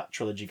more as that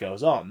trilogy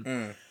goes on.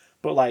 Mm.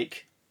 But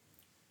like,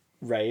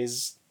 Rey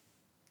is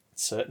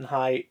certain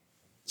height,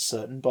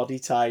 certain body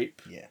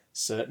type,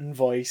 certain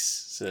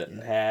voice,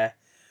 certain hair.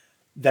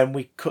 Then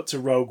we cut to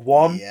Rogue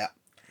One,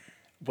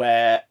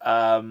 where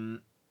oh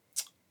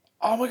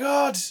my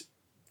god,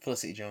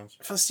 Felicity Jones,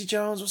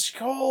 what's she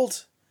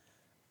called?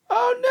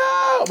 Oh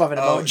no, I'm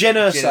having a moment. Jyn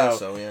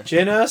Erso.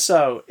 Jyn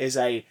Erso is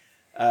a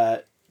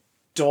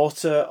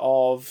daughter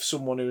of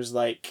someone who's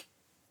like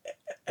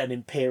an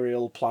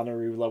imperial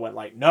planner who went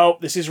like,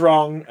 nope, this is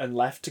wrong, and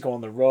left to go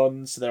on the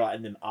run. So they're like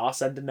in the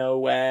arse end of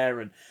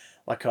nowhere, and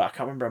like I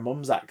can't remember her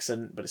mum's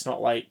accent, but it's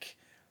not like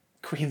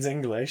Queen's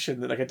English,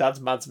 and like her dad's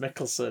Mads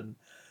Mikkelsen,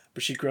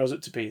 but she grows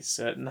up to be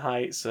certain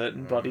height,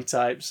 certain body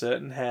type,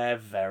 certain hair,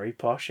 very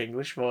posh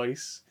English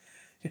voice.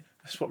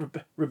 That's what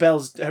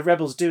rebels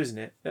do, isn't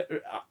it?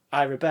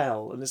 I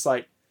rebel, and it's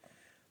like,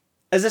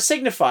 as a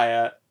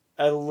signifier,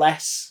 a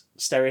less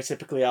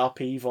stereotypically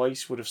RP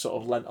voice would have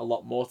sort of lent a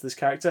lot more to this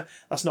character.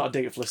 That's not a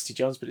dig at Felicity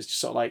Jones, but it's just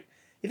sort of like,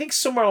 you think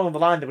somewhere along the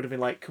line they would have been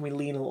like, can we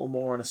lean a little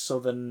more on a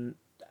southern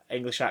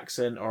English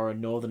accent or a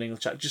northern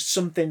English accent, just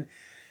something,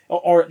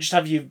 or just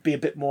have you be a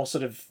bit more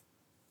sort of,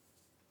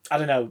 I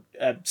don't know,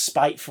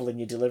 spiteful in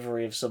your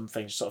delivery of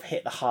something, just sort of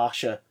hit the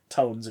harsher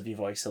tones of your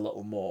voice a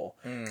little more,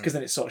 because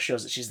then it sort of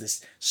shows that she's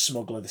this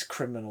smuggler, this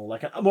criminal,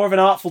 like a more of an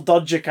Artful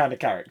Dodger kind of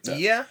character.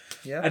 Yeah.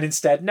 And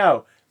instead,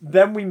 no.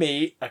 Then we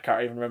meet, I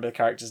can't even remember the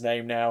character's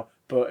name now,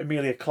 but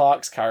Emilia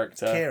Clarke's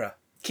character,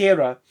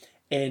 Kira,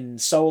 in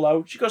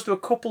Solo. She goes through a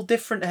couple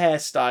different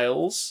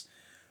hairstyles,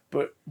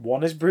 but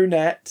one is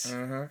brunette.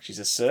 Mm-hmm. She's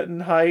a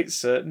certain height,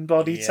 certain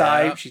body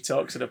type. She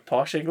talks in a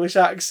posh English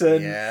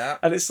accent. Yeah.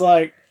 And it's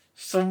like,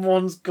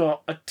 someone's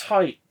got a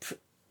type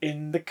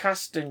in the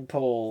casting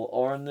pool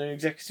or on the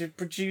executive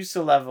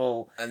producer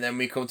level. And then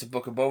we come to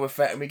Book of Boba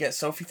Fett and we get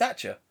Sophie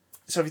Thatcher.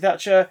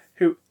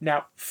 Who,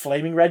 now,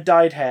 flaming red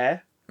dyed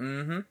hair,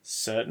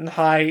 certain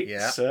height,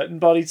 certain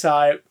body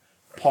type,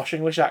 posh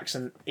English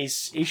accent.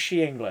 Is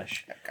she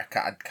English?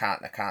 I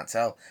can't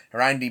tell. Her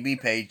IMDb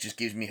page just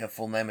gives me her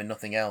full name and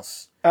nothing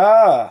else.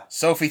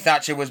 Sophie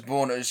Thatcher was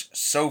born as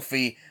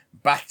Sophie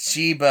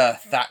Bathsheba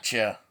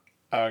Thatcher.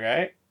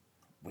 Okay.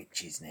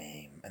 Witch's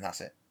name. And that's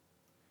it.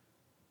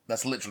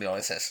 That's literally all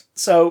it says.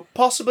 So,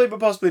 possibly, but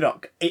possibly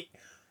not.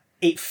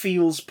 It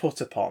feels put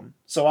upon.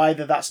 So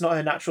either that's not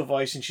her natural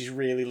voice and she's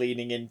really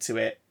leaning into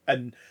it,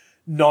 and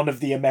none of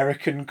the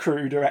American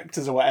crew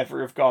directors or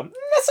whatever have gone,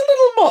 that's a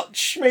little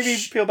much. Maybe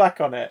peel back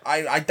on it.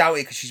 I doubt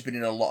it, because she's been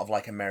in a lot of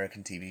like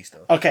American TV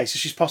stuff. Okay, so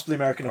she's possibly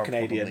American or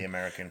Canadian. Probably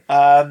American.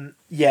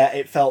 Yeah,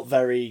 it felt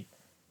very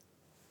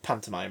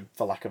pantomime,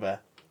 for lack of a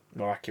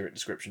more accurate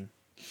description.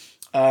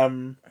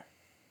 Which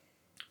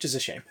is a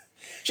shame.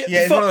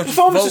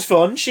 Performance was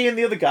fun. She and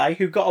the other guy,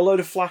 who got a load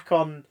of flack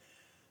on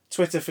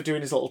Twitter for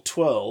doing his little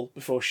twirl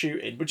before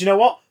shooting. But you know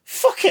what?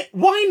 Fuck it.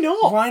 Why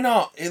not? Why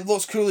not? It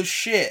looks cool as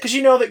shit. Because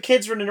you know that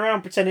kids running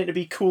around pretending to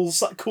be cool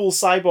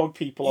cyborg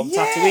people on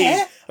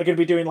Tatooine are going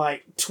to be doing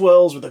like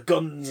twirls with the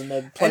guns and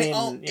they're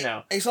playing,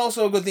 It's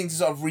also a good thing to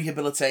sort of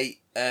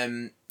rehabilitate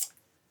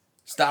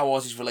Star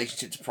Wars'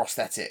 relationship to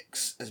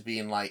prosthetics as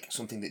being like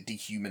something that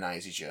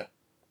dehumanises you.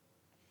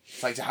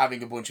 It's like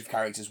having a bunch of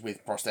characters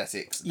with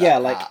prosthetics.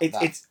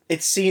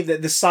 It's seen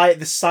that the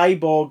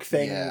cyborg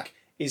thing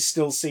is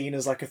still seen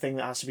as like a thing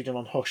that has to be done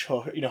on hush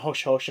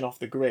hush and off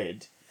the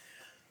grid.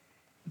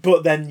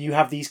 But then you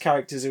have these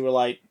characters who are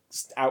like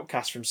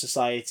outcasts from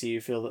society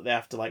who feel that they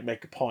have to like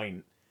make a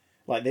point.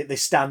 Like they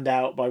stand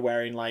out by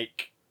wearing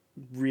like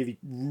really,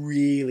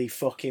 really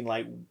fucking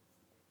like,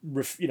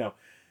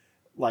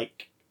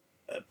 like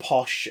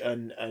posh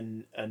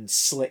and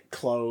slick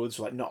clothes,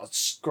 like not a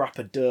scrap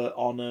of dirt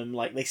on them.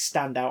 Like they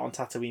stand out on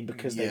Tatooine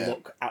because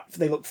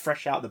they look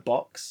fresh out of the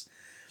box.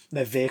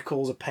 Their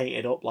vehicles are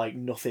painted up like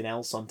nothing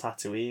else on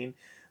Tatooine.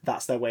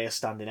 That's their way of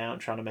standing out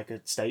and trying to make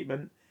a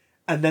statement.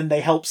 And then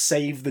they help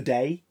save the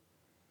day.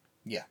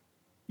 Yeah.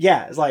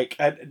 Yeah, it's like...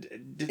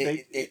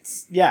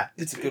 it's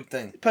a good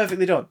thing.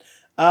 Perfectly done.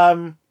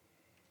 Cobb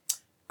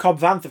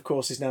Vanth, of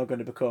course, is now going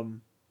to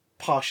become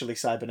partially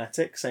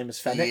cybernetic, same as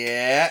Fennec.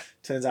 Yeah.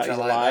 Turns out he's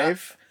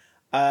alive.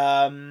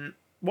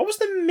 What was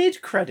the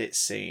mid-credits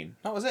scene?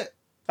 That was it.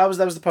 That was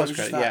the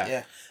post-credit,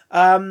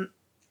 yeah.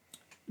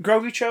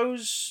 Grogu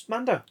chose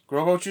Mando.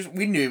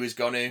 We knew he was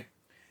going to.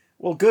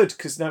 Well, good,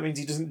 because that means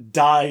he doesn't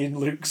die in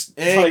Luke's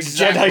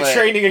Jedi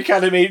training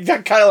academy.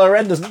 That Kylo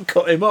Ren doesn't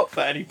cut him up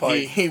at any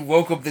point. He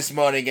woke up this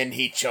morning and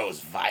he chose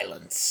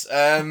violence.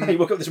 He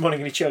woke up this morning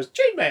and he chose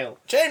chainmail.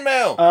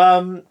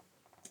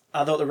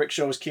 I thought the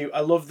rickshaw was cute.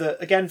 I love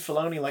that, again,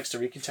 Filoni likes to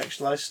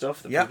recontextualise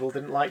stuff that people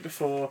didn't like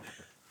before.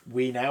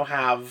 We now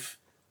have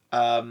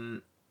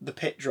the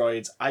pit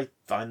droids. I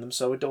find them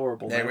so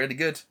adorable. They're really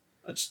good.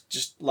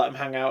 Just let them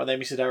hang out with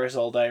Amy Sedaris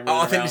all day.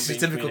 I think this is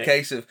a typical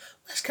case of,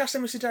 let's cast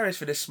Amy Sedaris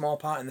for this small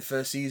part in the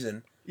first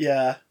season.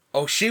 Yeah.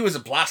 Oh, she was a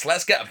blast.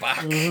 Let's get her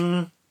back.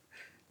 Mm-hmm.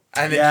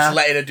 And then just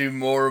letting her do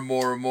more and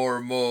more and more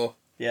and more.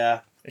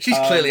 Yeah. She's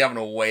clearly having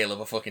a whale of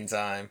a fucking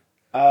time.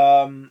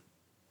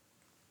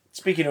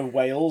 Speaking of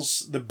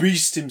whales, the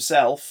beast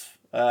himself,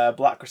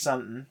 Black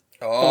Chrysanthemum.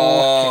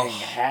 Oh. Fucking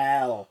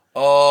hell.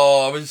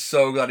 Oh, I was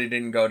so glad he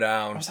didn't go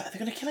down. I was like, are they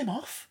going to kill him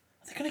off?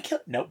 Are they going to kill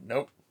him?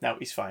 Nope. No,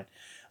 he's fine.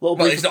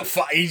 He's not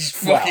fine.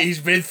 He's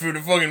been through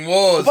the fucking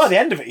wars. By the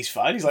end of it, he's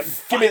fine. He's like,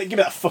 give me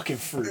that fucking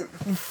fruit.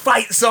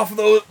 Fights off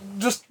those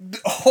just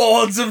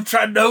hordes of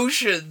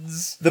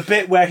Trandoshans. The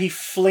bit where he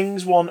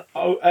flings one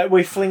of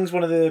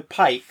the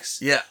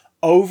pikes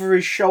over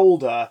his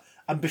shoulder,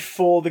 and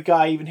before the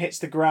guy even hits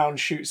the ground,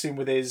 shoots him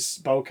with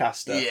his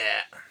bowcaster.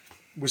 Yeah,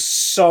 was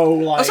so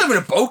like. That's not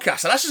even a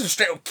bowcaster. That's just a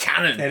straight up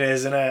cannon. It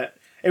is, isn't it?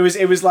 It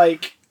was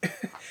like.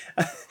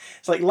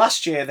 It's like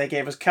last year they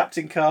gave us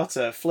Captain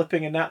Carter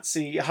flipping a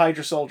Nazi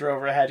Hydra soldier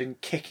over her head and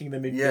kicking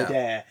them in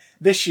midair.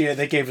 This year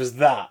they gave us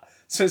that.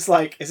 So it's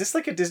like, is this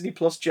like a Disney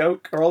Plus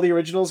joke? Are all the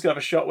originals going to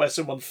have a shot where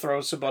someone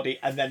throws somebody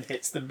and then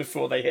hits them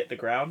before they hit the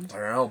ground? I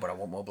don't know, but I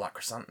want more Black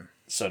Chrysanthemum.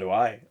 So do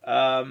I.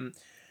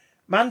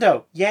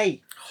 Mando,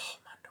 yay. Oh,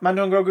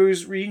 Mando and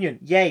Grogu's reunion,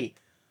 yay.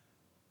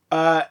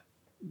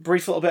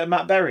 Brief little bit of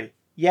Matt Berry,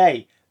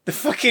 yay. The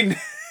fucking...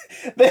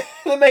 the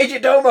Major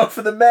Domo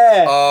for the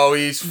mayor. Oh,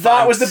 he's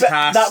fantastic.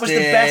 That was the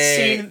best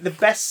scene. The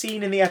best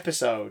scene in the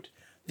episode.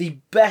 The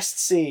best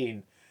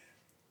scene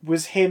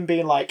was him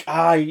being like,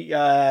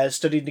 "I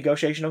studied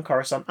negotiation on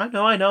Coruscant. I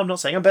know. I'm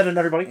not saying I'm better than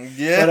everybody.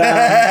 Yeah.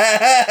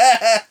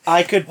 But,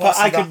 I could what's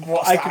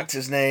the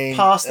actor's name?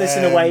 Pass this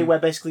in a way where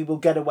basically we'll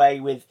get away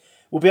with.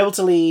 We'll be able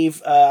to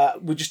leave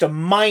with just a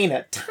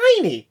minor,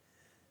 tiny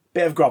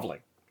bit of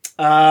grovelling.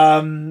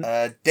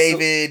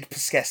 David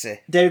Pescesi.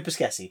 David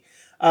Pescesi.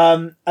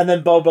 And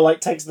then Boba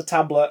takes the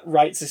tablet,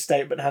 writes his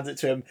statement, hands it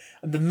to him,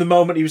 and then the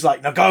moment he was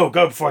like, "No,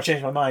 go before I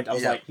change my mind," I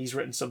was like, he's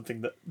written something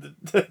that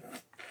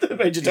the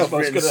Major Domo's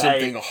going to hate.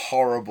 Something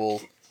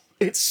horrible.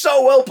 It's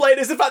so well played.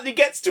 Is the fact that he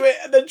gets to it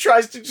and then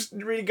tries to just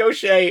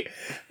renegotiate,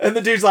 and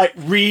the dude's like,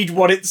 "Read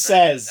what it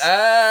says."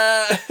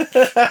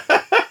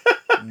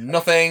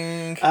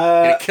 Nothing.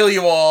 Gonna kill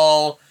you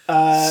all.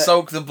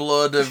 Soak the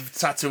blood of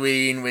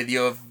Tatooine with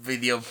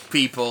your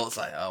people. It's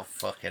like, oh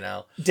fucking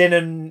hell. Din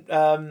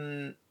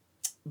and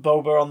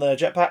Boba on the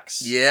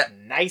jetpacks. Yeah.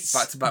 Nice.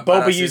 Back-to-back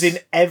Boba badasses. using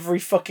every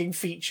fucking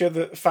feature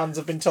that fans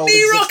have been told knee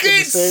exists rockets!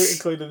 in the suit,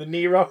 including the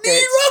knee rockets.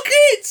 Knee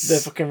rockets! The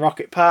fucking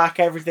rocket pack,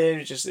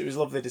 everything. It was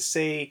lovely to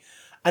see.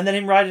 And then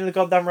him riding the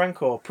goddamn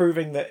Rancor,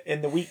 proving that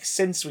in the weeks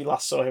since we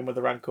last saw him with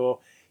the Rancor,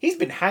 he's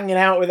been hanging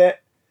out with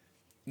it.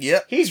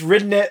 Yep. He's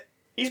ridden it.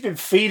 He's been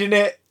feeding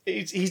it.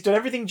 He's done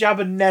everything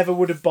Jabba never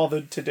would have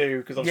bothered to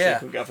do, because obviously he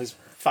couldn't get off his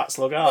fat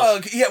slug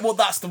ass. Well,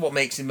 that's what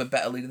makes him a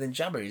better leader than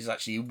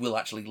Jabba. He will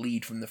actually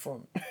lead from the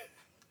front.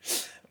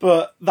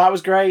 But that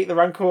was great. The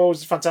Rancor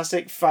was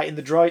fantastic. Fighting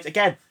the droids.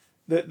 Again,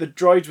 the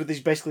droids were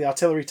these basically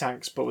artillery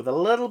tanks, but with a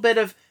little bit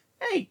of,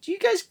 hey, do you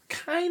guys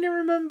kind of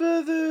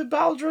remember the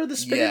battle droid, the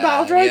spinning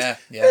battle droid?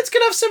 Yeah. It's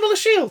going to have similar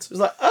shields. It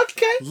was like,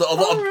 okay. A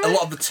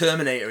lot of the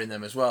Terminator in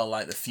them as well,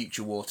 like the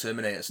Future War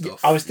Terminator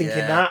stuff. I was thinking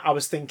that. I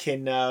was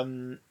thinking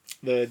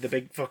the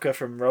big fucker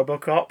from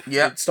RoboCop.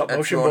 Yeah. Stop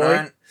motion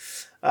boy.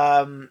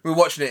 We were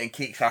watching it and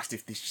Keith asked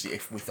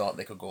if we thought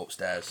they could go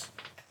upstairs.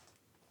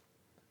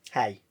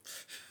 Hey,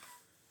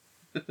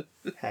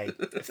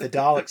 if the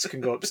Daleks can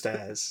go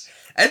upstairs...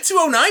 Ed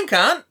 209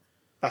 can't.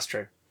 That's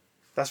true.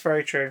 That's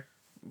very true.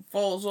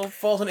 Falls on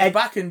its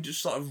back and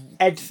just sort of...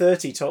 Ed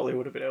 30 totally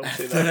would have been able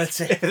to, though.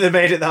 30. If they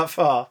made it that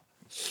far.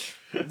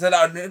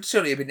 That would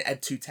certainly have been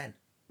Ed 210.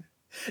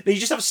 No, you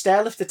just have a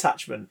stair lift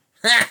attachment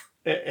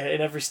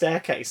in every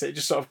staircase. It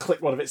just sort of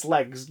click one of its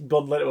legs,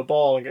 bundle it into a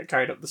ball, and get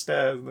carried up the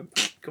stairs, and then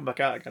come back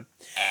out again.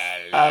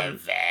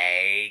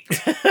 Elevate.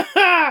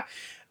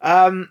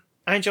 I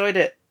enjoyed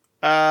it.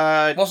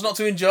 What's not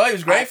to enjoy? It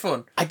was great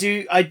fun. I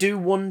do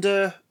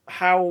wonder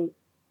how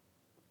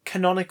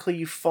canonically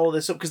you follow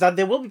this up, because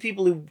there will be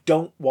people who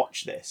don't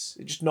watch this,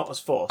 just not as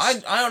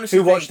forced. I honestly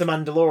who watch The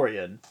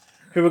Mandalorian,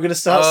 who are going to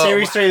start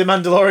Series 3 of The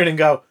Mandalorian and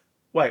go,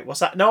 wait, what's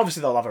that? No,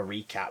 obviously they'll have a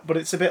recap, but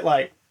it's a bit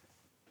like,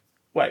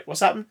 wait, what's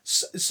happened?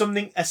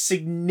 A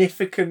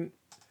significant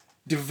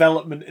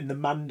development in the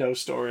Mando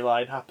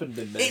storyline happened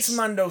in this. It's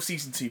Mando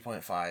season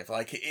 2.5.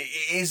 Like, it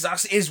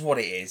is what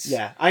it is.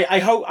 Yeah, I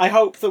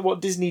hope that what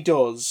Disney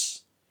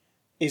does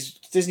is,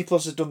 Disney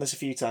Plus has done this a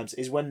few times,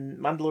 is when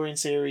Mandalorian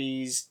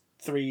Series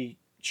 3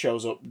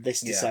 shows up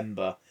this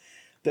December,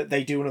 that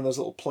they do one of those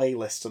little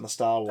playlists on the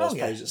Star Wars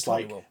page. It's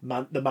like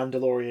The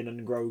Mandalorian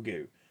and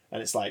Grogu.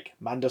 And it's like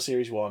Mando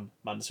Series 1,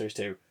 Mando Series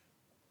 2,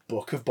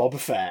 Book of Boba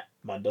Fett,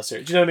 Mando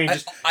Series. Do you know what I mean?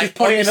 Just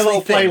put it in a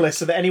little playlist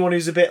so that anyone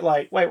who's a bit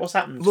like, wait, what's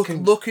happened?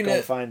 Looking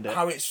at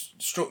how it's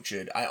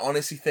structured, I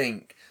honestly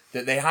think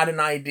that they had an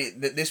idea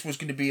that this was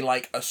going to be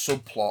like a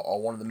subplot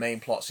or one of the main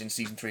plots in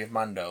season 3 of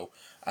Mando,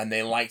 and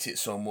they liked it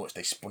so much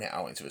they spun it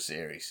out into a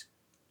series.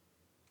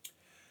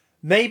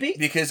 Maybe.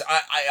 Because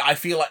I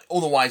feel like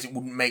otherwise it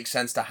wouldn't make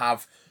sense to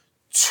have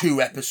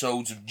 2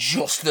 episodes of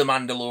just The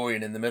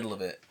Mandalorian in the middle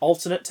of it.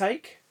 Alternate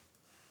take?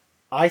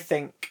 I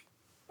think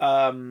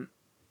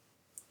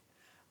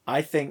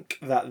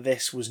that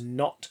this was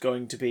not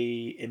going to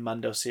be in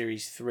Mando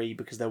Series 3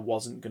 because there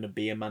wasn't going to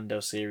be a Mando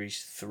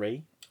Series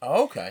 3.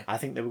 Oh, okay. I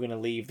think they were going to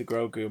leave the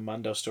Grogu and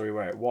Mando story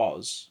where it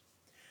was.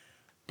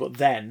 But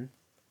then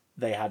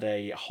they had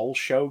a whole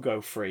show go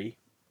free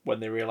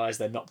when they realised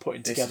they're not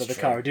putting together the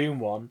Cara Dune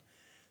one.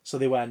 So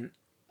they went,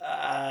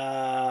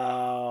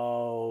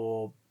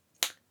 oh,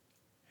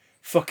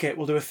 fuck it,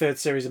 we'll do a 3rd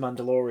series of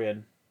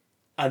Mandalorian.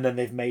 And then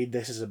they've made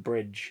this as a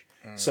bridge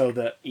so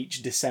that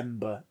each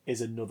December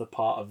is another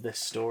part of this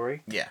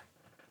story. Yeah.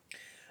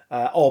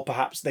 Or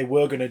perhaps they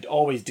were going to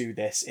always do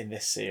this in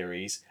this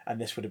series, and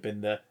this would have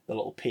been the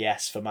little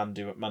PS for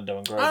Mando and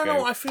Grogu. I don't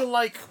know, I feel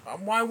like,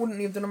 why wouldn't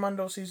you have done a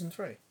Mando season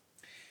 3?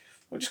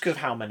 Well, just because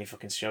of how many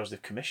fucking shows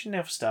they've commissioned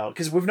now for Star Wars.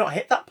 Because we've not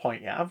hit that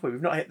point yet, have we?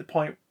 We've not hit the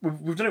point...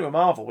 We've done it with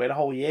Marvel. We had a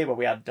whole year where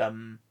we had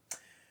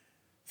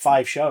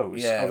 5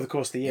 shows over the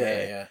course of the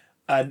year.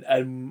 Yeah.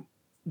 And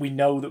we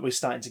know that we're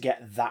starting to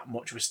get that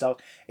much with Star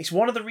Wars. It's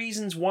one of the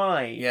reasons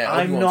why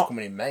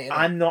coming in May,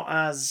 I'm not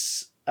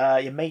as...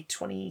 May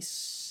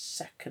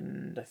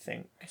 22nd, I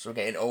think. So we're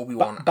getting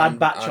Obi-Wan Bad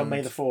Batch on May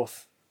the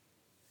 4th.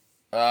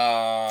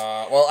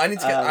 Well, I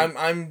need to get...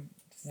 I'm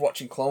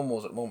watching Clone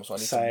Wars at the moment, so I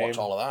need to watch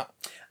all of that.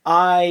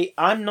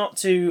 I'm not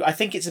too... I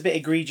think it's a bit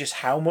egregious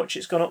how much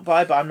it's gone up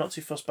by, but I'm not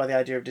too fussed by the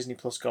idea of Disney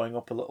Plus going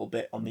up a little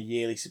bit on the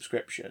yearly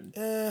subscription.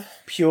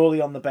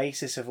 Purely on the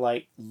basis of,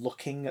 like,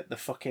 looking at the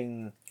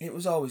fucking... It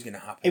was always going to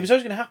happen. It was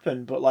always going to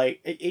happen, but, like,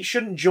 it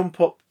shouldn't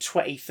jump up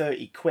 20,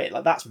 30 quid.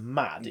 Like, that's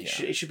mad. It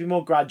should be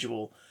more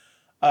gradual.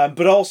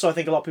 But also, I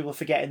think a lot of people are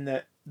forgetting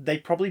that they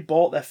probably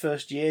bought their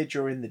first year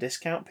during the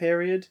discount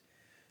period.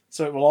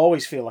 So it will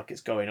always feel like it's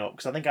going up.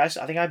 Because I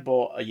think I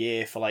bought a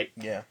year for, like...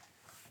 Yeah.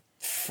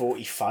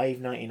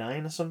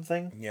 $45.99 or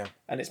something. Yeah.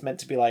 And it's meant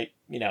to be like,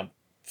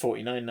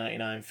 $49.99,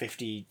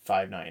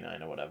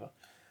 $55.99 or whatever.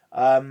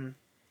 But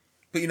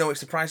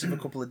it's the price of a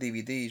couple of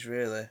DVDs,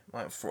 really.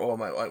 Like 4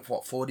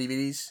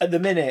 DVDs? At the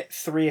minute,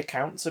 3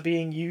 accounts are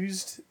being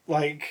used.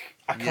 Like,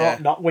 I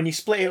can't not... When you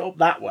split it up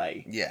that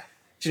way... Yeah.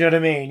 Do you know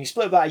what I mean? You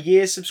split up that a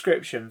year's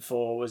subscription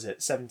for, was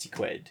it, 70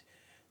 quid?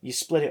 You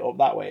split it up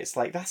that way. It's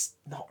like, that's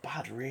not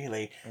bad,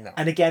 really. No.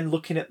 And again,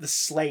 looking at the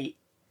slate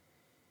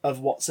of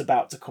what's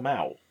about to come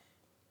out.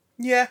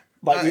 Yeah,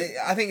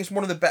 I think it's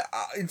one of the best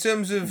in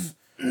terms of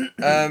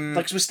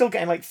cause we're still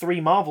getting like 3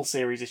 Marvel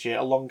series this year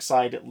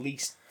alongside at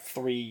least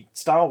 3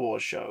 Star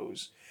Wars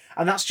shows,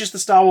 and that's just the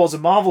Star Wars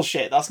and Marvel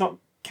shit. That's not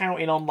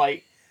counting on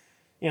like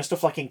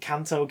stuff like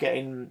Encanto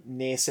getting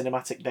near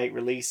cinematic date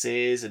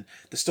releases and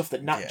the stuff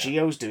that Nat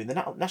Geo's doing.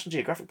 The National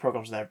Geographic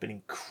programs there have been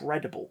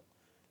incredible.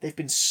 They've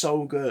been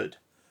so good.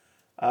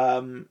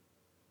 So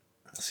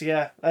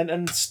yeah,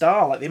 and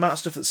Star, like the amount of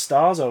stuff that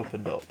Star's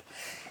opened up.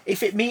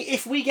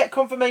 If we get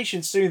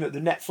confirmation soon that the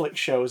Netflix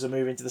shows are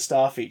moving to the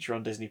Star feature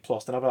on Disney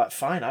Plus, then I'll be like,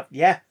 fine, I'll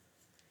pay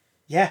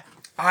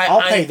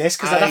this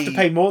because I'd have to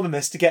pay more than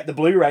this to get the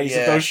Blu-rays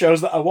of those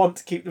shows that I want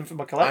to keep them for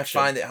my collection.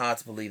 I find it hard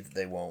to believe that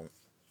they won't.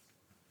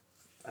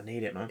 I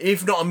need it, man.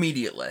 If not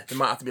immediately, there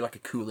might have to be like a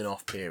cooling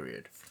off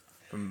period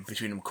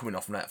between them coming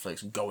off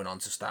Netflix and going on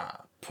to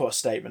Star. Put a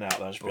statement out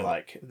there, just be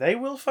like, they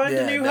will find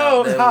a new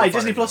home. Hi,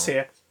 Disney Plus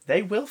here.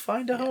 They will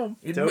find a home.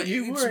 Don't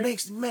you worry.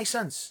 It makes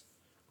sense.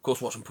 Of course,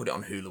 watch them put it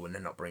on Hulu and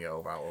then not bring it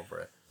over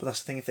it. But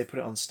that's the thing, if they put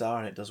it on Star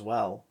and it does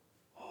well,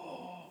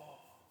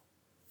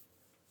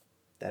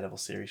 Daredevil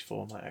Series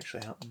 4 might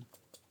actually happen.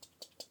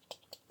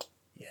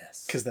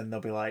 because then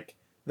they'll be like,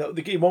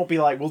 it won't be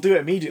like, we'll do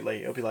it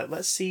immediately. It'll be like,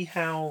 let's see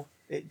how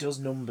it does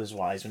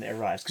numbers-wise when it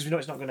arrives. Because we know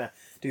it's not going to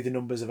do the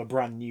numbers of a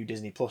brand new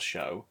Disney Plus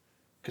show,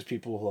 because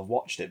people will have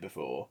watched it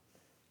before.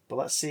 But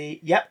let's see.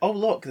 Yep. Oh,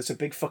 look, there's a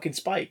big fucking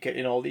spike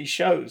in all these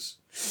shows.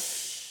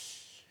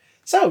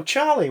 So,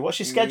 Charlie, what's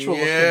your schedule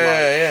looking like?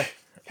 Yeah.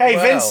 Hey,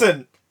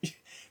 well.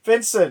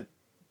 Vincent,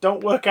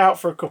 don't work out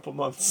for a couple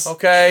months.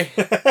 Okay.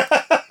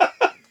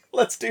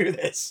 Let's do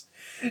this.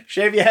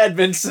 Shave your head,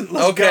 Vincent.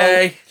 Let's go.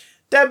 Okay.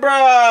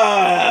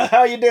 Deborah,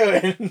 how you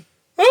doing?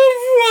 I'm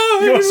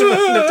fine.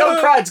 No, don't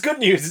cry. It's good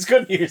news. It's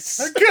good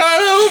news. I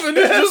can't help it.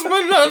 It's just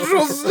my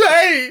natural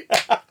state.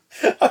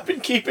 I've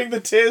been keeping the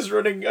tears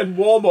running and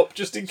warm up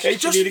just in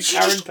case you need a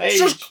Karen Page.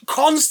 Just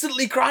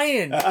constantly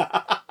crying.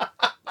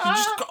 She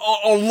just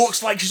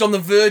looks like she's on the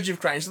verge of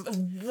crying. She's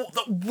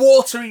the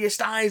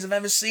wateriest eyes I've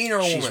ever seen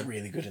her. She's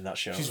really good in that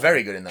show. She's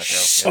very good in that show.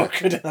 So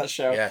good in that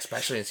show. Yeah,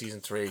 especially in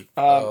season 3.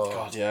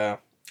 God, yeah.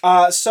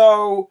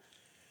 So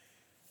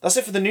that's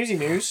it for the newsy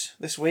news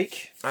this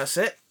week. That's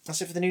it.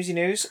 That's it for the newsy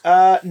news.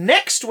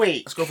 Next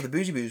week, let's go for the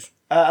boozy booze.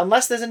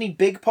 Unless there's any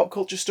big pop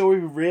culture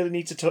story we really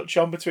need to touch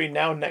on between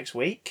now and next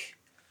week,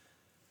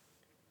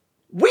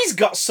 we've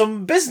got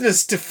some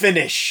business to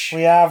finish.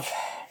 We have.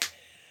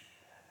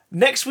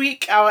 Next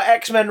week, our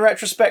X-Men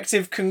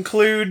retrospective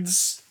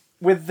concludes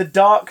with the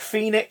Dark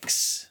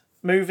Phoenix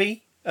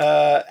movie,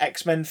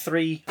 X-Men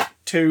 3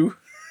 2,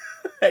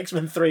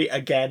 X-Men 3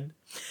 again.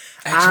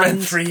 X-Men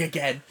 3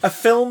 again. A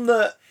film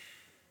that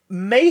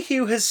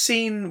Mayhew has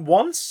seen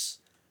once,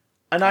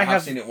 and I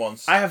have seen it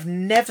once. I have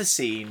never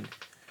seen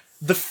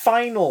the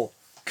final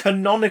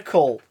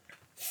canonical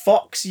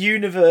Fox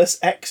Universe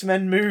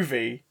X-Men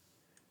movie.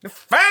 The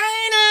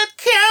final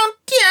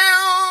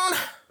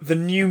countdown. The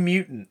New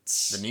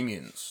Mutants. The New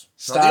Mutants.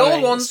 Starring, not the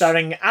old ones.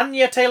 Starring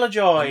Anya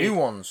Taylor-Joy. The new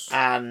ones.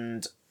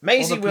 And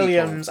Maisie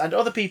Williams and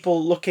other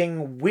people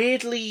looking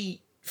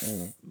weirdly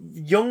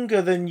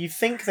younger than you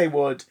think they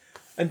would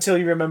until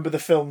you remember the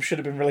film should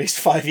have been released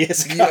 5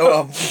 years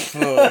ago.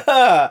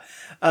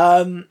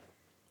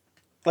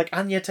 Like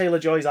Anya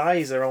Taylor-Joy's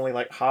eyes are only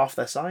like half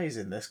their size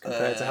in this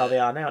compared to how they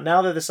are now.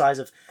 Now they're the size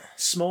of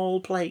small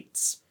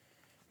plates.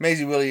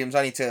 Maisie Williams,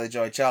 Annie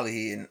Taylor-Joy, Charlie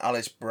Heaton,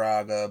 Alice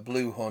Braga,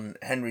 Blue Hunt,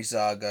 Henry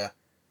Zaga.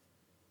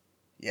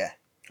 Yeah.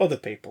 Other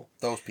people.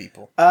 Those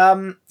people.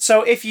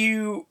 So if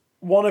you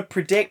want to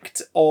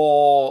predict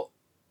or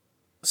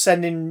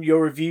send in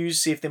your reviews,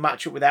 see if they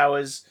match up with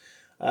ours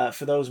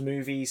for those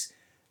movies,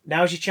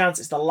 now's your chance.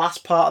 It's the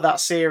last part of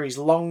that series,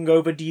 long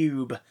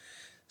overdue.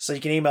 So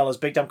you can email us,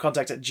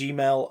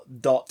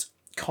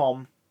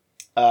 bigdamcontact@gmail.com.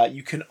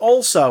 You can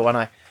also,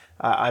 and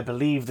I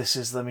believe this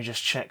is, let me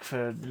just check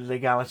for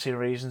legality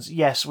reasons.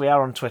 Yes, we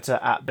are on Twitter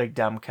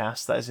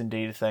 @BigDamnCast. That is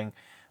indeed a thing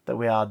that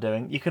we are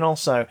doing. You can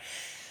also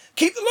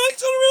keep the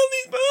lights on around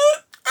these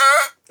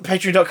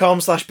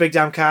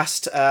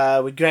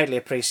Patreon.com/BigDamnCast. We'd greatly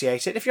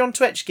appreciate it. If you're on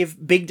Twitch,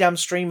 give Big Damn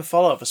Stream a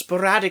follow for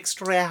sporadic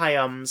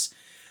streams.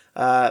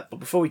 But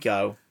before we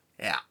go,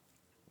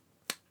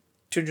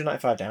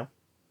 295 down.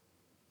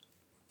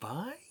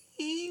 5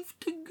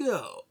 to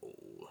go.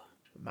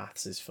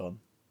 Maths is fun.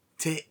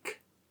 Tick.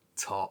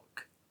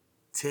 Tock,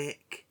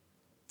 tick,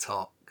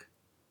 tock,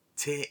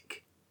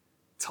 tick,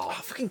 tock.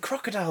 Oh, fucking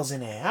crocodiles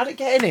in here. How'd it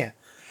get in here?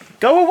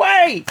 Go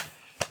away!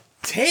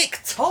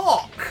 Tick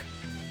tock!